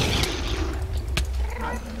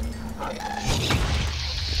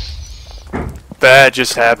 That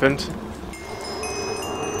just happened.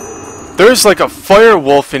 There's like a fire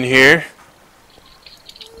wolf in here.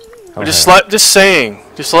 How Just high? saying,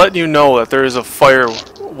 just letting you know that there is a fire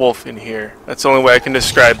wolf in here. That's the only way I can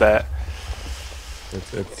describe that.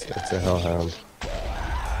 It's a hellhound.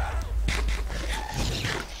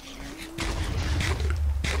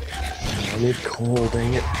 I need coal,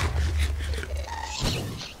 dang it.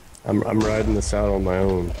 I'm riding this out on my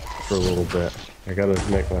own for a little bit. I gotta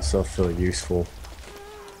make myself feel useful.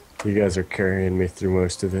 You guys are carrying me through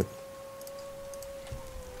most of it.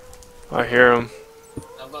 I hear him.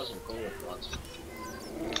 I've got some coal if you want.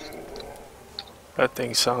 That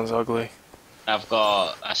thing sounds ugly. I've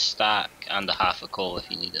got a stack and a half a coal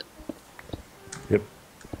if you need it. Yep.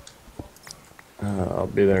 I'll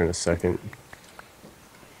be there in a second.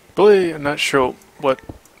 Really, I'm not sure what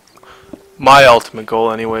my ultimate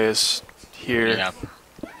goal anyway is here. Yeah.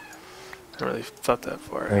 I haven't really thought that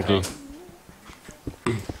far. Thank you.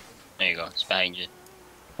 There you go, it's behind you.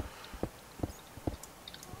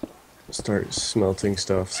 Start smelting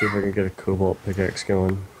stuff, see if I can get a cobalt pickaxe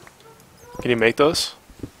going. Can you make those?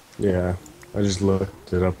 Yeah, I just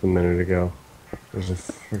looked it up a minute ago. There's a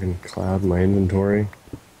freaking cloud in my inventory.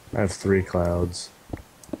 I have 3 clouds.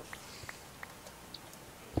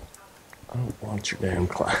 I don't want your damn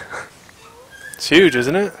cloud. It's huge,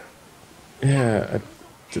 isn't it? Yeah,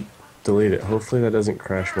 delete it. Hopefully that doesn't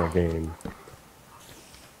crash my game.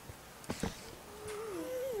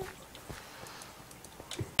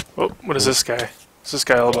 Oh, what is this guy? What's this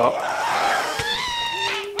guy all about?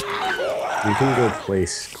 You can go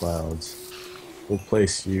place clouds. We'll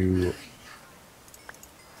place you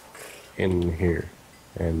in here,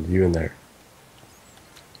 and you in there.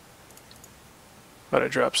 Thought I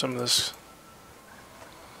dropped some of this.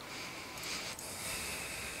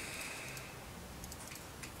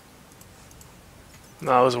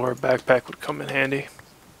 That was where a backpack would come in handy.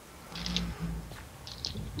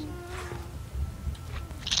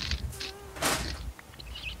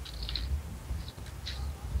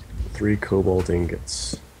 Three cobalt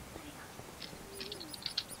ingots.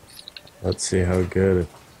 Let's see how good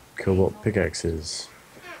a cobalt pickaxe is.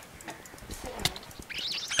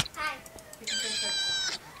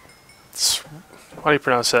 How do you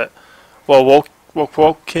pronounce that? Well,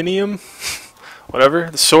 Wolkinium? Whatever.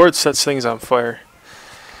 The sword sets things on fire.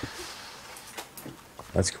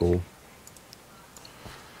 That's cool.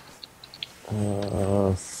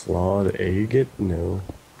 Flawed agate? No.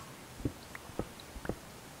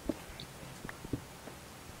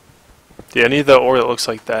 Yeah, any of the ore that looks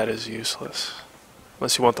like that is useless.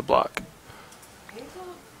 Unless you want the block.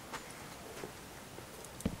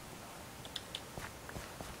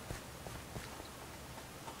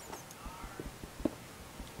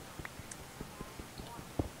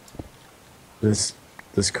 This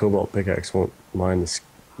cobalt pickaxe won't mind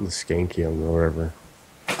the skankium or whatever.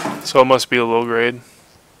 So it must be a low grade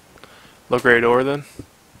ore then?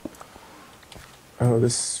 Oh,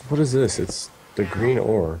 what is this? It's the green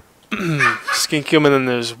ore. Skinkium, and then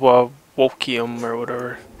there's Wolkium or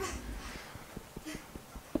whatever.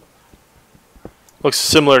 Looks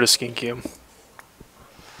similar to Skinkium.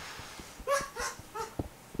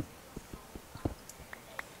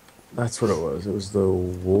 That's what it was. It was the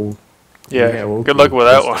wool. Yeah, Wolkium. good luck with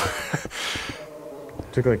that one.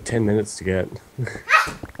 Took like 10 minutes to get.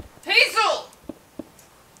 Hazel!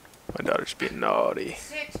 My daughter's being naughty.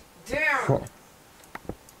 Sit down.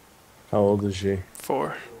 How old is she?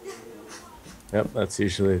 4. Yep, that's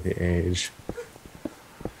usually the age.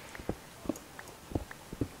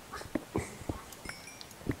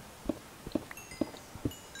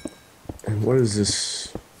 And what is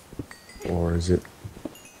this? Or is it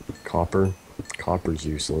copper? Copper's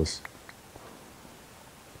useless.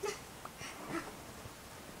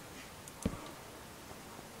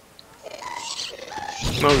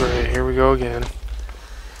 Oh great, here we go again.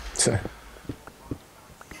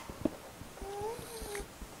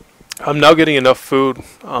 I'm now getting enough food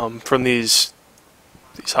from these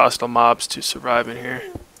hostile mobs to survive in here.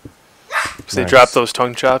 Because they drop those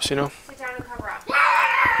tongue chops, you know? Sit down and cover up.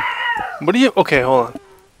 What do you... Okay, hold on.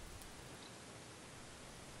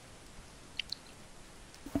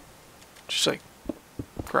 Just like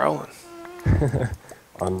growling.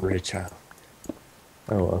 Ornery child.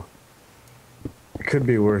 Oh well. It could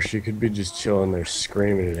be worse. You could be just chilling there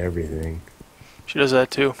screaming at everything. She does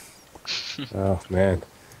that too. Oh man.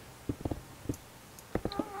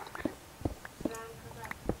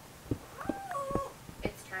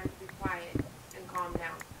 It's time to be quiet and calm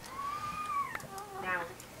down. Now.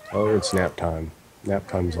 Oh, it's nap time. Nap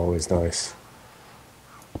time's always nice.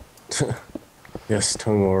 Yes,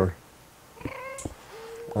 tongue ore.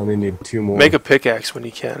 I only need 2 more. Make a pickaxe when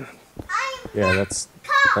you can. Yeah, that's.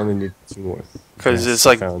 I only need 2 more. Because Yes, it's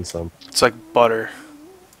like found some. it's like butter.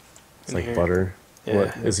 It's in like here. butter. Yeah.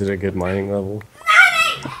 What is it? A good mining level?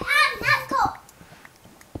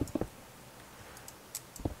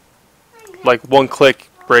 Like 1 click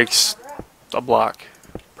breaks a block,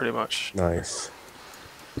 pretty much. Nice.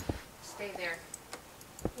 Stay there.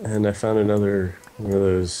 And I found another one of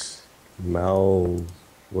those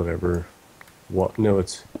whatever. What? No,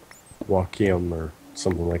 it's Wakium or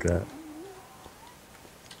something like that.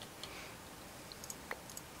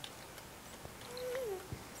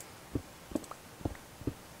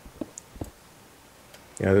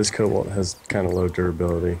 Yeah, this cobalt has kind of low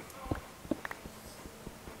durability.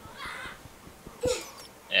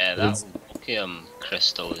 Yeah, that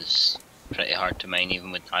crystal is pretty hard to mine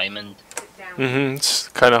even with diamond. Sit down. It's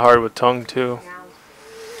kind of hard with tongue too. Now.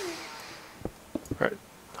 Right,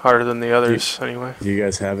 harder than the others anyway. Do you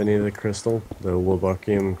guys have any of the crystal? The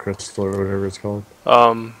Wabakium crystal or whatever it's called?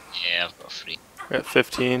 Yeah, I've got 3. At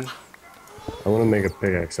 15. I want to make a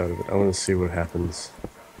pickaxe out of it. I want to see what happens.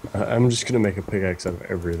 I'm just going to make a pickaxe out of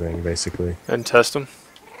everything, basically. And test them.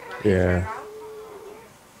 Yeah.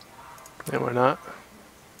 Yeah, why not?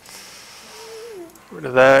 Rid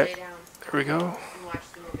of that. Lay down There we go. and watch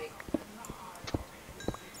the movie.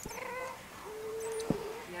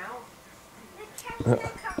 Now.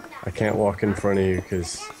 I can't walk in front of you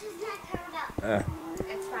because...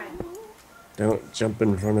 It's fine. don't jump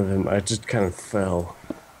in front of him. I just kind of fell.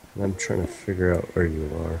 And I'm trying to figure out where you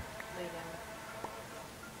are. Lay down.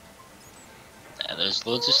 Yeah, there's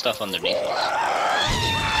loads of stuff underneath us.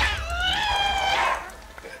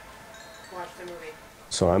 Watch the movie.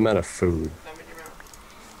 So I'm out of food. Thumb in your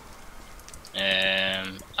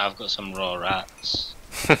mouth. I've got some raw rats.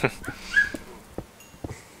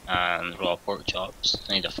 And raw pork chops.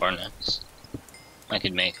 I need a furnace. I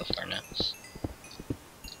could make a furnace.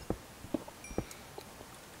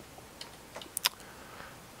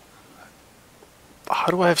 How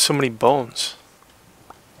do I have so many bones?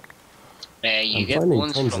 You I'm get finding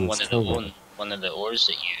bones tons from of one of silver. the ores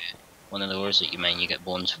that you mine. You get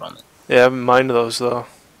bones from it. Yeah, I haven't mined those though.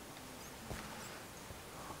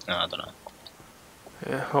 No, I don't know.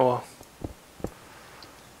 Yeah, oh well.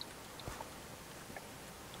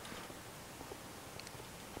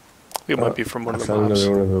 It might be from one of I the found mobs.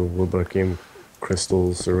 another one of the Wabakium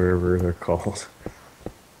crystals or whatever they're called.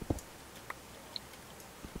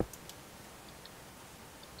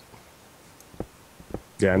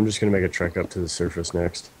 Yeah, I'm just gonna make a trek up to the surface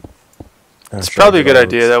next. It's probably a good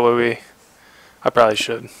idea. That way I probably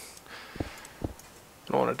should. I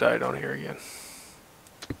don't want to die down here again.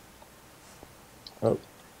 Oh,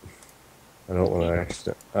 I don't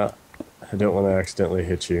want to accidentally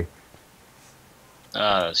hit you.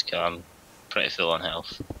 Ah, that's cool. I'm pretty full on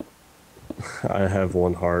health. I have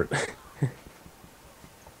 1 heart.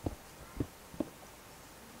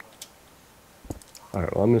 All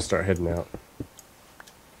right, well, I'm gonna start heading out.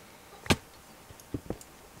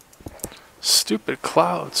 Stupid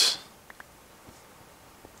clouds.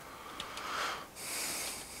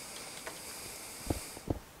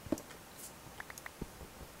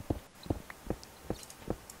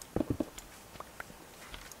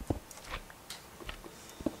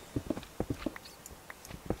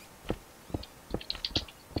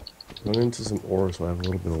 Run into some ore so I have a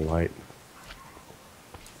little bit of light.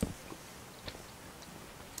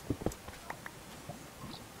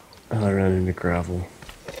 And I ran into gravel.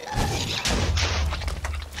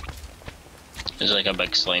 There's like a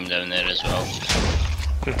big slime down there as well.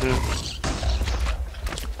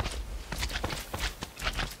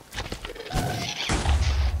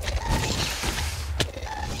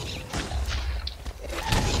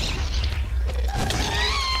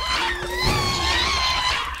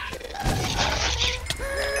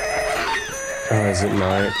 Is it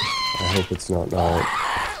night? I hope it's not night.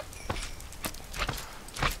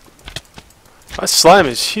 My slime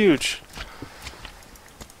is huge.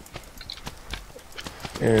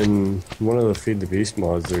 In one of the Feed the Beast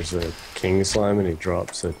mods, there's a king slime and he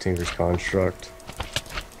drops a Tinker's Construct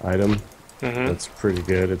item. That's pretty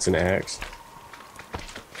good. It's an axe.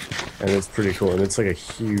 And it's pretty cool. And it's like a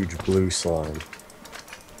huge blue slime.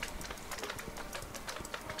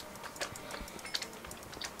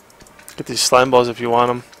 Get these slime balls if you want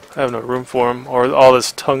them. I have no room for them. Or all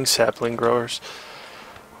this tongue sapling growers.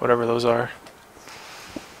 Whatever those are.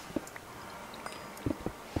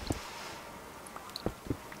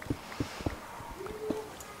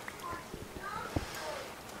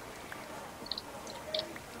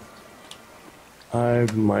 I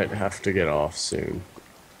might have to get off soon.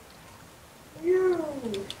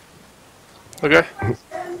 Okay. I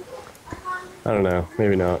don't know.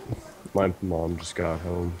 Maybe not. My mom just got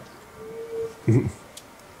home.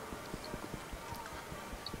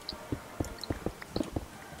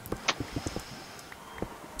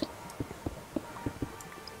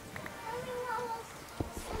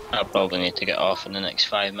 I'll probably need to get off in the next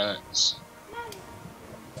 5 minutes.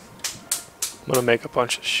 I'm gonna make a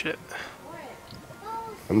bunch of shit.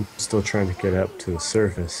 I'm still trying to get up to the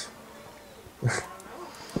surface. Scared.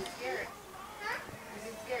 I'm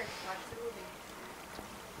scared. Watch the movie.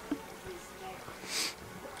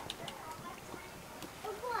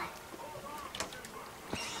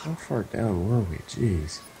 How far down were we?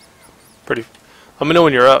 Jeez. Pretty. Let me know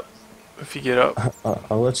when you're up. If you get up.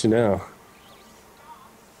 I'll let you know.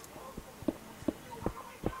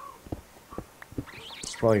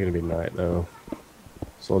 It's probably gonna be night though,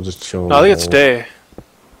 so I'll just chill. No, I think it's day.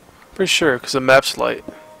 Pretty sure, because the map's light.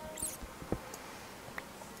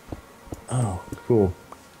 Oh, cool.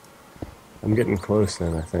 I'm getting close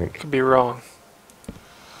then, I think. Could be wrong.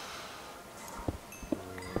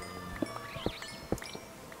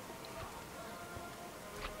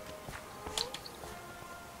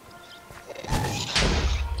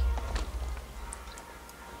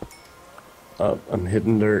 Oh, I'm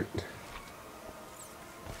hitting dirt.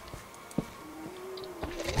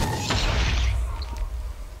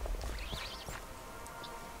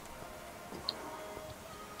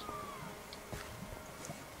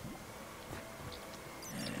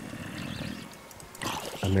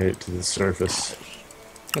 I made it to the surface.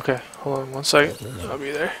 Okay, hold on 1 second. I'll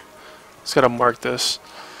be there. Just gotta mark this.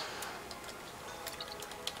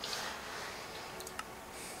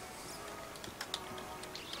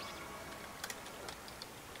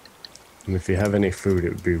 And if you have any food, it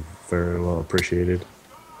would be very well appreciated.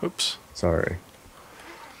 Oops. Sorry.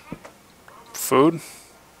 Food?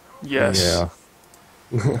 Yes.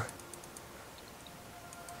 Yeah.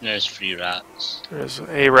 There's 3 rats. There's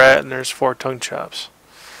a rat and there's 4 tongue chops.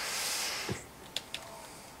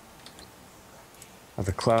 I have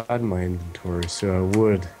a cloud in my inventory, so I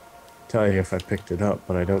would tell you if I picked it up,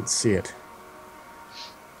 but I don't see it.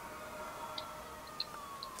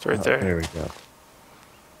 It's right Oh, there. There we go.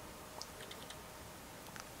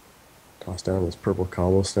 Toss down this purple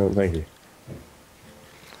cobblestone. Thank you.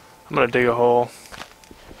 I'm gonna dig a hole.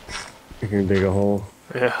 You can dig a hole.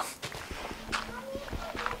 Yeah.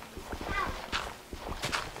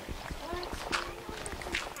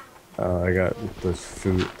 I got the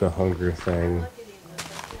food, the hunger thing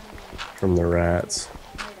from the rats.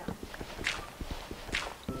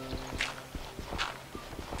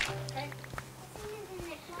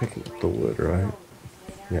 Picking up the wood, right?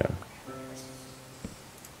 Yeah.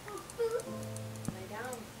 Lay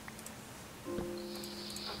down.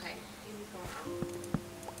 Okay, Amy's going out.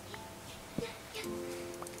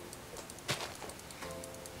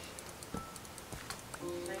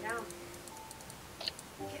 Lay down.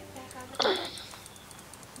 Get back on the bed.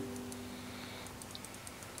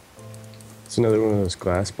 It's another one of those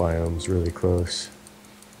glass biomes really close.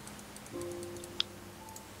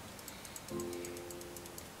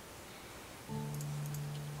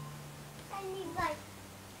 I need like,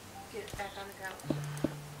 Get back on the couch.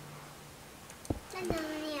 I don't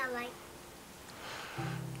need like,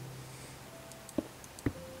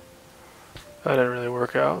 That didn't really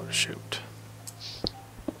work out. Shoot.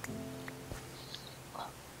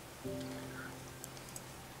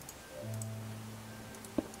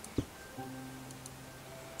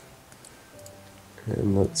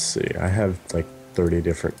 And let's see, I have like 30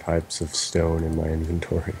 different types of stone in my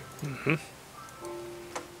inventory. Mm-hmm.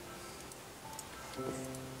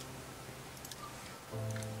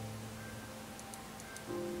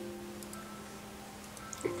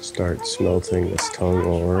 Start smelting this tongue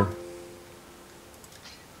ore.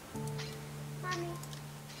 mommy,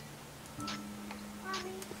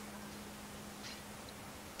 mommy,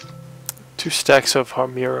 2 stacks of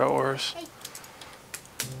Harmira ores.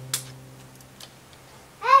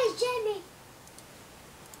 Hey, Jimmy!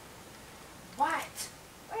 What?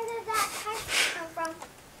 Where did that text come from?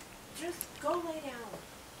 Just go lay down.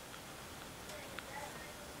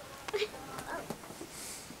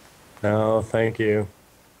 No, thank you.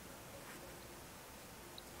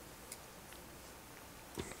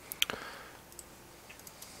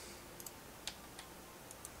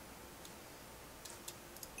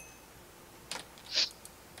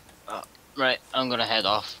 Right, I'm gonna head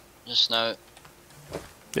off just now.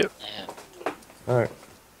 Yep. Alright.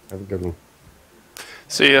 Have a good one.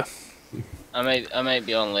 See ya. I might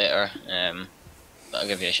be on later. But I'll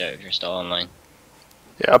give you a shout if you're still online.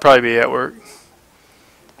 Yeah, I'll probably be at work.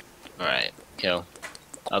 Alright, cool.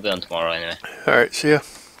 I'll be on tomorrow anyway. Alright, see ya.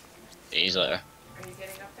 See you later. Are you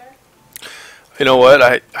getting up there? You know what?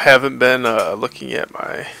 I haven't been looking at my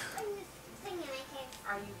Are you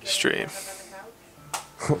getting stream. up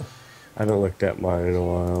on the couch? I haven't looked at mine in a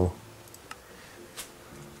while.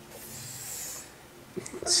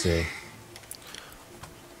 Let's see.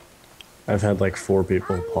 I've had like 4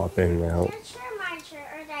 people pop in and out. Your chair, my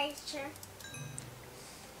chair, or Daddy's chair?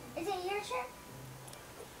 Is it your chair?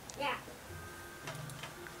 Yeah.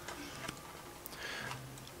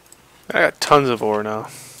 I got tons of ore now.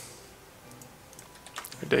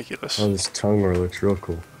 Ridiculous. Oh, this tongue ore looks real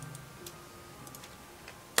cool.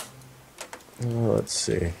 Let's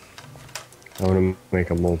see. I want to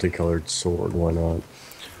make a multicolored sword. Why not?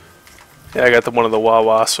 Yeah, I got one of the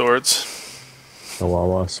Wawa swords. The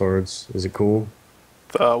Wawa swords. Is it cool?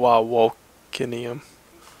 The Wawalkinium.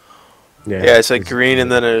 Yeah. Yeah, it's like green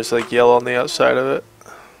and then there's like yellow on the outside of it.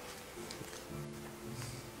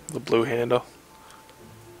 The blue handle.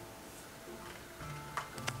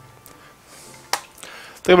 I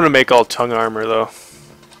think I'm gonna make all tongue armor though.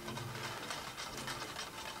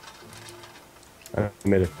 I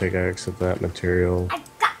made a pickaxe of that material. I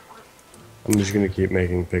got one. I'm just gonna keep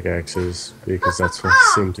making pickaxes because that's what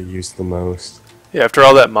I seem to use the most. Yeah, after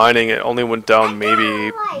all that mining, it only went down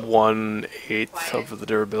maybe 1/8 of the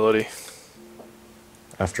durability.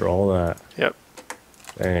 After all that. Yep.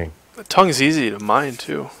 Dang. The tongue's easy to mine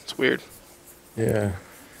too. It's weird. Yeah.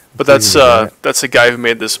 But that's the guy who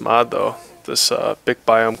made this mod though. This big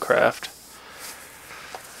biome craft.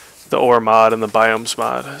 The ore mod and the biomes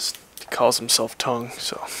mod. He calls himself Tongue.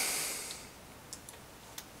 So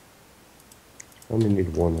I only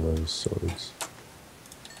need one of those swords.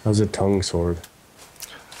 How's a tongue sword?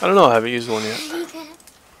 I don't know. I haven't used one yet.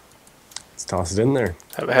 Let's toss it in there.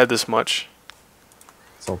 Haven't had this much.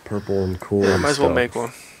 It's all purple and cool. I and might as well stuff. make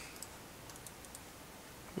one.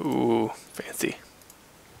 Ooh, fancy.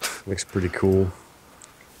 Looks pretty cool.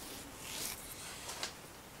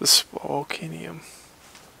 This volcanium.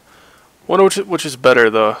 Wonder which is better,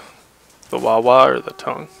 the Wawa or the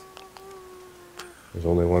Tongue? There's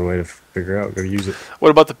only one way to figure out. Go use it. What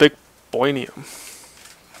about the big boinium?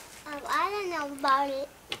 I don't know about it.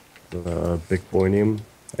 The big boinium.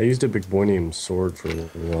 I used a big boinium sword for a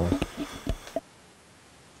little while.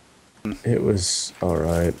 It was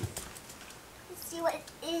alright. Let's see what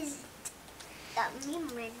is the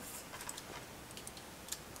memories.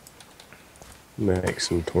 Make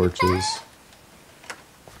some torches.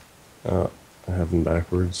 I have them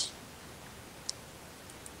backwards.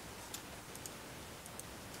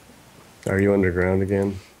 Are you underground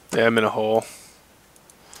again? Yeah, I'm in a hole.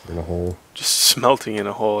 In a hole? Just smelting in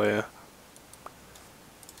a hole, yeah.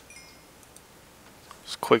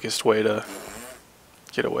 It's the quickest way to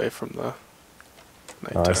get away from the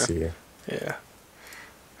nighttime. Oh, I see you. Yeah.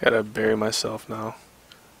 Gotta bury myself now.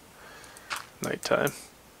 Nighttime.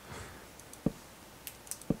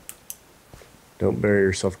 Don't bury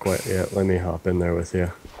yourself quite yet. Let me hop in there with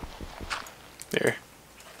you. There.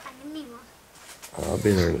 I'll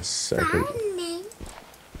be there in a second.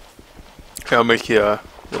 I'll make you a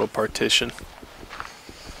little partition.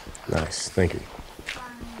 Nice, thank you.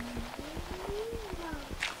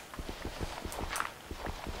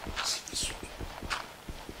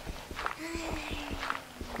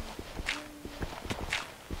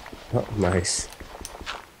 Oh, nice.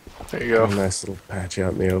 There you go. A nice little patch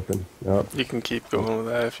out in the open. Oh, You can keep going with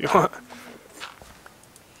that if you want.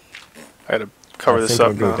 I gotta cover this I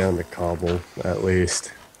up think I'll now. go down to cobble, at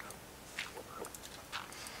least.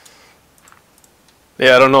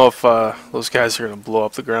 Yeah, I don't know if those guys are gonna blow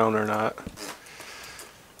up the ground or not.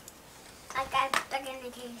 I got stuck in the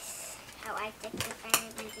case. How I stick the fire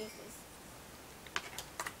in my cases.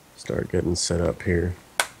 Start getting set up here.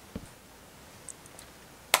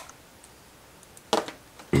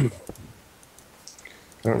 I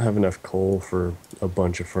don't have enough coal for a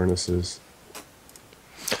bunch of furnaces.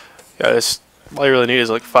 Yeah, this, all you really need is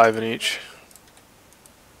like 5 in each.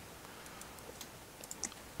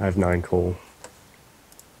 I have 9 coal.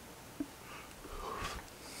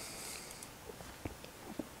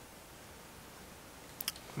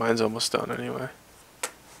 Mine's almost done anyway.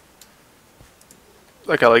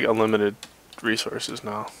 I got like unlimited resources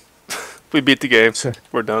now. We beat the game.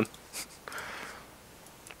 We're done.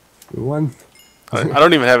 We won. I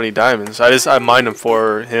don't even have any diamonds. I mined them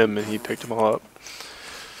for him and he picked them all up.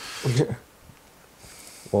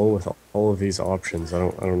 Well, with all of these options, I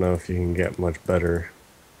don't know if you can get much better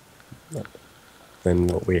than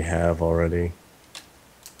what we have already.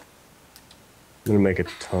 I'm gonna make a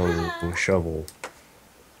tongue shovel.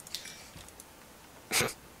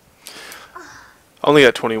 Only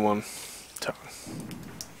got 21 tongue.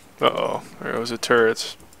 Uh-oh. There goes the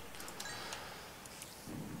turrets.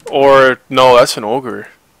 Or, no, that's an ogre.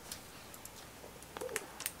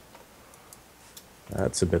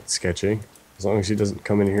 That's a bit sketchy. As long as he doesn't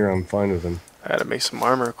come in here, I'm fine with him. I had to make some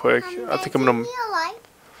armor quick. I think I'm gonna...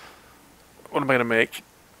 What am I gonna make?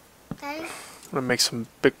 I'm gonna make some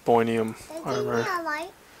Bicboinium armor.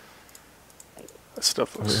 That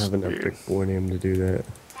stuff I looks don't have enough weird. Bicboinium to do that.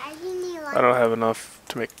 I don't have enough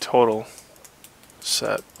to make total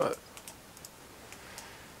set, but...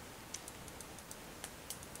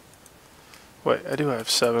 Wait, I do have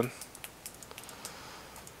 7.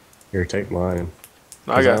 Here, take mine.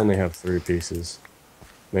 No, 'Cause I only have 3 pieces.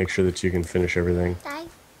 Make sure that you can finish everything.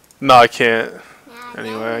 No, I can't.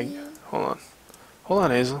 Anyway, hold on. Hold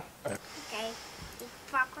on, Hazel.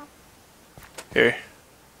 Here.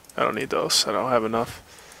 I don't need those. I don't have enough.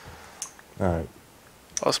 Alright.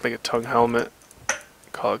 I'll just make a tongue helmet.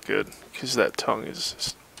 Call it good. Because that tongue is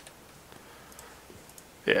just...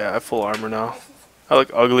 Yeah, I have full armor now. I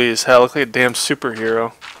look ugly as hell. I look like a damn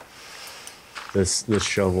superhero. This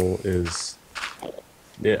shovel is...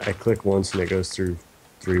 Yeah, I click once and it goes through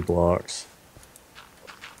 3 blocks.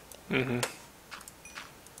 Mm-hmm.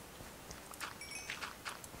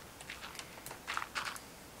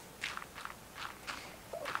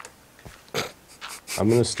 I'm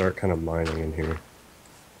gonna start kind of mining in here.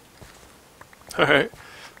 Alright.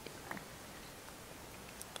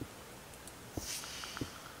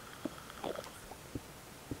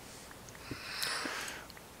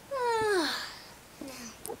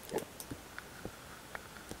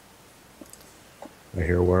 I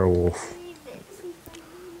hear a werewolf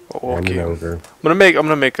Oh, and okay. an ogre. I'm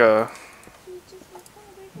gonna make a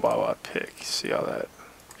Wawa pick. See how that...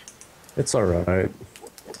 It's alright.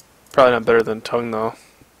 Probably not better than tongue though.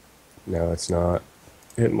 No, it's not.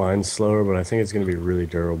 It mines slower, but I think it's gonna be really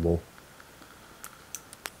durable.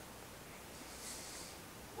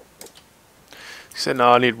 He said,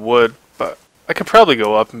 no, I need wood, but I could probably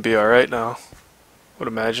go up and be alright now. Would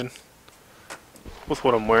imagine. With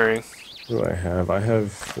what I'm wearing. What do I have? I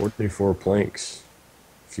have 44 planks.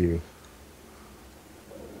 Few.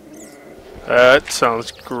 That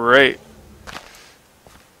sounds great.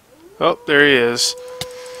 Oh, there he is.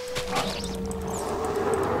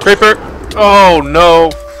 Creeper! Oh no!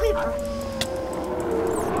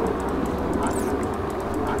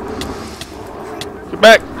 Get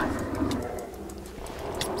back!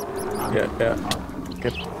 Yeah.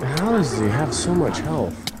 Get, how does he have so much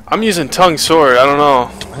health? I'm using tongue sword, I don't know.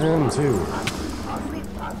 I am too.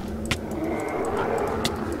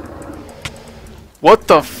 What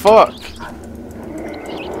the fuck?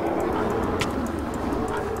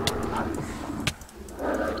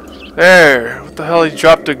 There! What the hell? He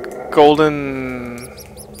dropped a golden...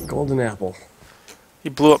 Golden apple. He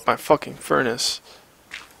blew up my fucking furnace.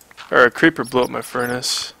 Or a creeper blew up my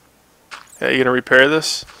furnace. Yeah, you gonna repair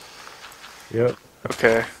this? Yep.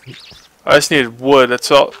 Okay. I just needed wood, that's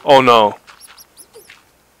all. Oh no.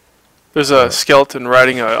 There's a skeleton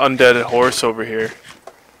riding an undead horse over here.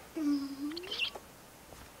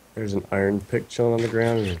 There's an iron pick chilling on the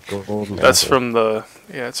ground and a golden That's apple. from the...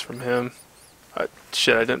 Yeah, it's from him.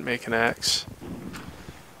 Shit, I didn't make an axe.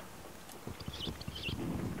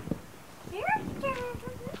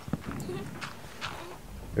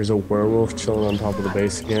 There's a werewolf chilling on top of the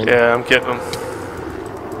base again. Yeah, I'm getting him.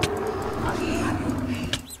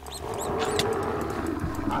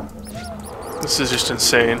 This is just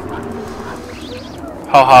insane.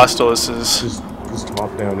 How hostile this is. Just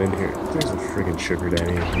hop down in here. There's a friggin' sugar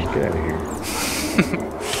daddy in here. Get out of here.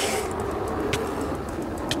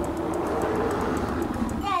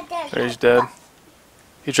 There, he's dead.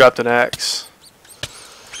 He dropped an axe.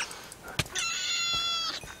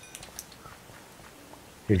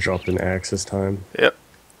 He dropped an axe this time. Yep.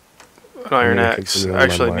 An iron I'm gonna axe. continue I on my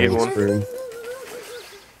actually need mining one. spree.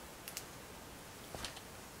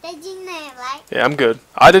 Did you know, right? Yeah, I'm good.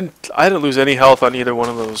 I didn't lose any health on either one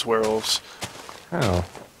of those werewolves. How?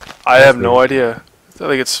 I have no good. idea. I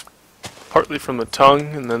think it's partly from the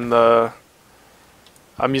tongue, and then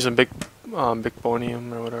I'm using big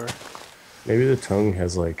bonium or whatever. Maybe the tongue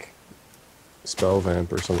has like spell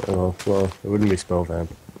vamp or something. Oh, well, it wouldn't be spell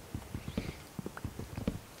vamp.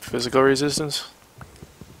 Physical resistance.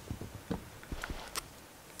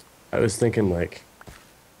 I was thinking like,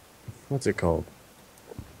 what's it called?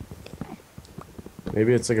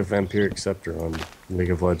 Maybe it's like a vampiric scepter on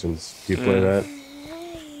League of Legends. Do you play that?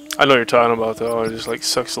 I know what you're talking about though. It just like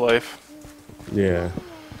sucks life. Yeah.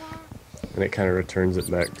 And it kind of returns it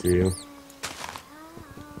back to you.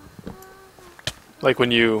 Like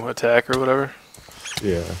when you attack or whatever.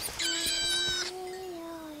 Yeah.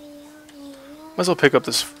 Might as well pick up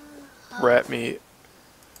this rat meat.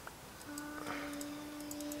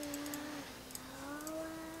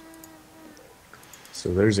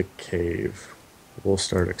 So there's a cave. We'll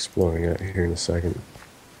start exploring it here in a second.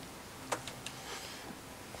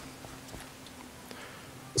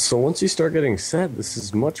 So once you start getting set, this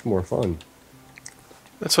is much more fun.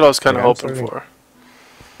 That's what I was kind of Yeah, hoping for.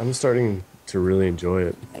 I'm starting to really enjoy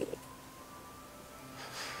it.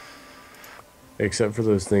 Except for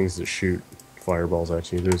those things that shoot fireballs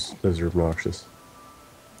at you. Those are obnoxious.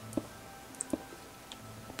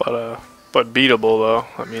 But beatable though.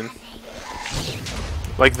 I mean,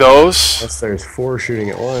 like those. Unless there's 4 shooting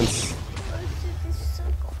at once.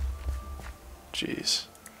 Jeez.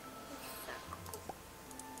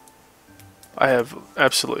 I have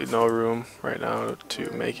absolutely no room right now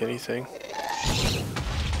to make anything.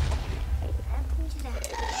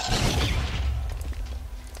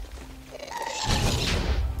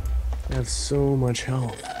 I have so much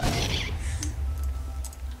health.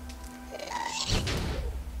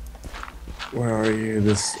 Where are you?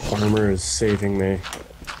 This armor is saving me.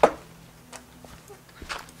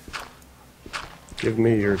 Give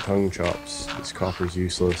me your tongue chops. This copper's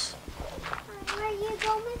useless. Where are you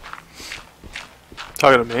going?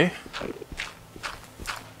 Talking to me?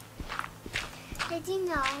 Did you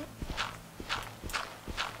know?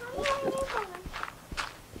 Where are you going?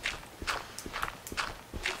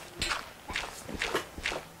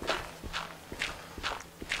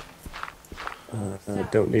 I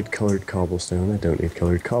don't need colored cobblestone. I don't need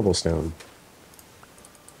colored cobblestone.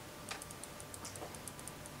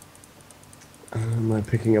 Am I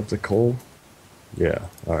picking up the coal? Yeah,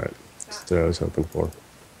 alright. That's what I was hoping for.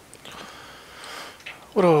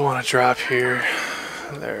 What do I want to drop here?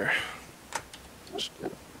 There.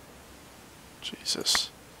 Jesus.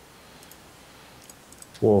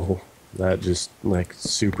 Whoa, that just like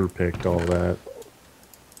super picked all that.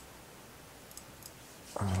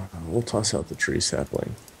 We'll toss out the tree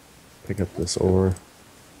sapling. Pick up this ore.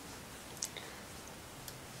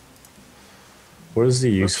 What is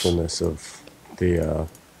the usefulness of the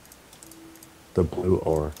blue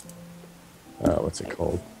ore? What's it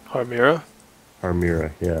called? Harmira?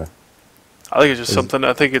 Armira, yeah. I think it's just something.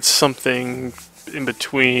 I think it's something in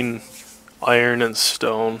between iron and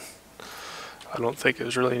stone. I don't think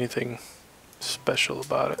there's really anything special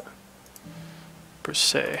about it, per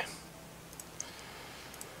se.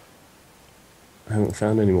 I haven't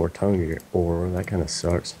found any more tongue ore. That kind of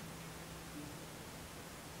sucks.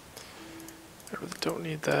 I really don't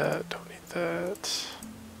need that. Don't need that.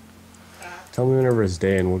 Tell me whenever it's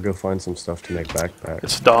day and we'll go find some stuff to make backpacks.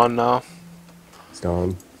 It's dawn now. It's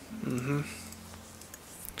dawn. Mm-hmm.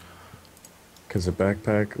 Because a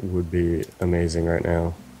backpack would be amazing right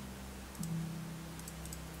now.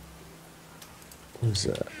 What is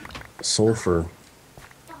that? Sulfur.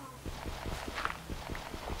 I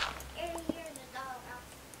hear the dog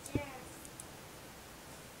upstairs.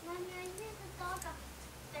 Mommy, I hear the dog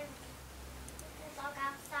upstairs. The dog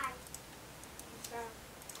outside.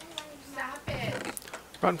 Stop it.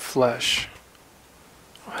 Run flesh.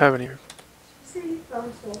 I don't have any. So you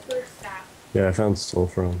found sulfur? Stop. Yeah, I found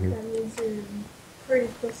sulfur on here. That means you're pretty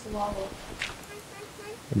close to lava.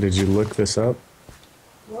 Did you look this up?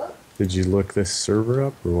 What? Did you look this server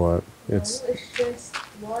up or what? No, It's it's just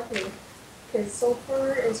water. Because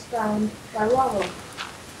sulfur is found by lava.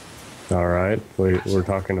 alright. We're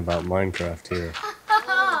talking about Minecraft here.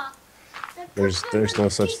 There's no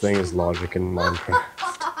such thing as logic in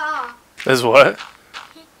Minecraft. Is what?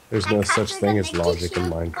 There's no such thing as logic in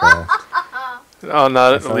Minecraft. Oh,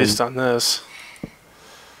 not at found- least on this. The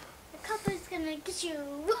copper's gonna get you.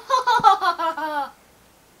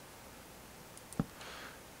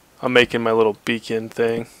 I'm making my little beacon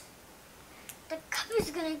thing. The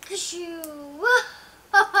copper's gonna get you.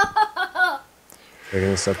 We're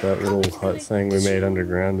gonna set that little hut thing we made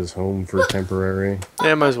underground as home for temporary.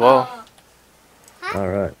 Yeah, might as well. All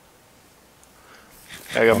right.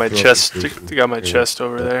 I got I'll my throw up chest. the food Got my here. chest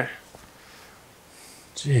over there.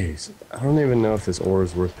 Jeez, I don't even know if this ore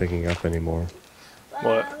is worth picking up anymore.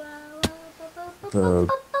 What? The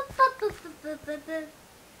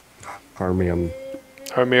Harmium.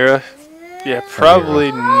 Armira? Yeah,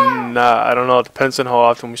 probably not. I don't know. It depends on how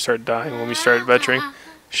often we start dying when we start venturing.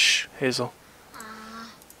 Shh, Hazel.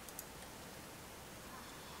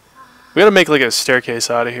 We gotta make like a staircase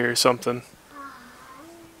out of here or something.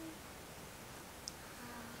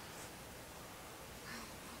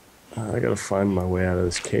 I gotta find my way out of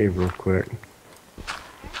this cave real quick.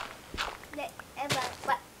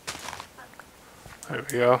 There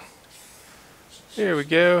we go. Here we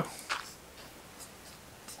go.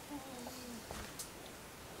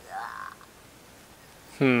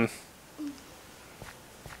 I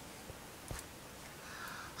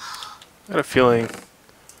got a feeling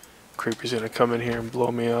creeper's gonna come in here and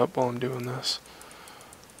blow me up while I'm doing this.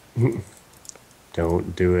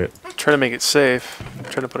 Don't do it. Trying to make it safe.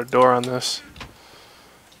 Trying to put a door on this.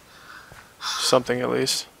 Something at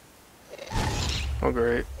least. Oh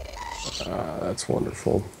great. That's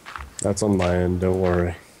wonderful. That's on my end, don't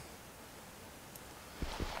worry.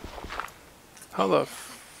 How the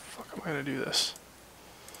fuck am I gonna do this?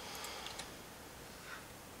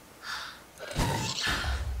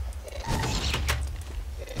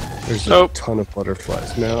 There's Nope. a ton of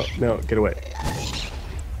butterflies. No, no, get away.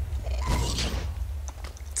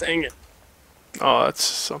 Dang it. Oh, that's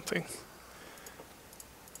something.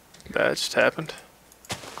 That just happened.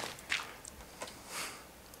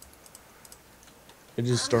 It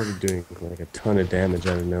just started doing like a ton of damage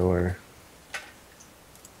out of nowhere.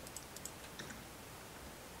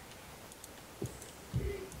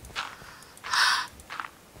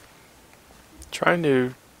 Trying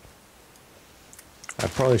to. I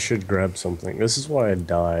probably should grab something. This is why I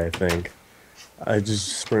die, I think. I just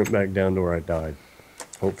sprint back down to where I died.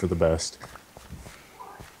 Hope for the best.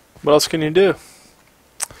 What else can you do?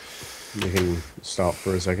 You can stop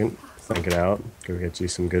for a second, think it out, go get you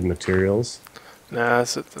some good materials. Nah,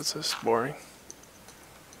 that's just boring.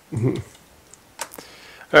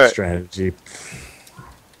 Alright, Strategy.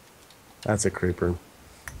 That's a creeper.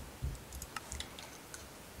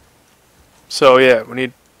 so yeah, we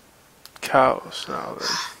need cows now then.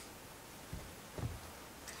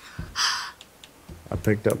 I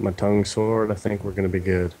picked up my tongue sword. I think we're going to be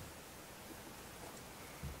good.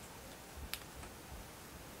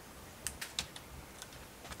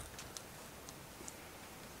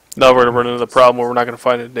 Now we're gonna run into the problem where we're not gonna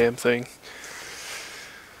find a damn thing.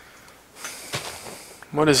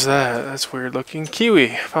 What is that? That's weird looking. Kiwi.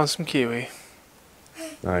 Found some kiwi.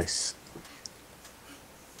 Nice.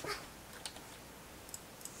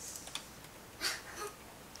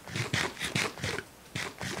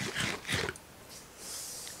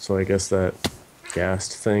 So I guess that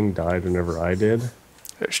ghast thing died whenever I did.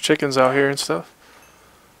 There's chickens out here and stuff.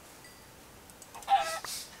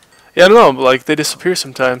 Yeah, I don't know, but like they disappear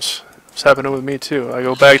sometimes. It's happening with me too. I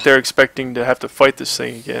go back there expecting to have to fight this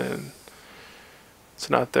thing again, and it's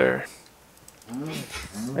not there.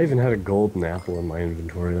 I even had a golden apple in my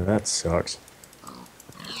inventory. That sucks.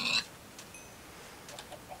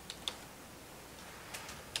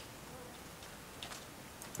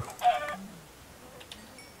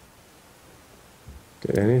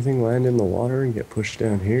 Did anything land in the water and get pushed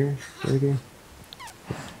down here, maybe?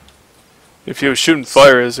 If he was shooting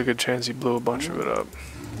fire, there's a good chance he blew a bunch of it up.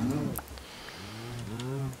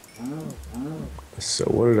 So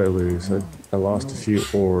what did I lose? I lost a few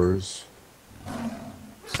ores.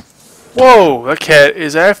 Whoa! That cat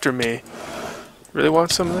is after me. Really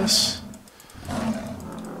want some of this?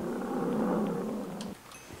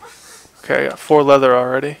 Okay, I got 4 leather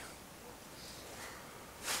already.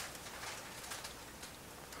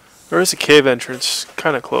 There is a cave entrance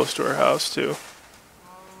kind of close to our house too.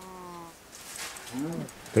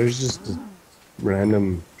 There's just a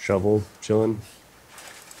random shovel chilling.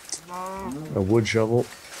 A wood shovel.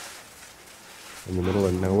 In the middle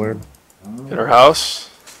of nowhere. In our house?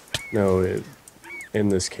 No, in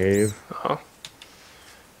this cave. Oh.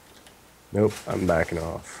 Nope, I'm backing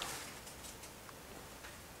off.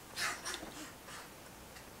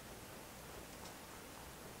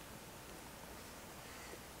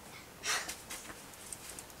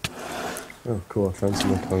 Oh, cool, I found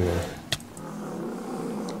some tongue.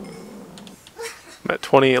 I'm at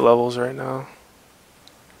 28 levels right now.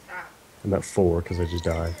 I'm at 4 because I just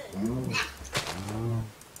died.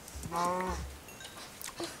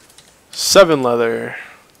 7 leather.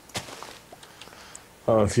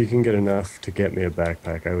 Oh, if you can get enough to get me a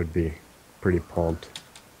backpack, I would be pretty pumped.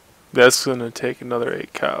 That's gonna take another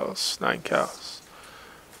 8 cows, 9 cows.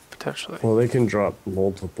 potentially. Well, they can drop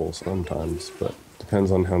multiple sometimes, but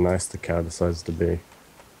depends on how nice the cow decides to be.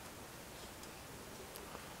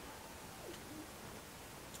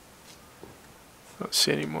 I don't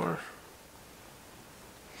see any more.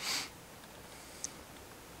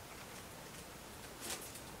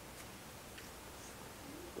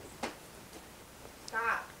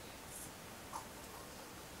 Stop.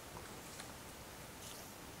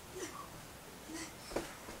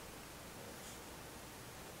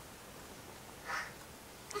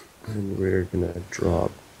 And we're gonna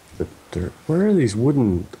drop the dirt. Where are these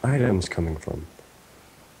wooden items coming from?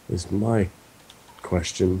 Is my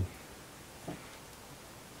question.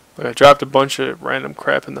 Like I dropped a bunch of random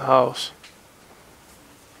crap in the house.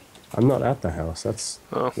 I'm not at the house. That's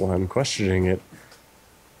Oh. why I'm questioning it.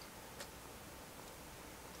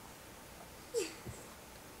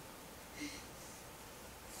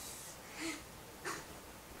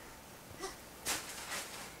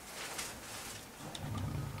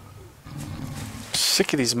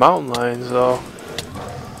 Sick of these mountain lions, though.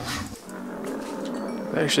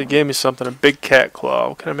 They actually gave me something, a big cat claw.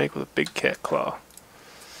 What can I make with a big cat claw?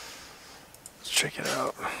 Let's check it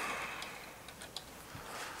out.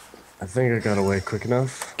 I think I got away quick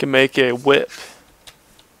enough. Can make a whip.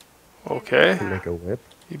 Okay. To make a whip.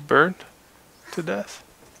 You burned to death.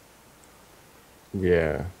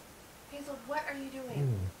 Yeah. Hazel, what are you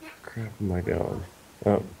doing? Crap am I going?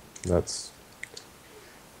 Oh, that's...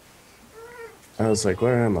 I was like,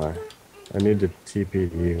 where am I? I need to TP to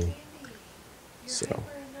you. You're So, never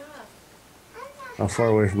enough. how far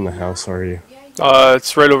away from the house are you? Yeah, you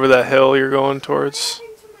It's right over that hill you're going towards.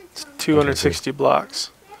 It's What 260 blocks.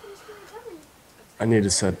 happened to my tummy? I need to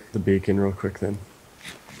set the beacon real quick then.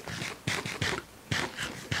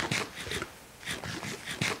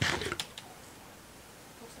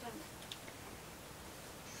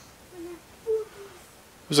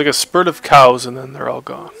 There's like a spurt of cows and then they're all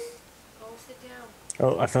gone. go sit down.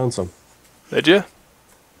 Oh, I found some. Did you?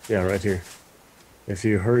 Yeah, right here. If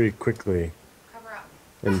you hurry quickly Cover up.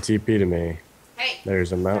 and TP to me, Hey!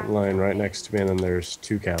 there's a mountain lion right next to me and then there's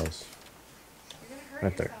 2 cows. You're gonna hurt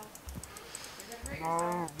Right there. yourself. You're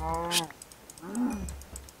gonna hurt yourself.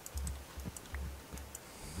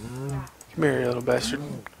 Come here, you little bastard.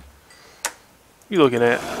 What you looking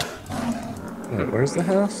at? Wait, where's the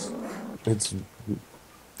house? It's...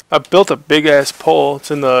 I built a big ass pole.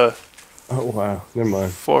 It's in the Oh, wow. Never mind. I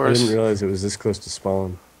forest. didn't realize it was this close to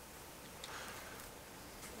spawn.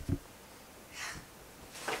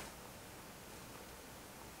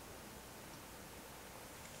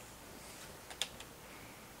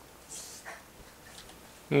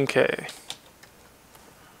 Okay.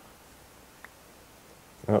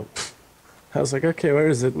 Oh. I was like, okay, where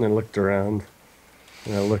is it? And I looked around.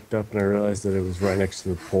 And I looked up and I realized that it was right next to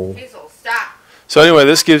the pole. Hazel, stop! So anyway,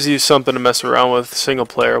 this gives you something to mess around with single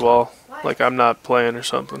player while like I'm not playing or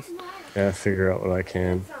something. Yeah, figure out what I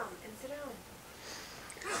can. Some and sit down.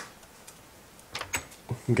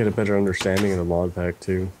 And get a better understanding of the mod pack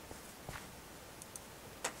too.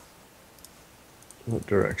 What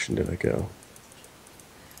direction did I go?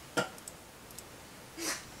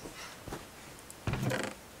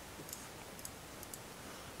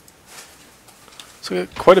 So I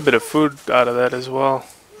got quite a bit of food out of that as well.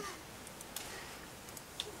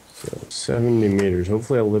 So 70 meters.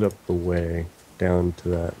 Hopefully I lit up the way down to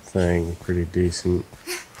that thing pretty decent.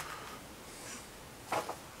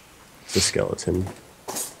 It's a skeleton.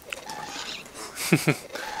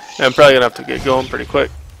 Yeah, I'm probably gonna have to get going pretty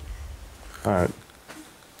quick. Alright.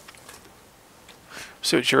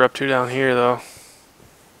 See what you're up to down here, though.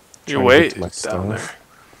 You Trying to wait get to my down there. stuff.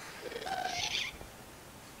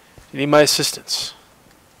 You need my assistance.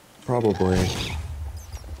 Probably.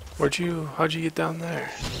 How'd you get down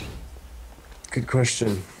there? Good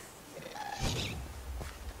question.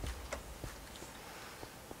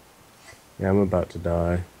 Yeah, I'm about to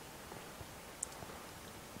die.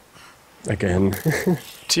 Again.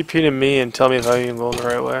 TP to me and tell me if I'm going the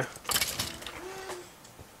right way.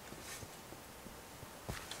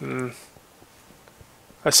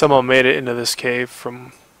 I somehow made it into this cave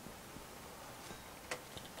from...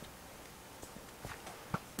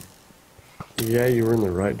 Yeah, you were in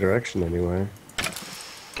the right direction anyway.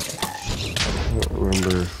 I don't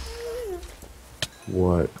remember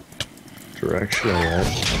what direction I went.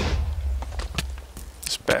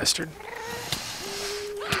 This bastard.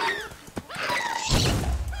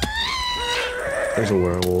 There's a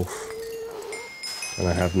werewolf. And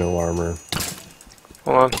I have no armor.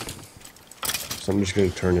 Hold on. So I'm just gonna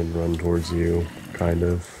turn and run towards you, kind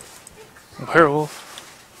of.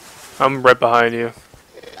 Werewolf. I'm right behind you.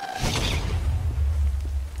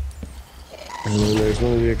 And then there's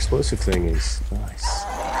one of the explosive thingies. Nice.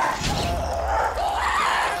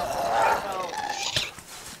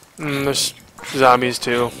 There's zombies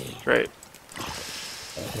too. Great.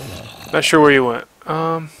 Not sure where you went.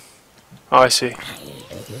 Oh, I see. Do you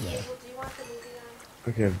want the movie on?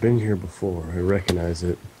 Okay, I've been here before. I recognize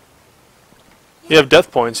it. You have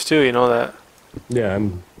death points too, you know that. Yeah, Do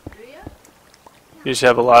you? You just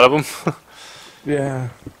have a lot of them. yeah,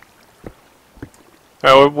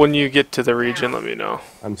 Alright, well, when you get to the region, let me know.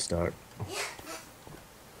 I'm stuck.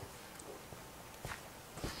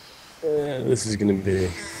 This is gonna be a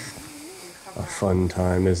fun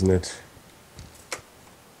time, isn't it?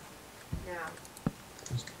 No.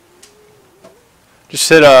 Just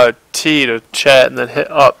hit T to chat and then hit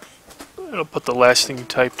up. It'll put the last thing you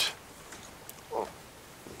typed.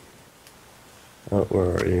 Oh,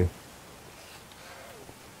 where are you?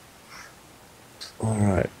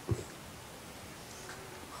 Alright.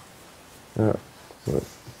 Oh, what? Is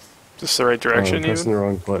this the right Oh, direction I'm pressing even? the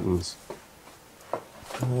wrong buttons.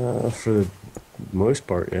 For the most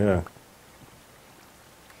part, yeah.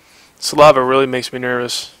 This lava really makes me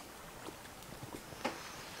nervous.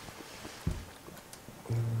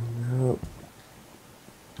 Nope.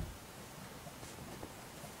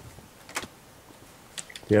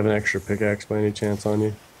 Do you have an extra pickaxe by any chance on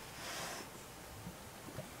you?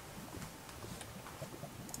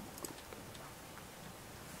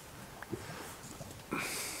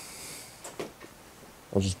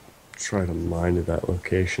 I'll just try to mine to that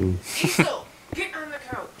location. Diesel, get on the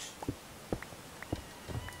couch.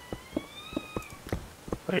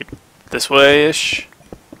 Like this way-ish?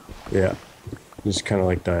 Yeah. Just kind of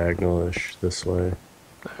like diagonal-ish this way.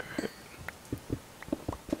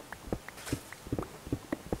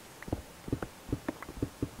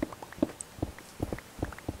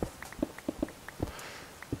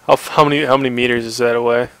 How many meters is that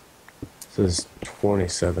away? This is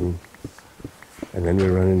 27. And then we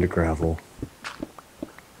run into gravel.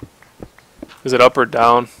 Is it up or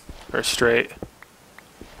down? Or straight?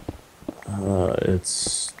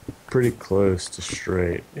 It's pretty close to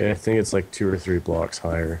straight. I think it's like 2 or 3 blocks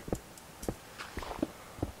higher.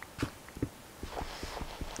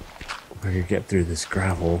 If I could get through this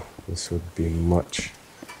gravel, this would be much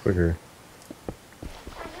quicker.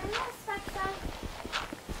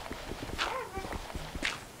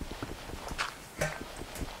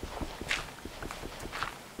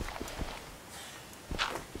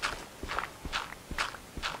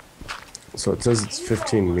 So it says it's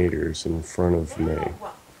 15 meters in front of me.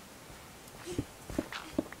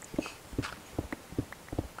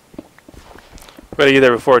 Gotta get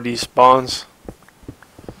there before it despawns.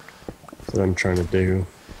 That's what I'm trying to do.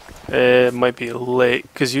 It might be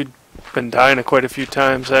late, because you've been dying quite a few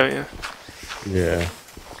times, haven't you? Yeah.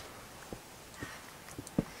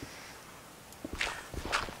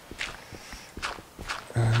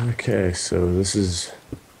 Okay, so this is...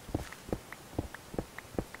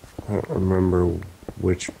 I don't remember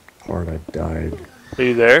which part I died. Are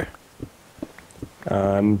you there?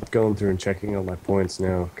 I'm going through and checking all my points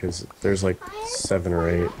now, because there's like 7 or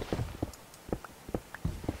 8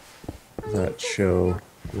 that show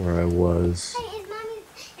where I was. Hey, is mommy,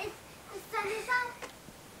 is the sun is up?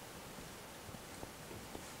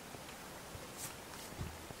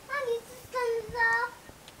 Mommy, the sun is up.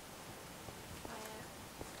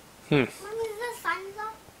 Mommy, the sun is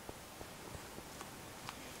up.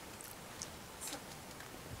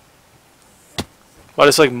 Well, I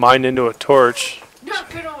just like mined into a torch.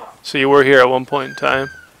 Knock it off. So you were here at one point in time.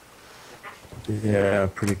 Yeah,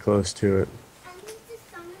 pretty close to it. Mommy, the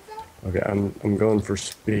sun is up. Okay, I'm going for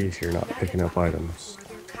speed here, not picking up items.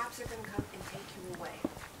 Or the cops are gonna come and take you away.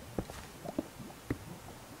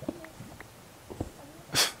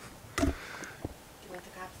 Do you want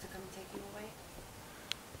the cops to come and take you away?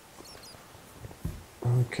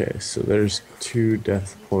 Okay, so there's 2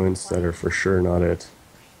 death points that are for sure not it.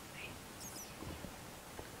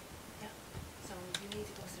 Yeah. So you need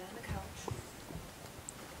to go sit on the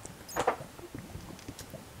couch.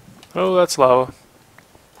 Oh, that's lava.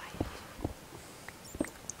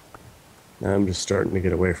 Now I'm just starting to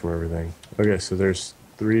get away from everything. Okay, so there's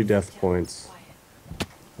 3 death points,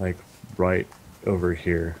 like right over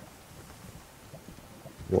here.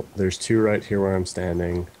 Well, there's 2 right here where I'm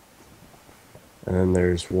standing, and then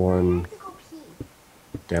there's 1 I want to go pee.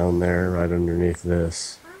 down there right underneath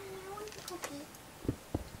this. Mommy, I want to go pee.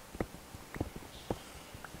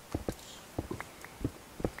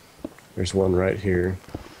 There's 1 right here.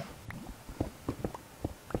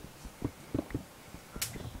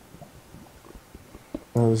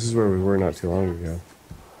 Oh, this is where we were not too long ago.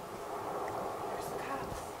 There's the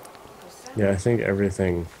cops. Go sit. Yeah, I think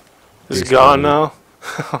everything It's gone now?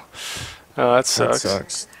 Oh, that sucks. That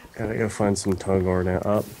sucks. Gotta go find some tongue ore now.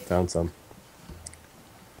 Oh, found some.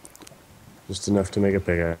 Just enough to make a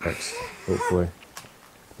pickaxe, hopefully.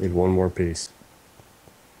 Need one more piece.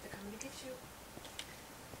 They're coming to get you.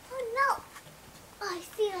 Oh no! Oh, I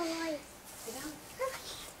see a light. Sit down.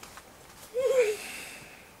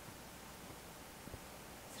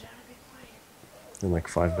 Sit down and be quiet. And like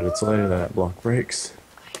 5 minutes later, that block breaks.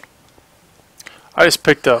 I just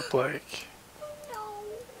picked up, like, No.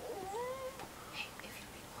 Hey, if you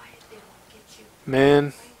be quiet, they won't get you.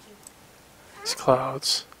 man, Find you. these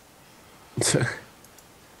clouds.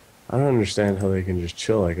 I don't understand how they can just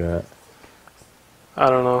chill like that. I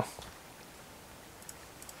don't know.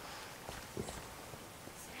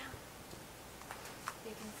 Sit down.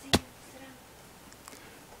 They can see you. Sit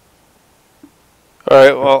down.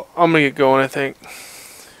 Alright, well, I'm gonna get going, I think.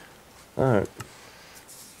 Alright.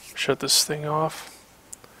 Shut this thing off.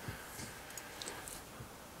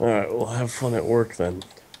 Alright, well, have fun at work then.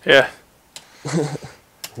 Yeah,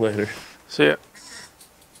 Later. see ya.